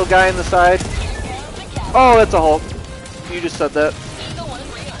 Shooting the shield guy in the side. Oh, that's a Hulk. You just said that.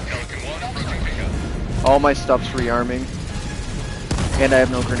 All my stuff's rearming. And I have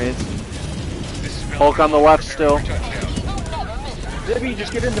no grenades. Hulk on the left still. Zibby,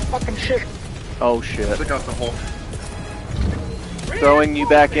 just get in the fucking ship. Oh shit. I got the Hulk. Throwing you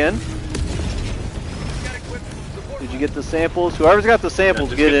back in. Did you get the samples? Whoever's got the samples,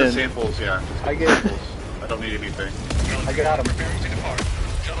 just get in. The samples, yeah. I get samples. I don't need anything. I got him.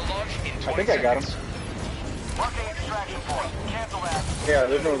 I think I got him. Yeah,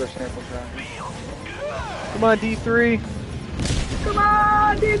 there's no other samples around. Come on, D3. Come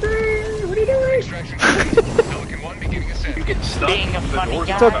on, D3! What are you doing? You get stuck. Being a funny What's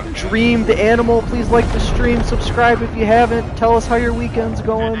guy. up, Dreamed Animal? Please like the stream, subscribe if you haven't. Tell us how your weekend's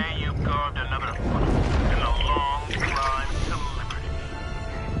going. Today you've carved another foot in the long climb to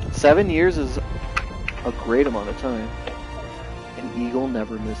liberty. 7 years is a great amount of time. An eagle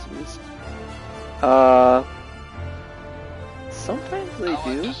never misses. Sometimes they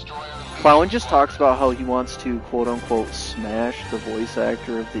do. Clown just talks about how he wants to quote-unquote smash the voice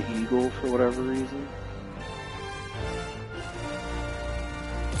actor of the eagle for whatever reason.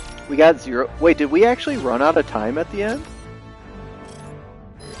 We got 0. Wait, did we actually run out of time at the end?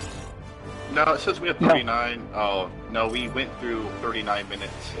 No, it says we have 39. Oh, no, we went through 39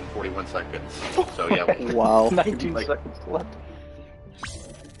 minutes and 41 seconds. So, yeah. Wow. 19 seconds left.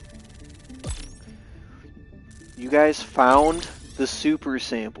 You guys found the super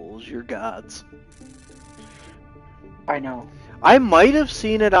samples, you're gods. I know. I might have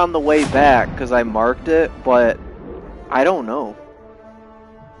seen it on the way back because I marked it, but I don't know.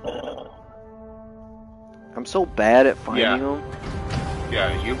 I'm so bad at finding them.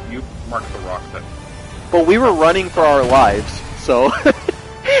 Yeah, you marked the rock then. But we were running for our lives, so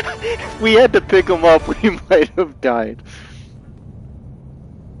if we had to pick them up, we might have died.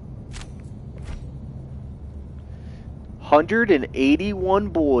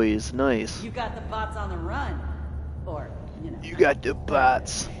 $181 boys, nice. You got the bots on the run. Or, you know. You got the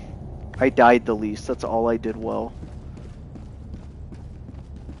bots. I died the least, that's all I did well.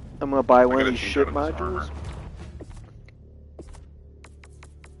 I'm gonna buy one of these ship modules.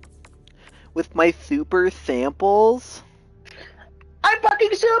 With my super samples? I'm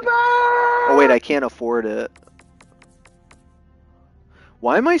fucking super! Oh wait, I can't afford it.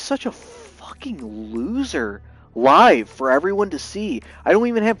 Why am I such a fucking loser? Live for everyone to see. I don't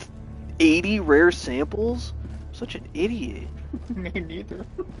even have 80 rare samples? I'm such an idiot. Me neither.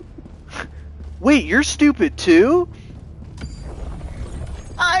 Wait, you're stupid too?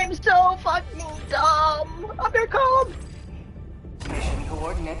 I'm so fucking dumb! I'm gonna come! Mission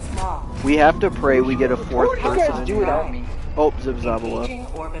coordinates locked. We have to pray we get a fourth What do you person guys in do here. without me? Oh, Zibzabala. Engaging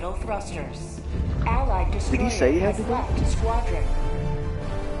orbital thrusters. Allied destroyer say you had has to go? left squadron.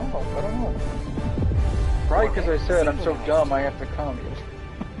 Oh, I don't know. Probably because I said I'm so dumb I have to come.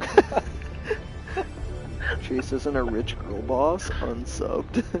 Chase isn't a rich girl boss,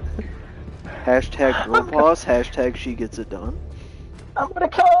 unsubbed. Hashtag girl boss, hashtag she gets it done. I'm gonna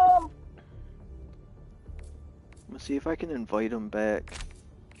come! Let's see if I can invite him back.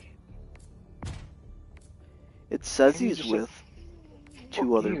 It says Maybe he's just with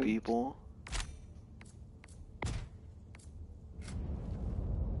 2 other you. people.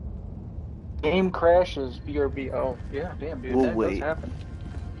 Game crashes, BRB. Oh, yeah, damn, dude. We'll that wait. does happen.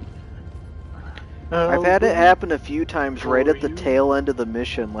 I've had it happen a few times right at the you. tail end of the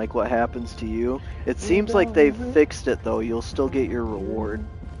mission, like what happens to you. It seems like they've fixed it though, you'll still get your reward.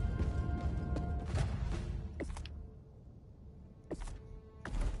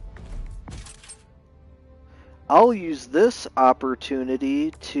 I'll use this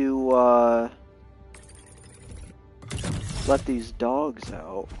opportunity to let these dogs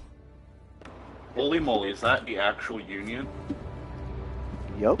out. Holy moly, is that the actual Union?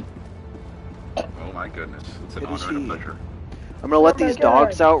 Yup. Oh my goodness, it's an It is honor and a he. pleasure. I'm gonna let Oh my these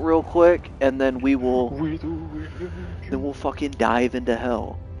dogs God. out real quick, and then we'll fucking dive into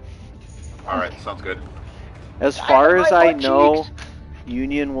hell. Alright, sounds good. As far as I butt know, cheeks.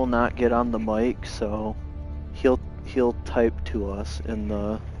 Union will not get on the mic, so he'll type to us in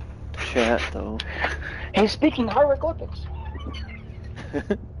the chat though. Hey, speaking hieroglyphics.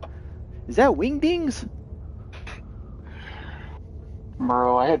 Is that wingdings?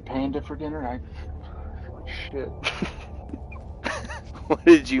 Bro, I had panda for dinner. I shit. What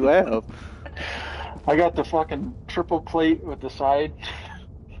did you have? I got the fucking triple plate with the side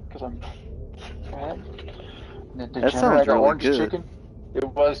because I'm fat. That sounds really orange good. chicken. It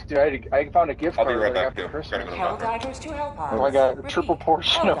was, dude. I found a gift I'll card be right that I back, got for dude. Christmas. Gotta go to the Hell bathroom. divers to hell pods. So I got a Repeat. triple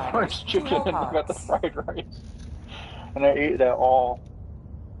portion Hell of divers orange to chicken hell and I got the pods. fried rice. And I ate that all.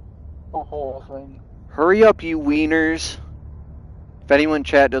 The whole thing. Hurry up, you wieners. If anyone in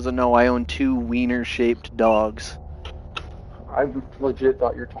chat doesn't know, I own 2 wiener-shaped dogs. I legit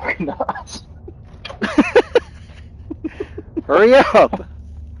thought you were talking to us. Hurry up!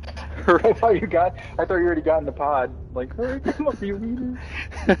 I thought you already got in the pod. Like, hurry, come up, you wieners.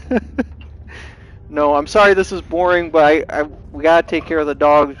 No, I'm sorry this is boring, but we gotta take care of the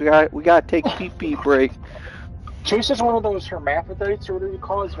dogs. We gotta take a pee-pee break. Chase is one of those hermaphrodites, or whatever you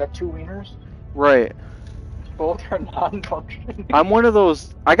call it. He's got 2 wieners. Right. Both are non-functioning. I'm one of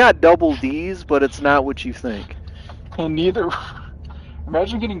those. I got double D's, but it's not what you think. And neither.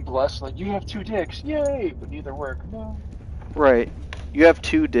 Imagine getting blessed, like, you have 2 dicks, yay! But neither work. No. Right. You have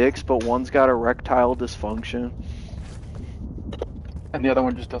 2 dicks, but one's got erectile dysfunction. And the other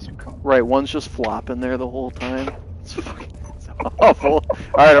one just doesn't come. Right, one's just flopping there the whole time. It's awful.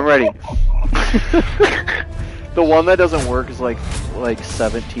 Alright, I'm ready. The one that doesn't work is like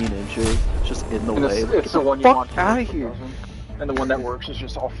 17 inches. It's just in the And way. it's the one you fuck want out to of here. And the one that works is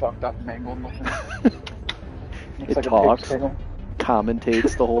just all fucked up and mangled looking. It's It like talks, a pig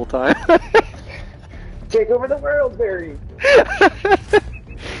commentates the whole time. Take over the world, Barry!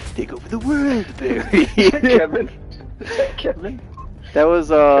 Take over the world, Barry. Kevin. Is that Kevin? That was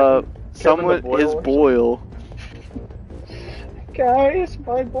someone Boyle his or Boyle. Guys,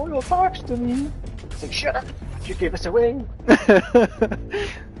 my Boyle talks to me. It's like, shut up! You gave us away. I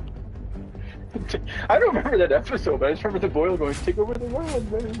don't remember that episode, but I just remember the Boyle going, take over the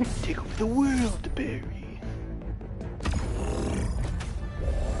world, Barry. Take over the world, Barry.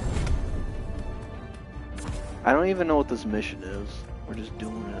 I don't even know what this mission is. We're just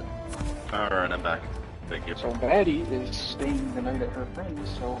doing it. Alright, I'm back. Thank you. So Maddie is staying the night at her friend's,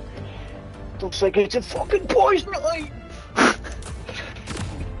 so looks like it's a fucking boys' night.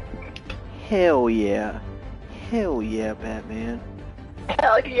 Hell yeah. Hell yeah, Batman.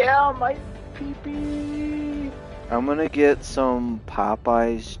 Hell yeah, my pee-pee. I'm gonna get some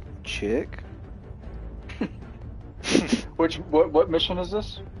Popeye's chick. What mission is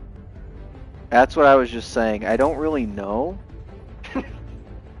this? That's what I was just saying. I don't really know.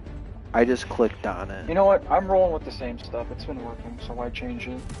 I just clicked on it. You know what? I'm rolling with the same stuff. It's been working, so why change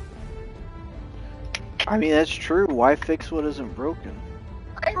it? I mean, that's true. Why fix what isn't broken?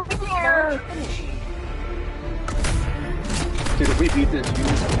 I'm here. Dude, if we beat this, you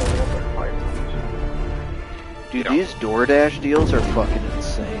like 5 times. Dude, these DoorDash deals are fucking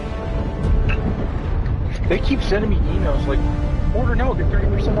insane. They keep sending me emails like, order now, get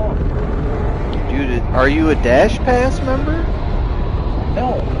 30% off. Dude, are you a Dash Pass member?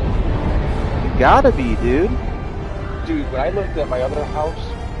 No. You gotta be, dude. Dude, when I lived at my other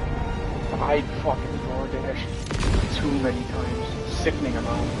house, I fucking DoorDashed too many times. Sickening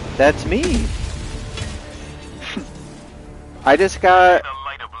amount. That's me. I just got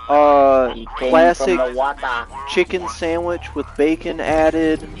classic chicken sandwich with bacon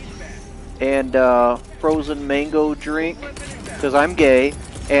added and frozen mango drink because I'm gay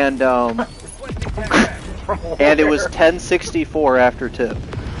and and it was $10.64 after tip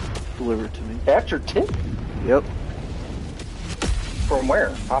delivered to me. After tip? Yep. From where?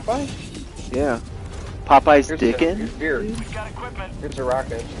 Popeye? Yeah. Popeye's Dickin'? Here. Here's a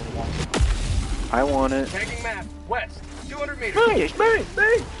rocket. I want it. Tagging map. West. 200 meters.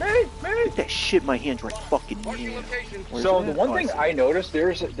 Get that shit in my hands right fucking now. Where's So it the at? one thing I noticed, there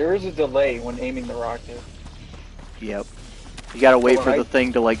is a delay when aiming the rocket. Yep. You gotta wait So for when the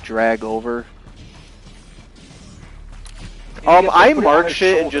thing to like drag over. You have to I put it on mark his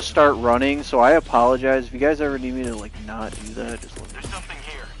shit and shoulder. just start running, so I apologize. If you guys ever need me to like not do that, just let me know. There's something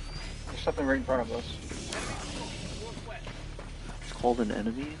here. There's something right in front of us. It's called an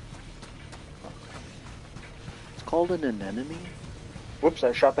enemy? It's called an anemone? Whoops,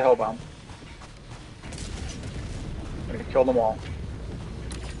 I shot the hell bomb. I'm gonna kill them all.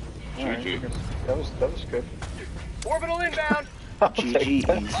 Alright, GG. that was good. Orbital inbound. GG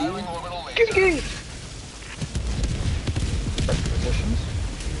Firing easy. Orbital link. GG! Positions.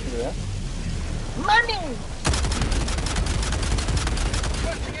 Look at that. Money!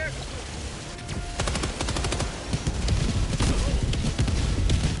 Requesting air.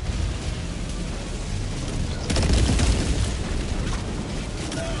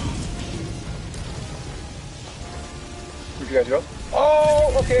 Where'd you guys go?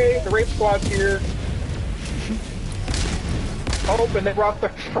 Oh, okay, the rape squad's here. Oh, and they brought their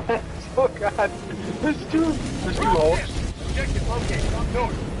friends. Oh god. There's two Hulks. Objective located. Up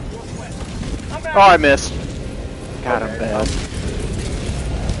north. Northwest. I'm Oh, I missed. God, I'm bad.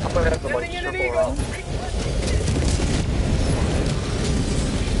 I'm gonna have to like circle around.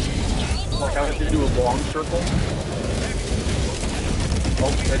 Like I have to do a long circle.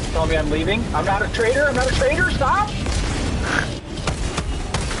 Oh, it's telling me I'm leaving. I'm not a traitor. I'm not a traitor. Stop.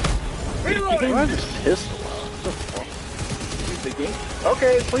 Reloading. Why is this pistol out? What the fuck?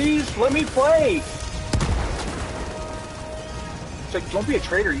 Okay, please let me play. It's like, don't be a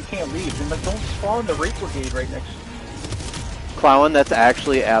traitor. You can't leave. And like, don't spawn the rape brigade right next to you. Clown, that's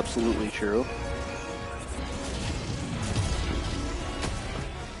actually absolutely true.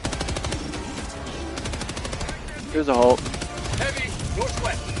 Here's a Hulk. Heavy,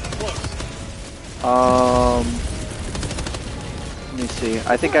 northwest, close. Let me see.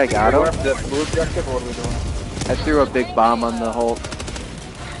 I think I got him. The blue objective, or what are we doing? I threw a big bomb on the Hulk.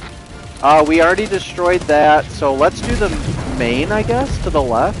 We already destroyed that, so let's do the main, I guess, to the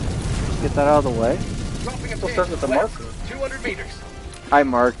left. Just get that out of the way. Still starts with the marker. 200 meters. I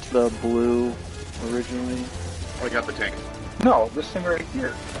marked the blue originally. Oh, I got the tank. No, this thing right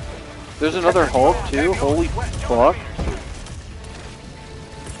here. There's another Hulk too. Holy fuck!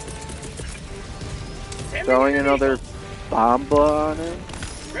 Throwing another bomba on it.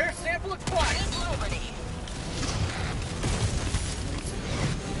 Rare sample acquired.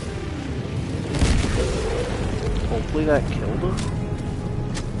 Hopefully that killed him.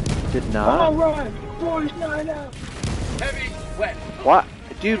 Did not. Alright, boys, 9 out. Heavy, wet. What?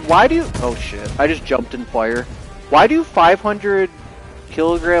 Dude, why do you... Oh shit, I just jumped in fire. Why do 500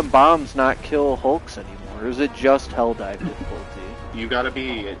 kilogram bombs not kill Hulks anymore? Or is it just Helldive difficulty? You gotta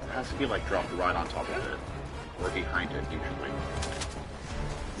be, it has to be like dropped right on top of it. Or behind it, usually.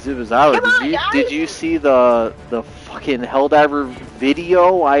 Zibizawa, did you see the fucking Helldiver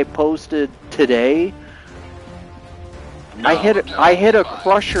video I posted today? No, I hit a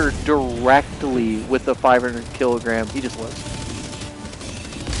crusher directly with the 500 kilogram. He just lives.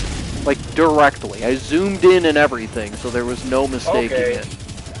 Like directly. I zoomed in and everything, so there was no mistaking it.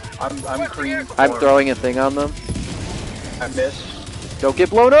 I'm green. I'm throwing a thing on them. I missed. Don't get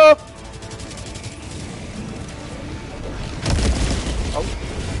blown up. Oh.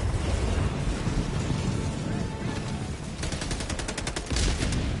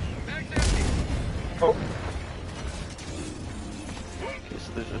 Oh.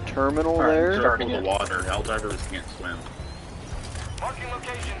 There's a terminal Right, there. Careful the water. Helldivers can't swim. Marking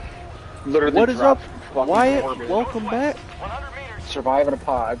location. Literally What is up, dropped Wyatt? orbit. Welcome back. 100 meters. Survive in a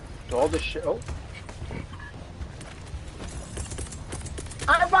pod. Do all this shit. Oh.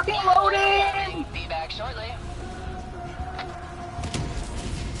 I'm fucking loading! Be back shortly.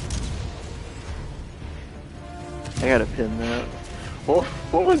 I gotta pin that.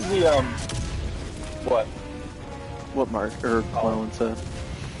 What was the what? What Mark or Clone said?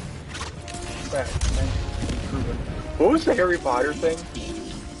 What was the Harry Potter thing?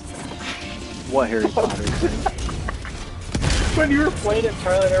 What Harry Potter thing? When you were playing it,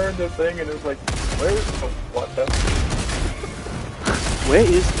 Tyler and I were in the thing, and it was like, where's the what the? Where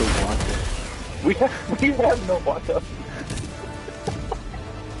is the water? We have no water.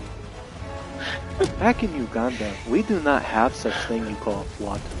 Back in Uganda, we do not have such thing you call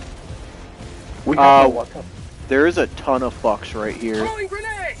water. We have no water. There is a ton of fucks right here. Throwing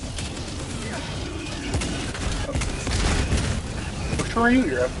grenade. Which one are you?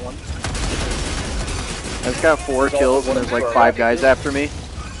 You're F1. I've got 4 kills and there's like 5 guys after me.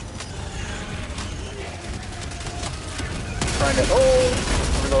 Trying to.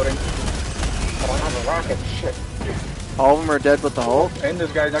 Oh! Reloading. Oh, I have a rocket. Shit. All of them are dead but the Hulk. And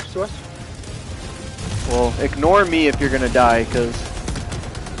this guy next to us. Well, ignore me if you're gonna die, cause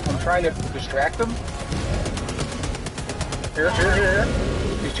I'm trying to distract him. Here.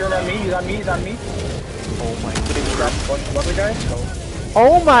 He's turning on me. He's on me. He's on me. oh my Did he grab a bunch of other guys? No.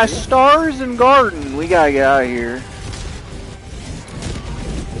 Oh my stars and garden! We gotta get out of here.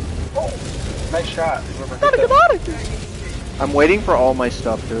 Oh, nice shot. Gotta get out of here. I'm waiting for all my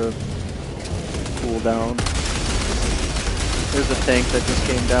stuff to cool down. There's a tank that just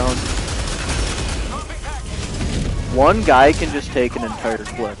came down. One guy can just take an entire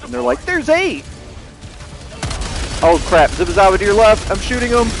clip, and they're like, "There's 8!" Oh crap! Zibizawa to your left. I'm shooting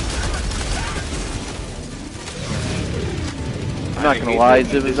him. I'm not gonna lie,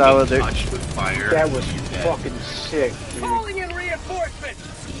 Zibizawa. That was fucking sick, dude. Calling in reinforcements.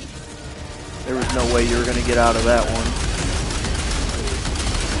 There was no way you were gonna get out of that one.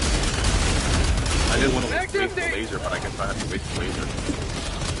 I didn't want to waste the laser, but I guess I have to waste the laser.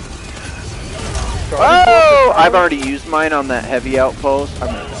 Oh! I've already used mine on that heavy outpost. I'm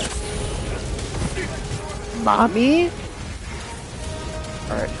gonna die. Mommy?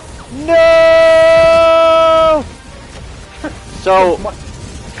 Alright. No! So,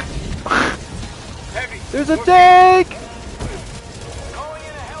 there's a tank!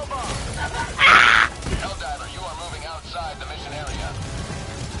 Helldiver, you are moving outside the mission area.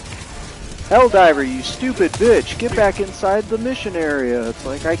 Helldiver, you stupid bitch, get back inside the mission area. It's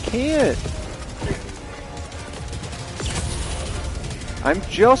like, I can't. I'm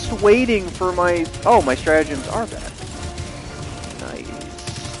just waiting for my... Oh, my stratagems are back. Nice.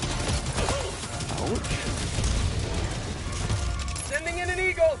 Ouch. Sending in an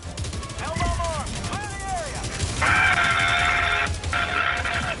eagle. Hellbomb arm. Clear the area.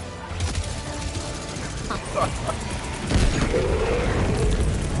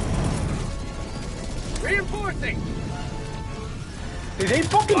 Reinforcing. Did they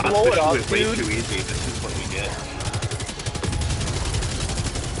fucking blow it up, way dude? too easy. This is what we get.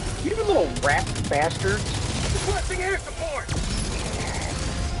 You little rat bastards. Requesting air support.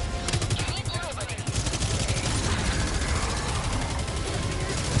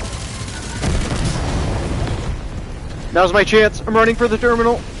 Now's my chance. I'm running for the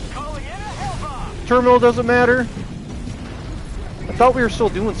terminal. Terminal doesn't matter. I thought we were still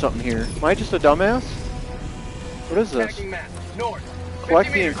doing something here. Am I just a dumbass? What is this? North.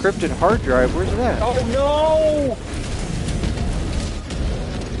 Collect the encrypted hard drive. Where's that? Oh no!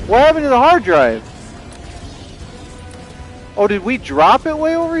 What happened to the hard drive? Oh, did we drop it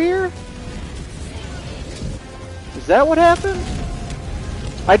way over here? Is that what happened?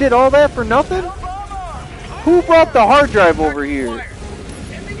 I did all that for nothing? Who brought the hard drive over here?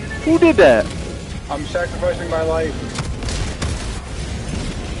 Who did that? I'm sacrificing my life.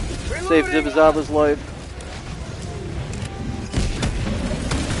 Save Zibizaba's life.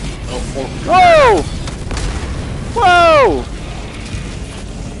 Whoa! Whoa!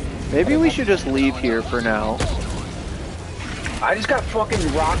 Maybe we should just leave here for now. I just got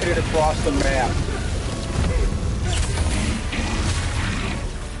fucking rocketed across the map.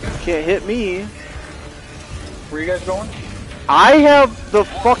 Can't hit me. Where you guys going? I have the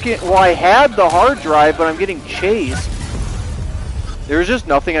fucking... Well, I had the hard drive, but I'm getting chased. There was just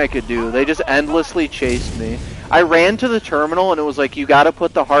nothing I could do. They just endlessly chased me. I ran to the terminal, and it was like, you gotta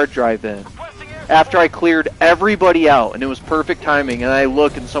put the hard drive in. After I cleared everybody out, and it was perfect timing, and I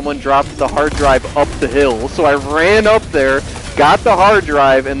look, and someone dropped the hard drive up the hill. So I ran up there, got the hard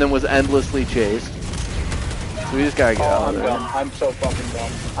drive, and then was endlessly chased. So we just gotta get out I'm of there. dumb. I'm so fucking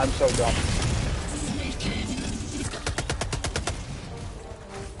dumb. I'm so dumb.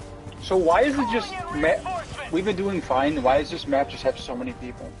 So why is it just we've been doing fine. Why does this map just have so many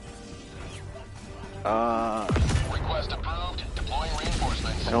people? Request approved. Deploying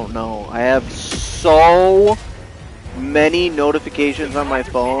reinforcements. I don't know. I have so many notifications on my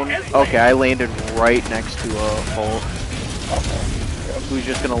phone. Okay, I landed right next to a hole. Who's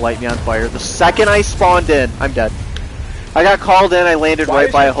just gonna light me on fire? The second I spawned in, I'm dead. I got called in, I landed right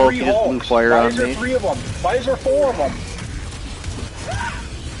by a hole, he just blew fire on me. Why is there 3 of them? Why is there 4 of them?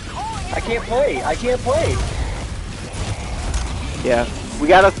 I can't play. I can't play. Yeah, we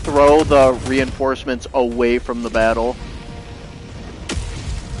gotta throw the reinforcements away from the battle.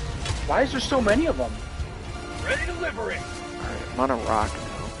 Why is there so many of them? Ready to liberate. Alright, I'm on a rock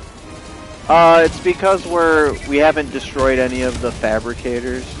now. It's because we haven't destroyed any of the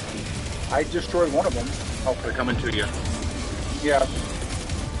fabricators. I destroyed one of them. Oh, they're coming to you. Yeah.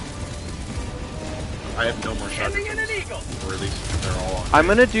 I have no more shots. Or at least they're all on. I'm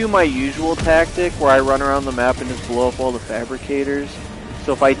gonna do my usual tactic where I run around the map and just blow up all the fabricators.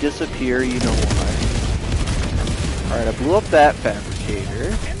 So if I disappear, you know why. Alright, I blew up that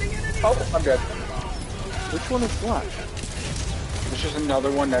fabricator. Oh, I'm dead. Which one is left? There's just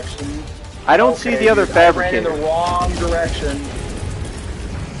another one next to me. I don't see the other fabricator. I ran in the wrong direction.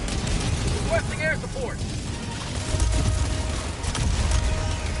 Requesting air support.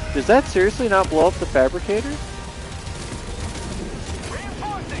 Does that seriously not blow up the fabricator?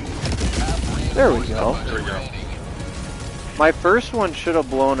 There we go. There we go. My first one should have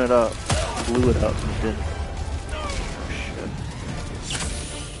blown it up. Blew it up and didn't. Oh shit.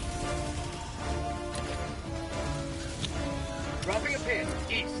 Dropping a pin.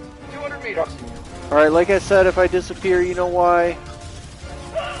 East. 200 meters. Alright, like I said, if I disappear, you know why.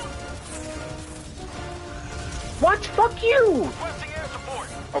 What? Fuck you! Requesting air support.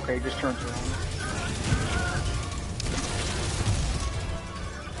 Okay, just turns around.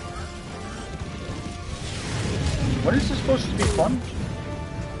 What is this supposed to be fun?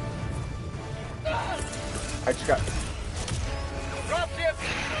 I just got... Dropship.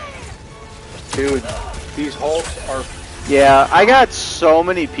 Dude, these hulks are... Yeah, I got so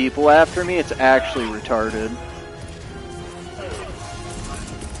many people after me, it's actually retarded.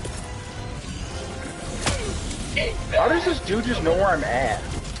 How does this dude just know where I'm at?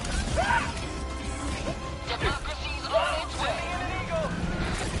 Democracy's on its way.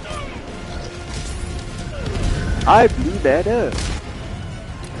 I blew that up.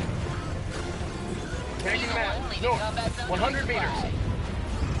 Tagging map. North. 100 meters.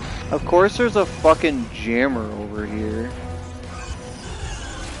 Of course there's a fucking jammer over here.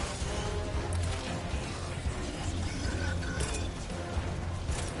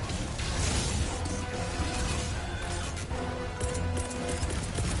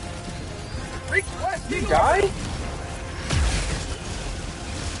 Reach west. You die?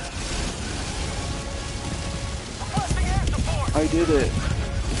 I did it.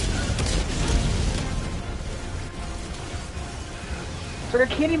 It's like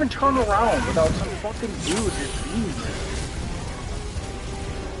I can't even turn around without some fucking dude just being there.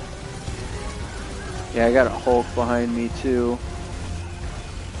 Yeah, I got a Hulk behind me too.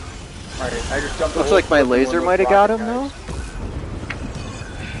 Alright, I just jumped. Looks like my laser might have got him though.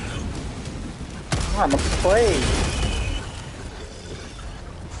 Come on, let's play.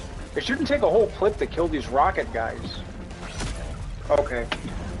 It shouldn't take a whole clip to kill these rocket guys. Okay.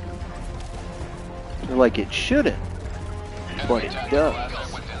 They're like it shouldn't, but it does.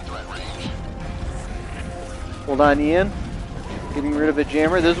 Hold on, Ian. Getting rid of a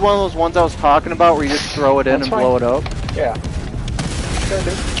jammer. This is one of those ones I was talking about where you just throw it in That's and fine. blow it up. Yeah.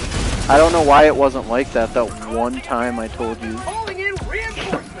 I don't know why it wasn't like that one time I told you. Calling in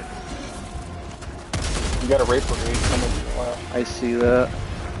reinforcements. You got a rape brigade coming from the left. I see that.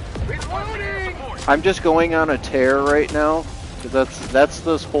 Reloading. I'm just going on a tear right now. Cause that's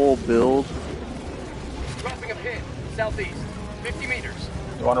this whole build. Dropping a pin. Southeast. 50 meters.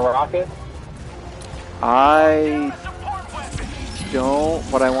 You want a rocket? I don't,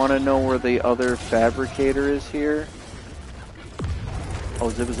 but I want to know where the other fabricator is here. Oh,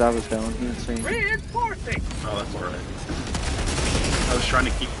 Zibazaba's down. He didn't see me. Reinforcing. Oh, that's alright. I was trying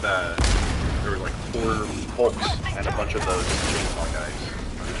to keep the... There were like 4 Hulks and a bunch of those chainsaw guys.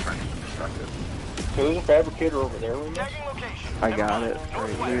 I was trying to keep distracted. So there's a fabricator over there, right now? Tagging location. I got it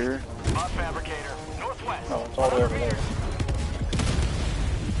right here. Mod fabricator. Northwest. No, it's all the way over there.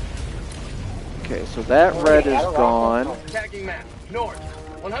 Okay, so that red is gone. Tagging map. North.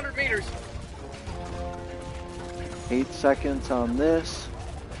 100 meters. 8 seconds on this.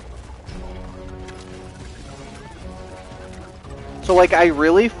 So like I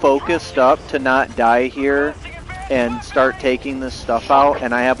really focused up to not die here and start taking this stuff out,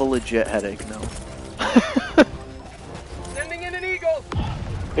 and I have a legit headache now. Sending in an eagle.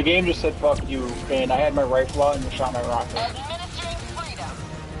 The game just said fuck you, and I had my rifle out and you shot my rocket. Administering freedom.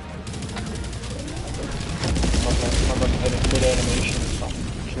 I'm mid-animation or something.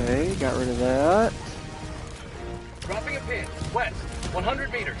 Okay, got rid of that. Dropping a pin. West.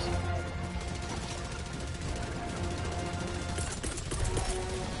 100 meters.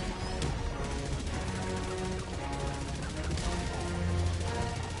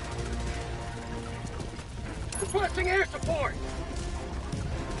 Requesting air support.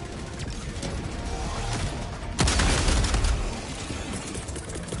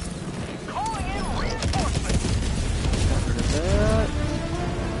 Calling in reinforcements. Got rid of that.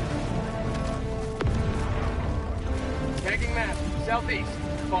 Tagging map. Southeast.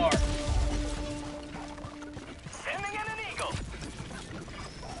 Far. Sending in an eagle.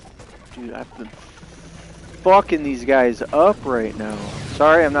 Dude, I've been fucking these guys up right now.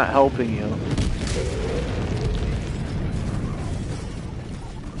 Sorry, I'm not helping you.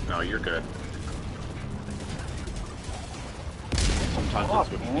 No, you're good. Sometimes that's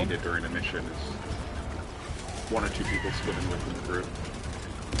what's needed during a mission is 1 or 2 people splitting within the group.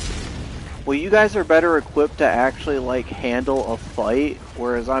 Well, you guys are better equipped to actually like handle a fight,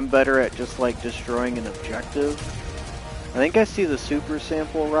 whereas I'm better at just like destroying an objective. I think I see the super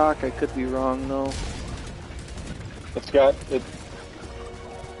sample rock. I could be wrong though. It's got it.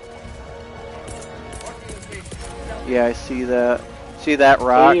 Yeah, I see that. See that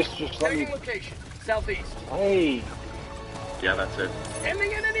rock? Please just let me. Tagging location. Southeast. Hey. Yeah, that's it.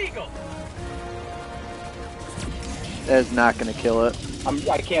 Sending in an eagle. That is not gonna kill it.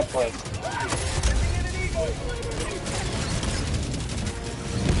 I can't play.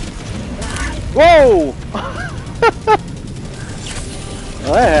 Whoa!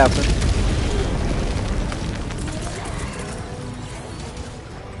 Well, that happened.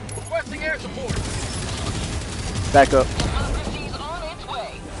 Requesting air support. Back up. Democracy's on its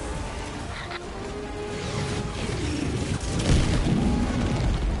way.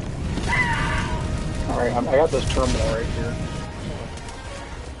 Alright, I got this terminal right here.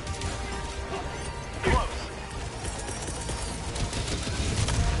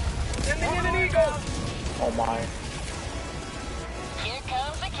 Sending in an eagle. Oh my.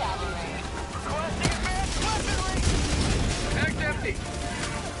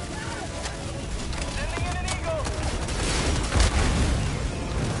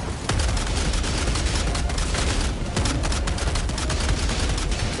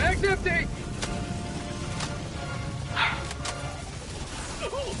 It's empty!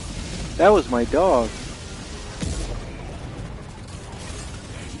 That was my dog.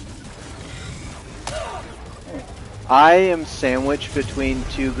 I am sandwiched between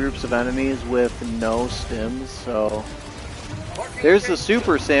two groups of enemies with no stims, so... There's the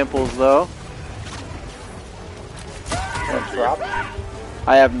super samples, though. Drop.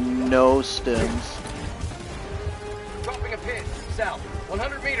 I have no stims. Dropping a pin. South.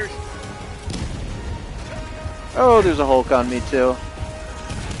 100 meters. Oh, there's a Hulk on me, too.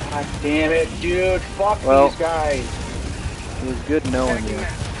 God damn it, dude. Fuck Well, these guys. It was good knowing you.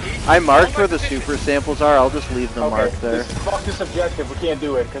 I marked where the super samples are, I'll just leave them marked there. Fuck this objective, we can't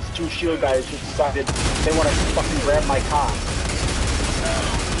do it, because two shield guys just decided they want to fucking grab my cock.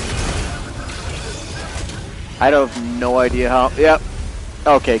 I have no idea how. Yep.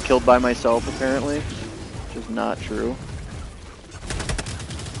 Okay, killed by myself apparently. Which is not true.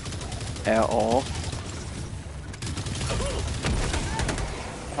 At all.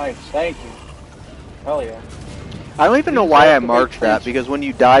 Nice, thank you. Hell yeah. I don't even know why I marked that, because when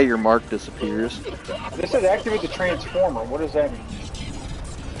you die, your mark disappears. This says activate the transformer. What does that mean?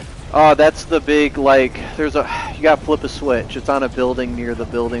 That's the big, like, there's a, you gotta flip a switch. It's on a building near the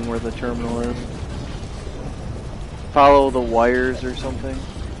building where the terminal is. Follow the wires or something.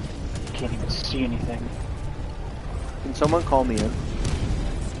 Can't even see anything. Can someone call me in?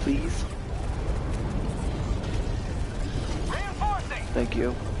 Please? Thank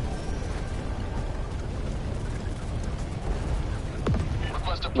you.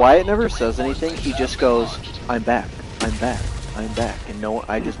 Wyatt never says anything, he just goes, I'm back, I'm back, I'm back, and no,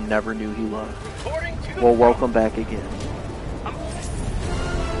 I just never knew he was. Well, welcome back again.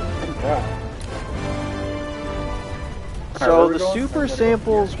 So the super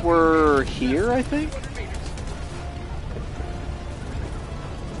samples were here, I think?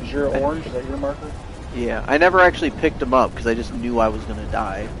 Is your orange, is that your marker? Yeah, I never actually picked them up because I just knew I was gonna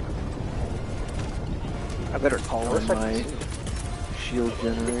die. I better call in my shield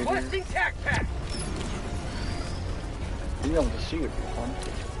generator. Being able to see would be fun.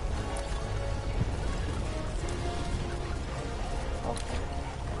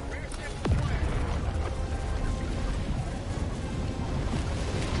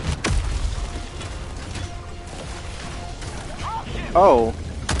 Oh.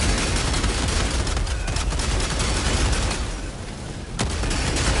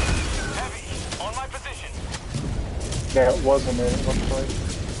 Yeah, it wasn't it, it looks like.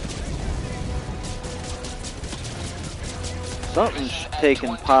 Something's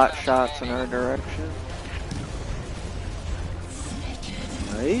taking pot shots in our direction.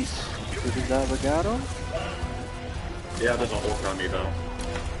 Nice. Did his avocado? Yeah, there's a Hulk on me though.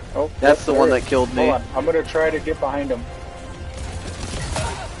 Oh, that's the one that killed me. Hold on, I'm gonna try to get behind him.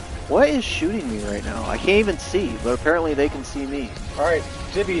 What is shooting me right now? I can't even see, but apparently they can see me. Alright,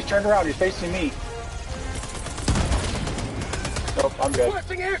 Zippy, he's turned around, he's facing me. Nope, I'm dead.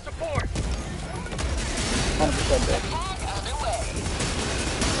 Requesting air support. 100% dead.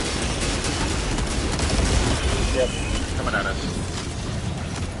 Yep. Coming at us.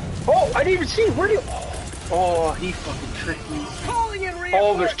 Oh, I didn't even see. Where do you? Oh, he fucking tricked me. Calling in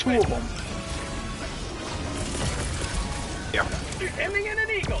Oh, there's two of them. Yeah. Aiming in an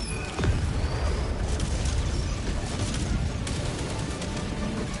eagle.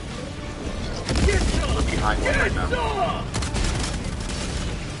 I'm behind one right now.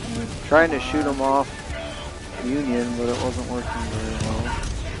 Trying to shoot him off Union, but it wasn't working very well.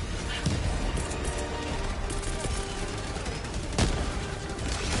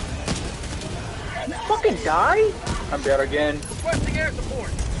 You fucking die? I'm dead again. Requesting air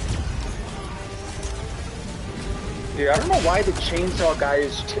support. Dude, I don't know why the chainsaw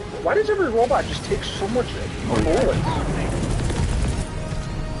guys. Why does every robot just take so much bullets?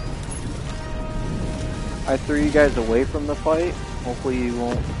 I threw you guys away from the fight. Hopefully you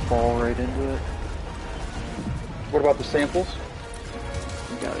won't fall right into it. What about the samples?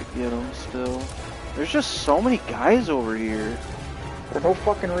 We gotta get them still. There's just so many guys over here. For no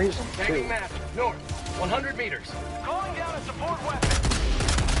fucking reason, too. Tagging map. North. 100 meters. Calling down a support weapon.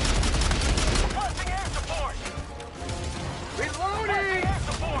 Requesting air support. Reloading. Air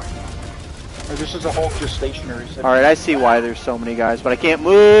support. Or this is a Hulk just stationary. Alright, I see why there's so many guys, but I can't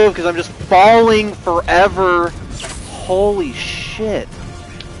move because I'm just falling forever. Holy shit.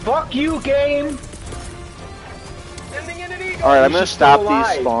 Fuck you, game! Alright, I'm gonna stop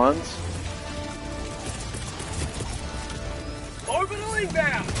these spawns. Orbital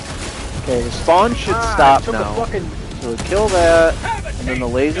inbound. Okay, the spawn should stop now. So kill that, and then the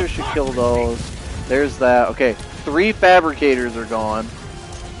laser should kill those. There's that. Okay, 3 fabricators are gone.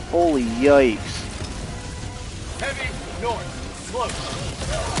 Holy yikes. Heavy, north, close.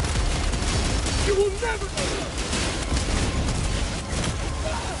 You will never...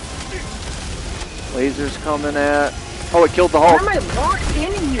 Lasers coming at... Oh, it killed the Hulk. Why am I locked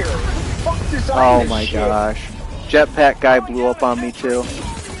in here? Fuck this Oh my shit. gosh. Jetpack guy blew up on me too.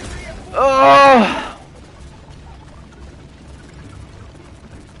 Oh!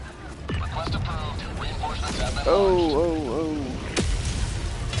 Oh.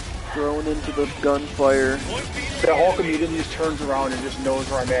 Thrown into the gunfire. The Hulk immediately just turns around and just knows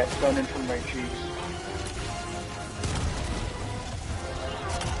where I'm at, gunning for my cheeks.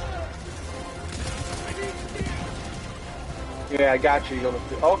 Yeah, I got you.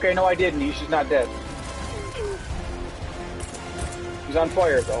 Okay, no, I didn't. He's just not dead. He's on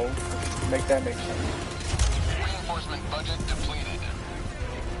fire, though. Make that make sense. Reinforcement budget depleted.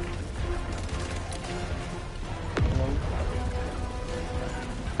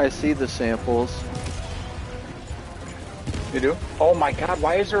 I see the samples. You do? Oh my god,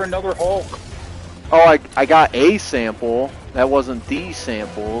 why is there another Hulk? Oh, I got a sample. That wasn't these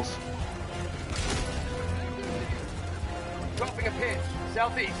samples. Dropping a pin.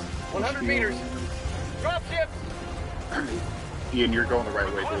 Southeast. 100 meters. Drop ships. Ian, you're going the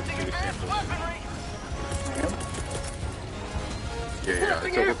right way to the samples. Yeah,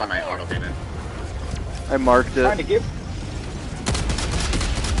 it's over by my auto cannon. I marked it. Trying to get...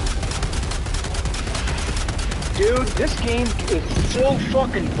 Dude, this game is so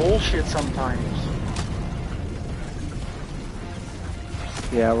fucking bullshit sometimes.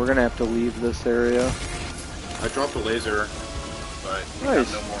 Yeah, we're gonna have to leave this area. I dropped a laser, but we Nice.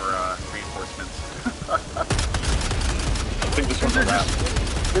 have no more reinforcements. I think this one's a wrap.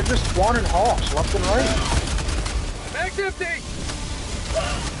 They're just spawning Hawks left and right. Mag's empty.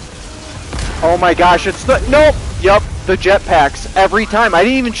 Oh my gosh, it's the... Nope! Yup, the jetpacks. Every time. I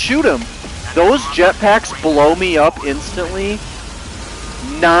didn't even shoot him. Those jetpacks blow me up instantly.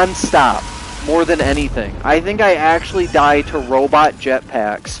 Non-stop. More than anything. I think I actually die to robot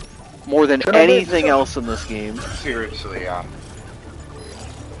jetpacks more than anything else in this game. Seriously, yeah.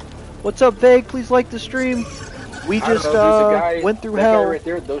 What's up, Vague? Please like the stream. We just went through that hell. Guy right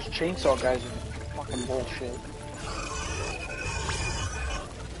there, those chainsaw guys are fucking bullshit.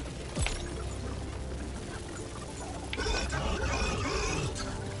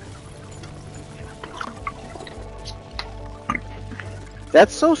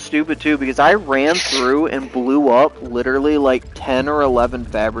 That's so stupid too, because I ran through and blew up literally like 10 or 11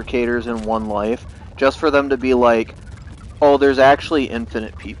 fabricators in one life, just for them to be like, oh, there's actually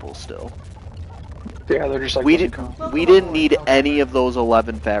infinite people still. Yeah, they're just like... We didn't need any of those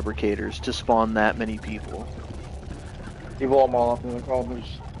 11 fabricators to spawn that many people. You blow them all up and they're like, oh,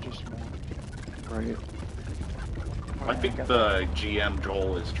 there's just one. Right. I think the GM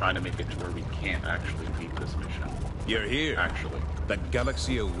Joel is trying to make it to where we can't actually beat this mission. You're here. Actually. The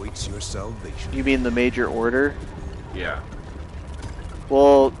galaxy awaits your salvation. You mean the major order? Yeah.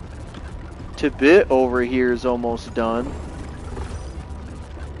 Well, Tibet over here is almost done.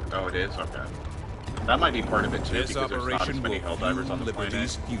 Oh, it is? Okay. That might be part of it too, This because there's not as operation many will Helldivers on the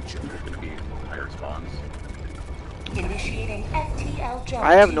Liberty's planet. future. There's going to be higher spawns. Initiating FTL jump.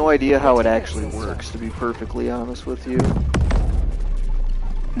 I have no idea how it actually works, to be perfectly honest with you.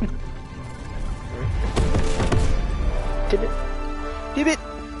 Tibet.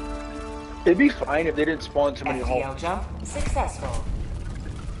 It'd be fine if they didn't spawn too many FTL Hulks. jump successful.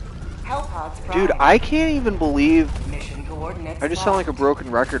 Hellpods prime. Dude, I can't even believe... Mission coordinates I just sound like a broken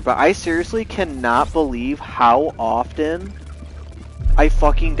record, but I seriously cannot believe how often I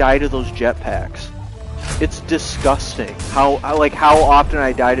fucking die to those jetpacks. It's disgusting how often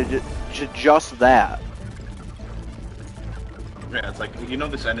I die to just that. Yeah, it's like, you know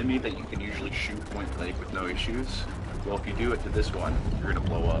this enemy that you can usually shoot point blank with no issues? Well, if you do it to this one, you're gonna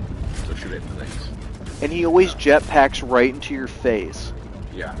blow up. So shoot it to things. And he always jetpacks right into your face.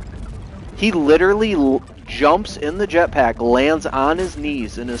 Yeah. He literally jumps in the jetpack, lands on his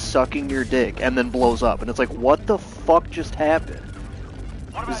knees, and is sucking your dick, and then blows up. And it's like, what the fuck just happened?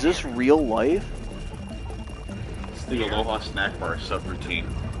 Is this real life? It's the Aloha snack bar subroutine.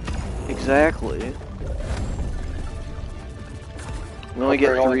 Exactly. We only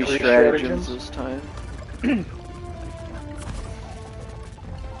get only 3 three stratagems stratagems? this time.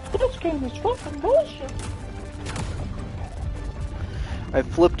 This game is fucking bullshit. I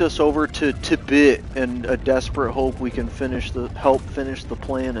flipped us over to Tibet in a desperate hope we can help finish the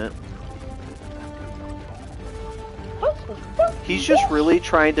planet. He's just really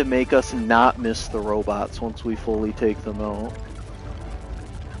trying to make us not miss the robots once we fully take them out.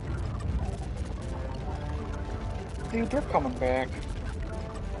 Dude, they're coming back.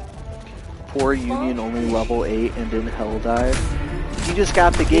 poor Union only level 8 and didn't hell dive. He just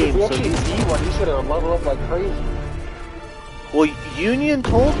got the game, We so actually he's... need one. He's gonna level up like crazy. Well, Union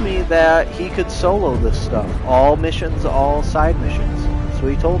told me that he could solo this stuff. All missions, all side missions. That's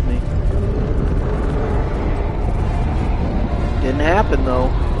what he told me. Didn't happen, though.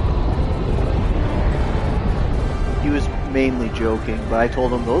 He was mainly joking, but I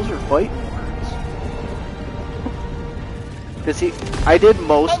told him those are fighting words. Cause I did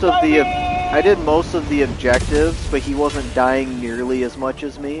most of the objectives, but he wasn't dying nearly as much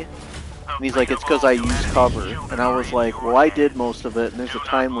as me. And he's like, it's because I use cover. And I was like, well, I did most of it, and there's a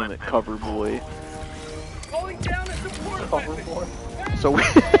time limit, cover boy. So we,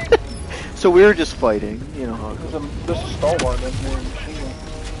 so we were just fighting, you know how it goes. This is Stalwart, that's more machine gun.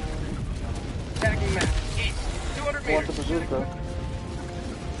 Attacking map. East. 200 I want the meters. bazooka.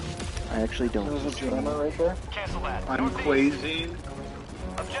 I actually don't. There's a jammer right there. Cancel that. I'm quazing.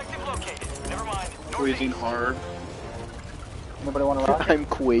 Objective located. Never mind. Quazing hard. Nobody want to rock? I'm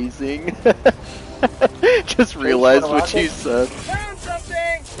quazing. Just realized what you said. Found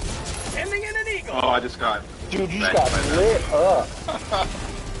something! Ending in an eagle! Oh, I just got... Dude, you just got lit up.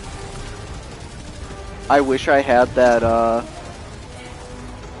 I wish I had that,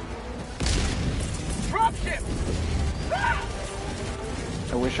 Dropship!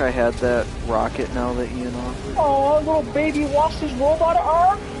 I wish I had that rocket now that Ian offered. Oh, little baby lost his robot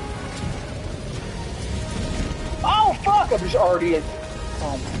arm. Oh fuck! I'm just already in.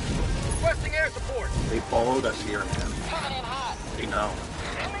 Oh my. Requesting air support. They followed us here, man. They know.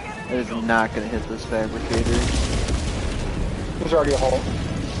 That is not gonna hit this fabricator. There's already a hole.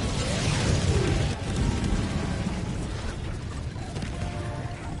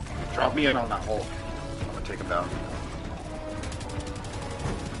 Drop me in on that hole. I'm gonna take him down.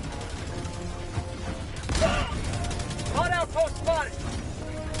 Hot outpost spotted.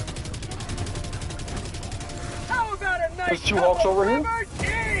 How about a nice There's two Hawks over here.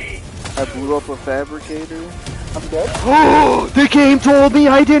 I blew up a fabricator. I'm dead. Oh, the game told me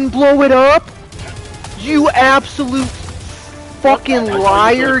I didn't blow it up? You absolute fucking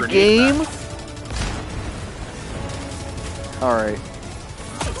liar, game! Alright.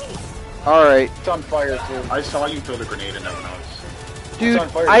 Alright. It's on fire too. I saw you throw the grenade and no one else. Dude,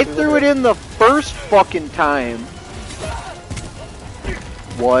 I threw it in the first fucking time.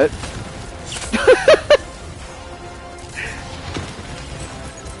 What?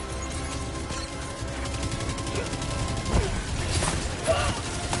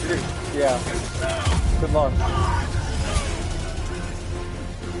 Yeah. Good luck.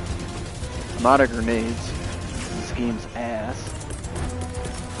 I'm out of grenades. This game's ass.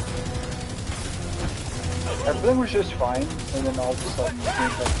 Everything was just fine, and then all of a sudden, it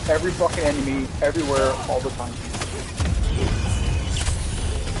seems like every fucking enemy, everywhere, all the time.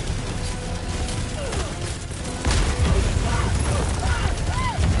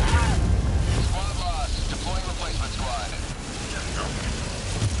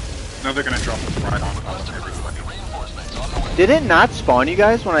 Now they're gonna drop us right on everybody. Did it not spawn you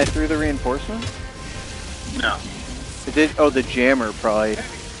guys when I threw the reinforcement? No. It did. Oh, the jammer probably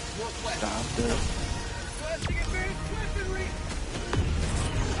stopped it.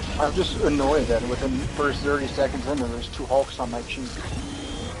 I'm just annoyed that within the first 30 seconds in there's two Hulks on my cheek.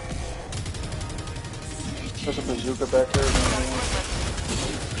 There's a bazooka back there.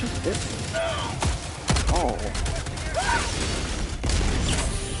 Just hit me. Oh.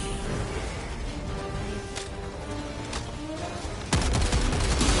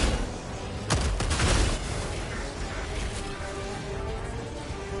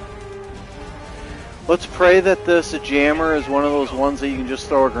 Let's pray that this jammer is one of those ones that you can just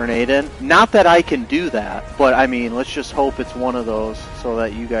throw a grenade in. Not that I can do that, but I mean, let's just hope it's one of those so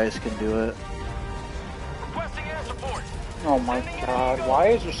that you guys can do it. Requesting air support. Oh my god, why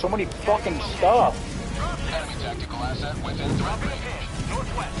is there so many fucking stuff? Enemy tactical asset within Dropping a pin.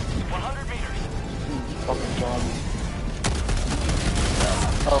 Northwest. 100 meters. Fucking zombies.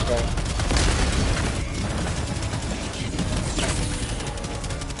 Okay.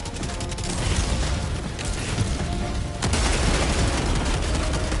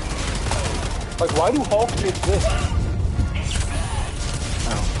 Like, why do Hulks exist?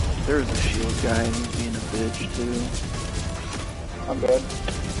 Oh, there's a shield guy and he's being a bitch too. I'm dead.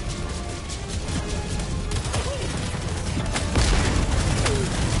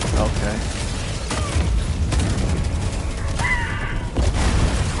 Okay.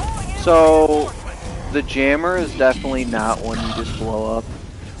 So, the jammer is definitely not one you just blow up.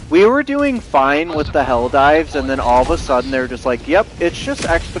 We were doing fine with the hell dives, and then all of a sudden they're just like, yep, it's just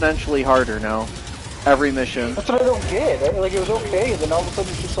exponentially harder now. Every mission. That's what I don't get. Like, it was okay, and then all of a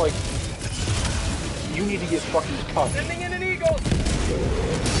sudden it's just like, you need to get fucking touched. Sending in an eagle.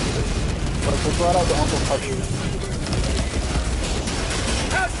 But if it's right out, the uncle touch you.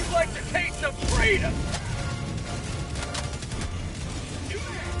 How'd you like to taste some freedom?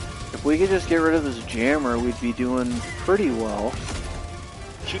 If we could just get rid of this jammer, we'd be doing pretty well.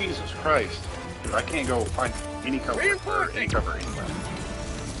 Jesus Christ. Dude, I can't go find any cover or any cover anywhere.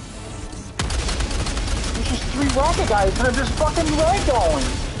 There's just 3 rocket guys and they're just fucking ragdolling.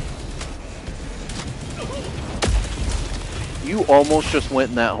 You almost just went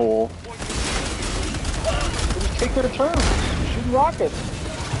in that hole. They just take their turns. Shooting rockets.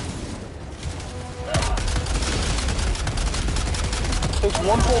 It takes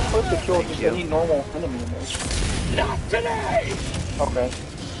 1 whole clip to kill just any normal enemy in this. Not today! Okay.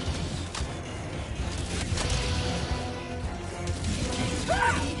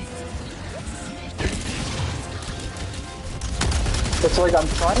 It's like I'm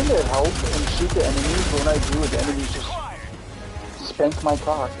trying to help and shoot the enemies, but when I do it, the enemies just spank my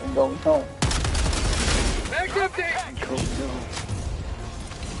cock and go, no. Back empty! Go, no.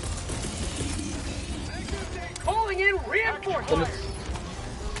 Calling in reinforcements!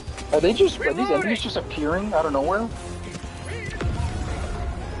 Are these enemies just appearing out of nowhere?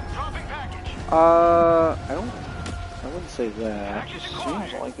 I wouldn't say that. It just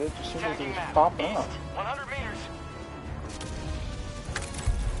seems like it. It just seems like they're just popping up. 100 meters.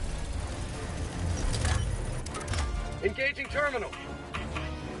 Engaging terminal.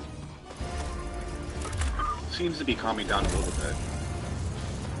 Seems to be calming down a little bit.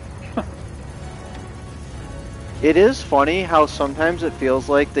 It is funny how sometimes it feels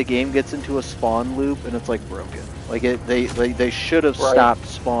like the game gets into a spawn loop and it's like broken. Like they should have stopped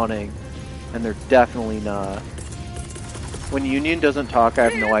spawning, and they're definitely not. When Union doesn't talk, I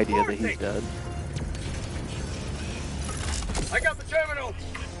have no idea that he's dead. I got the terminal.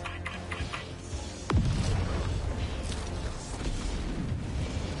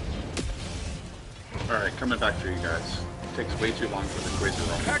 Alright, coming back for you guys. It takes way too long for the quiz to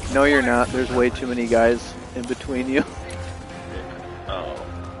roll. No, you're not. There's way too many guys in between you. Oh.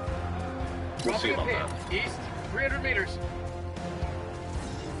 We'll see about that. East, 300 meters.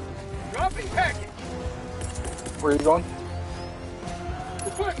 Dropping package. Where are you going?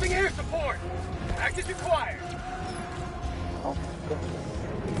 Requesting air support. Package acquired. Oh,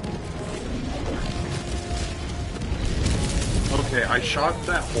 Okay, I shot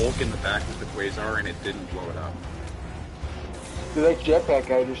that Hulk in the back with the Quasar and it didn't blow it up. Dude, that jetpack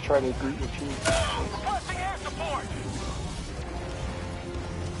guy just tried to greet with you. Requesting air support.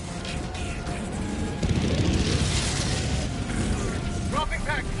 Dropping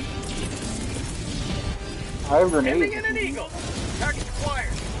package. I have grenades. Sending in an eagle. Package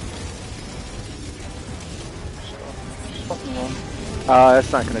acquired. Just fucking run.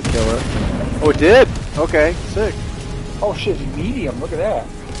 That's not gonna kill it. Oh, it did! Okay, sick. Oh shit, medium, look at that.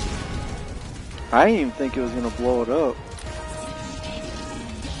 I didn't even think it was gonna blow it up.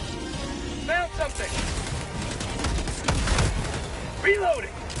 Found something.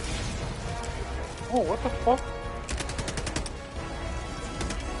 Reloading. Oh, what the fuck?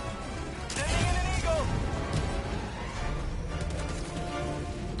 Sending in an eagle.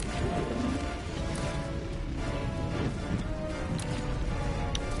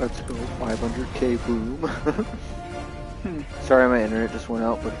 Let's go, 500k boom. Sorry, my internet just went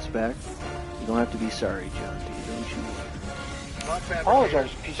out, but it's back. You don't have to be sorry, John D. Don't you?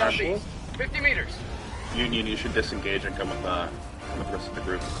 Apologize, piece of shit. 50 meters. Union, you should disengage and come with the rest of the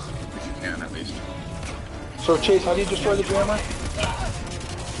group. If you can, at least. So, Chase, how do you destroy the jammer?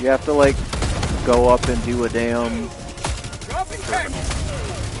 You have to, like, go up and do a damn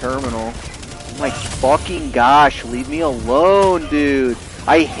terminal. Oh my fucking gosh, leave me alone, dude.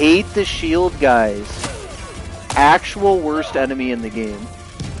 I hate the shield guys. Actual worst enemy in the game.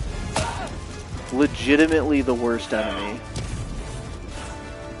 Legitimately the worst enemy.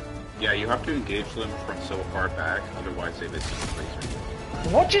 Yeah, you have to engage them from so far back, otherwise they miss the laser.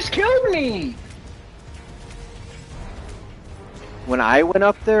 What just killed me? When I went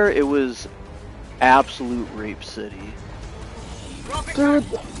up there, it was absolute rape city. Dude.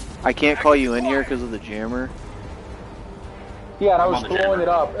 I can't call you in here because of the jammer. Yeah, and I was blowing it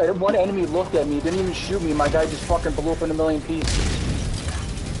up. And one enemy looked at me, didn't even shoot me, my guy just fucking blew up in a million pieces.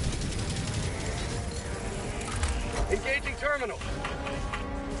 Engaging terminal.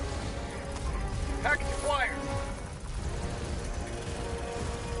 Package acquired.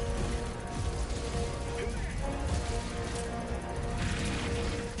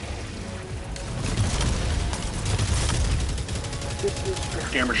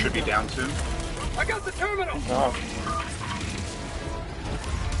 Jammer should be down soon. I got the terminal. Oh.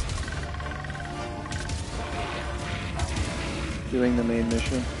 Doing the main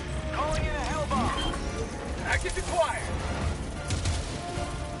mission. Calling in a hell bomb. Active acquired.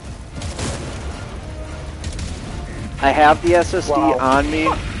 I have the SSD on me.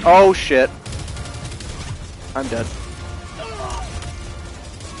 Oh shit. I'm dead.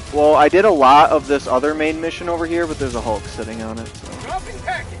 Well, I did a lot of this other main mission over here, but there's a Hulk sitting on it, so. Dropping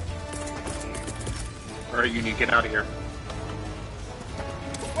package. Alright, you need to get out of here.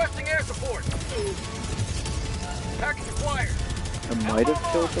 Requesting air support. Package acquired. I might have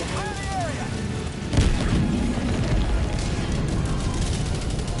killed him.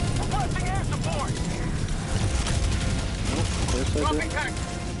 Requesting air support. Oh, of course I Dropping did. package.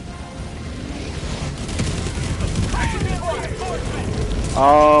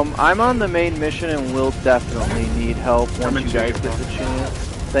 I'm on the main mission and will definitely need help once you guys get the chance.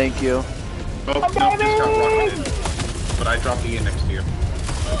 Thank you. Oh, no, just got rocketed. But I dropped the next to you.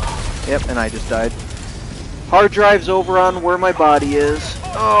 Yep, and I just died. Hard drive's over on where my body is.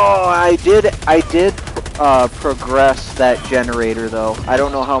 Oh, I did progress that generator though. I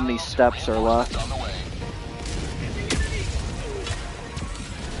don't know how many steps are left.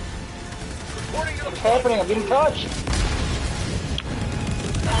 What's happening? I'm getting touched.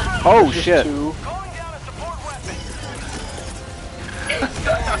 Oh shit.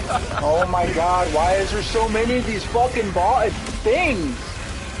 Oh my god, why is there so many of these fucking things?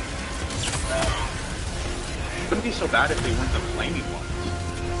 Wouldn't be so bad if they weren't the flaming ones.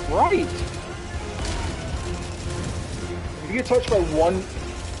 Right. If you get touched by 1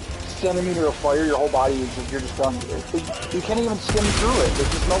 centimeter of fire, your whole body is just, you're just done. You can't even skim through it. There's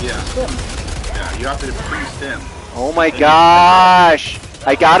just no skim. Yeah, you have to pre-stim. Oh my gosh!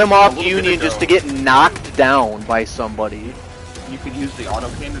 I got him off Union just to get knocked down by somebody. You can use the auto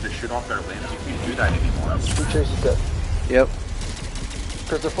cannon to shoot off their limbs. You can't do that anymore. Who chases it? Yep.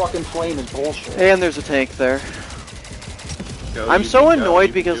 Because the fucking flame is bullshit. And there's a tank there. Go, I'm so can go, annoyed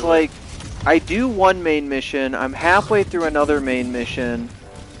you can because do like, I do one main mission, I'm halfway through another main mission,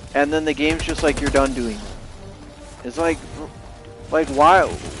 and then the game's just like, you're done doing it. It's like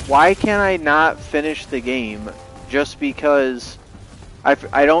why can't I not finish the game just because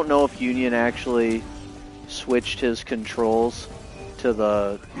I don't know if Union actually switched his controls to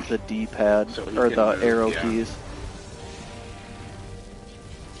the D-pad So he or can the move, arrow yeah. keys.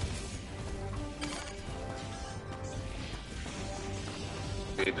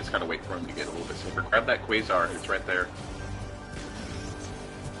 You just gotta wait for him to get a little bit safer. Grab that quasar, it's right there.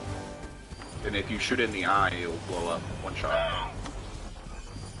 And if you shoot it in the eye, it'll blow up. One shot.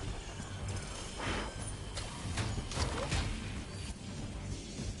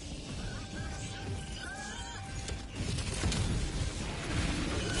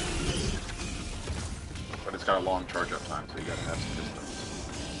 But it's got a long charge up time, so you gotta have some distance.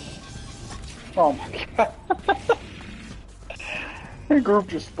 Oh my god. The group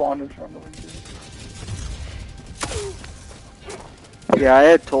just spawned in front of me. Yeah, I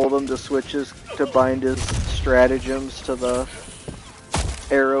had told him to to bind his stratagems to the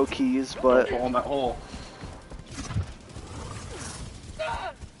arrow keys, but Fall in that hole.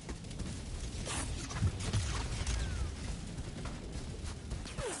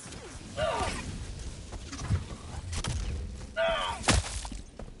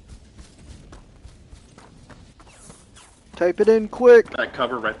 type it in quick. That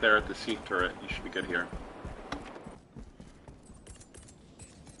cover right there at the seat turret, you should be good here.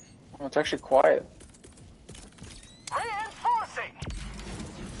 Oh, it's actually quiet. Reinforcing.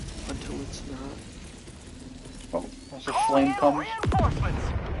 Until it's not. Oh, as the flame comes. Reinforcements.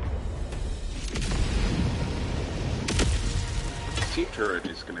 Seat turret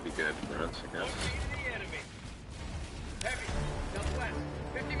is gonna be good for us, I guess. The enemy. Heavy. Southwest.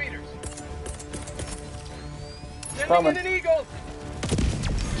 50 meters. Sending in an eagle.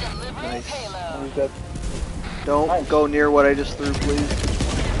 Nice. Where's that? Don't Nice. go near what I just threw, please.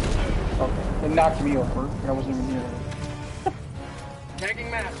 Okay. It knocked me over. I wasn't even near it.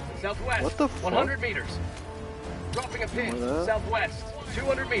 Tagging map. Southwest. What the fuck? 100 meters. Dropping a pin. More of that. Southwest.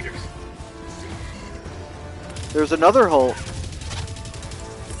 200 meters. There's another hole.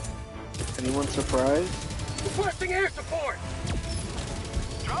 Anyone surprised? Requesting air support.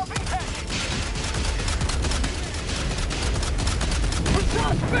 Dropping package.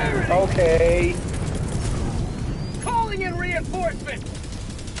 Prosperity. Okay. Calling in reinforcement.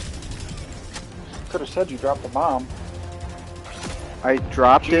 Could have said you dropped the bomb. I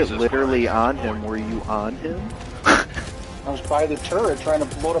dropped Jesus it literally Christ. on him. Were you on him? I was by the turret trying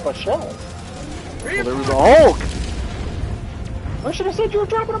to load up a shell. Well, there was a Hulk! I should have said you were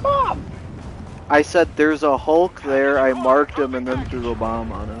dropping a bomb. I said there's a Hulk there, I marked him and then threw a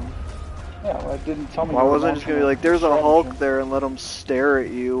bomb on him. Yeah, well, it didn't tell me. Well, I you were wasn't just gonna be launching like, there's a strategy. Hulk there and let him stare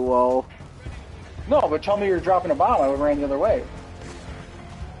at you while... No, but tell me you're dropping a bomb, I would have ran the other way.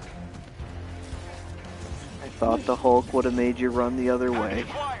 I thought the Hulk would have made you run the other way.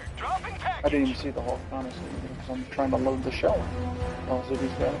 I didn't even see the Hulk, honestly, because I'm trying to load the shell. Oh, so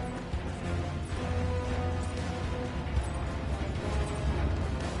he's got it.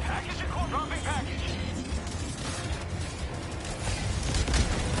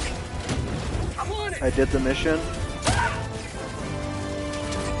 I did the mission.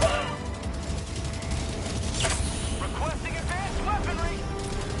 Requesting advanced weaponry.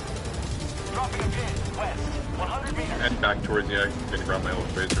 Dropping a pin west, 100 meters. Head back towards you. I can grab my old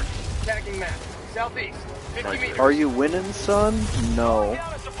phaser. Tagging map. Southeast. 50 meters. Are you winning, son? No.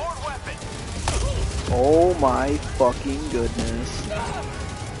 Oh my fucking goodness.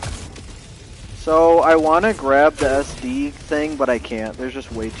 So, I want to grab the SD thing, but I can't. There's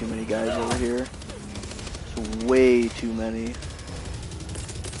just way too many guys over here. It's way too many.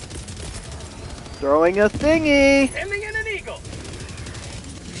 Throwing a thingy! Ending in an eagle.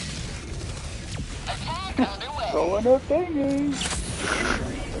 Throwing a thingy!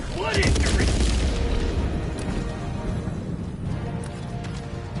 Blood injury.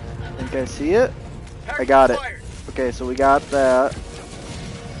 I think I see it. I got it. Okay, so we got that.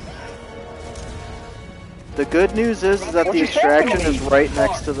 The good news is that the extraction is right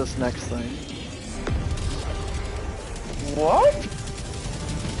next to this next thing. What?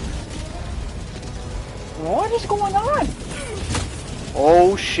 What is going on?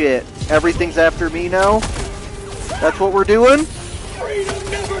 Oh shit. Everything's after me now? That's what we're doing?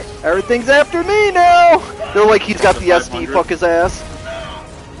 Everything's after me now! They're like, he's got the SD, fuck his ass.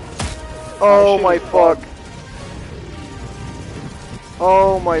 Oh my fuck.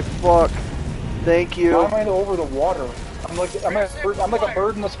 Oh my fuck. Thank you. Why am I over the water? I'm like a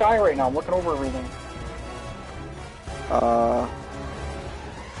bird in the sky right now. I'm looking over everything.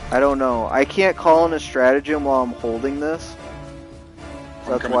 I don't know. I can't call in a stratagem while I'm holding this.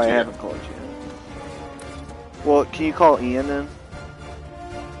 So that's why I haven't called you. Well, can you call Ian in?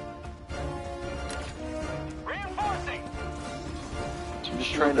 I'm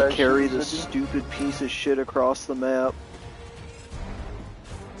just trying to carry this stupid piece of shit across the map.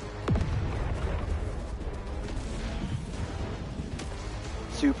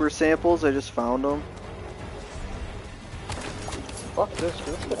 Super samples, I just found them. Fuck this,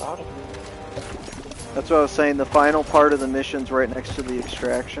 let's get out of here. That's what I was saying, the final part of the mission's right next to the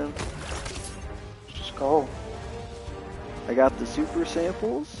extraction. Just go. I got the super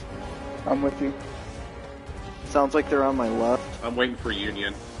samples. I'm with you. Sounds like they're on my left. I'm waiting for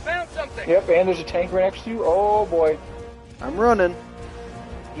Union. Found something. Yep, and there's a tank right next to you. Oh boy. I'm running.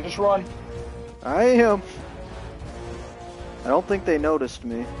 You just run. I am. I don't think they noticed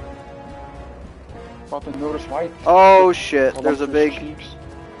me. About to notice white. Oh shit, there's a big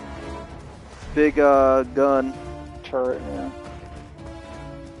gun. Turret, yeah.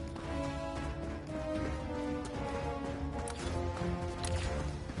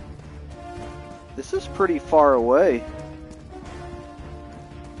 This is pretty far away.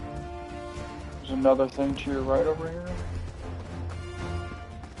 There's another thing to your right over here.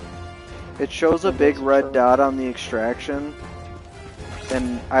 It shows a big red dot on the extraction.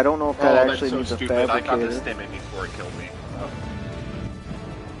 And I don't know if that actually that's so means a stupid. I got fabricator. this stimmy before it killed me.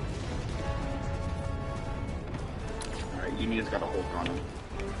 Alright, Union's got a hold on him.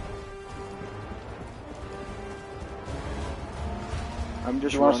 I'm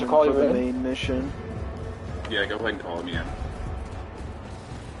just You want us to running call for you the in? main mission. Yeah, go ahead and call him in.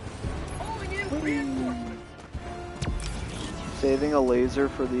 Saving a laser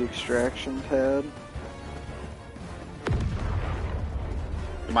for the extraction pad.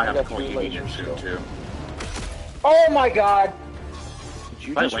 You might have to got call 3 Union lasers soon, still. too. Oh my god! Did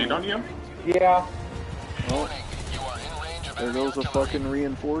you Did I just land on you? Yeah. Oh, there goes a fucking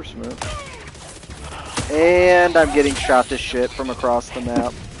reinforcement. And I'm getting shot to shit from across the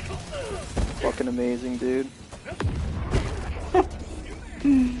map. Fucking amazing, dude.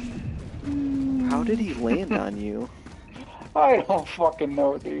 How did he land on you? I don't fucking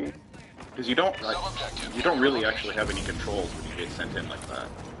know, dude. Because you don't really actually have any controls when you get sent in like that.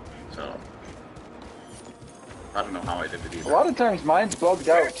 So I don't know how I did it either. A lot of times mine's bugged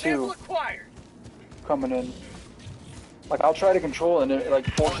out too. Coming in. Like I'll try to control and it like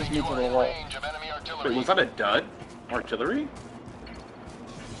forces me to the left. Wait, was that a dud? Artillery?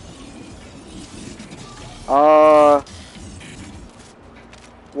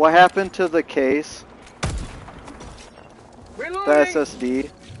 What happened to the case? The SSD?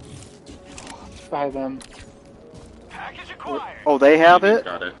 By them. Oh, they have Union's it?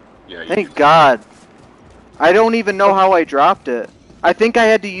 got it. Yeah. Thank God. I don't even know how I dropped it. I think I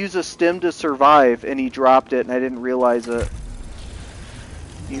had to use a stim to survive, and he dropped it, and I didn't realize it.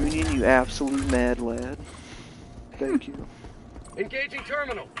 Union, you absolute mad lad. Thank you. Engaging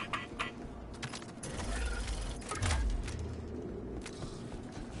terminal.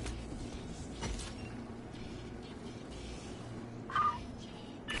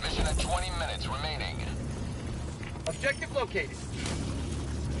 Mission at 20 minutes remaining. Objective located.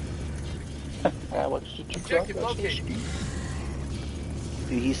 Alex, did you drop Objective that so located. steep?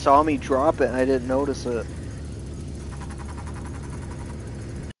 Dude, he saw me drop it, and I didn't notice it.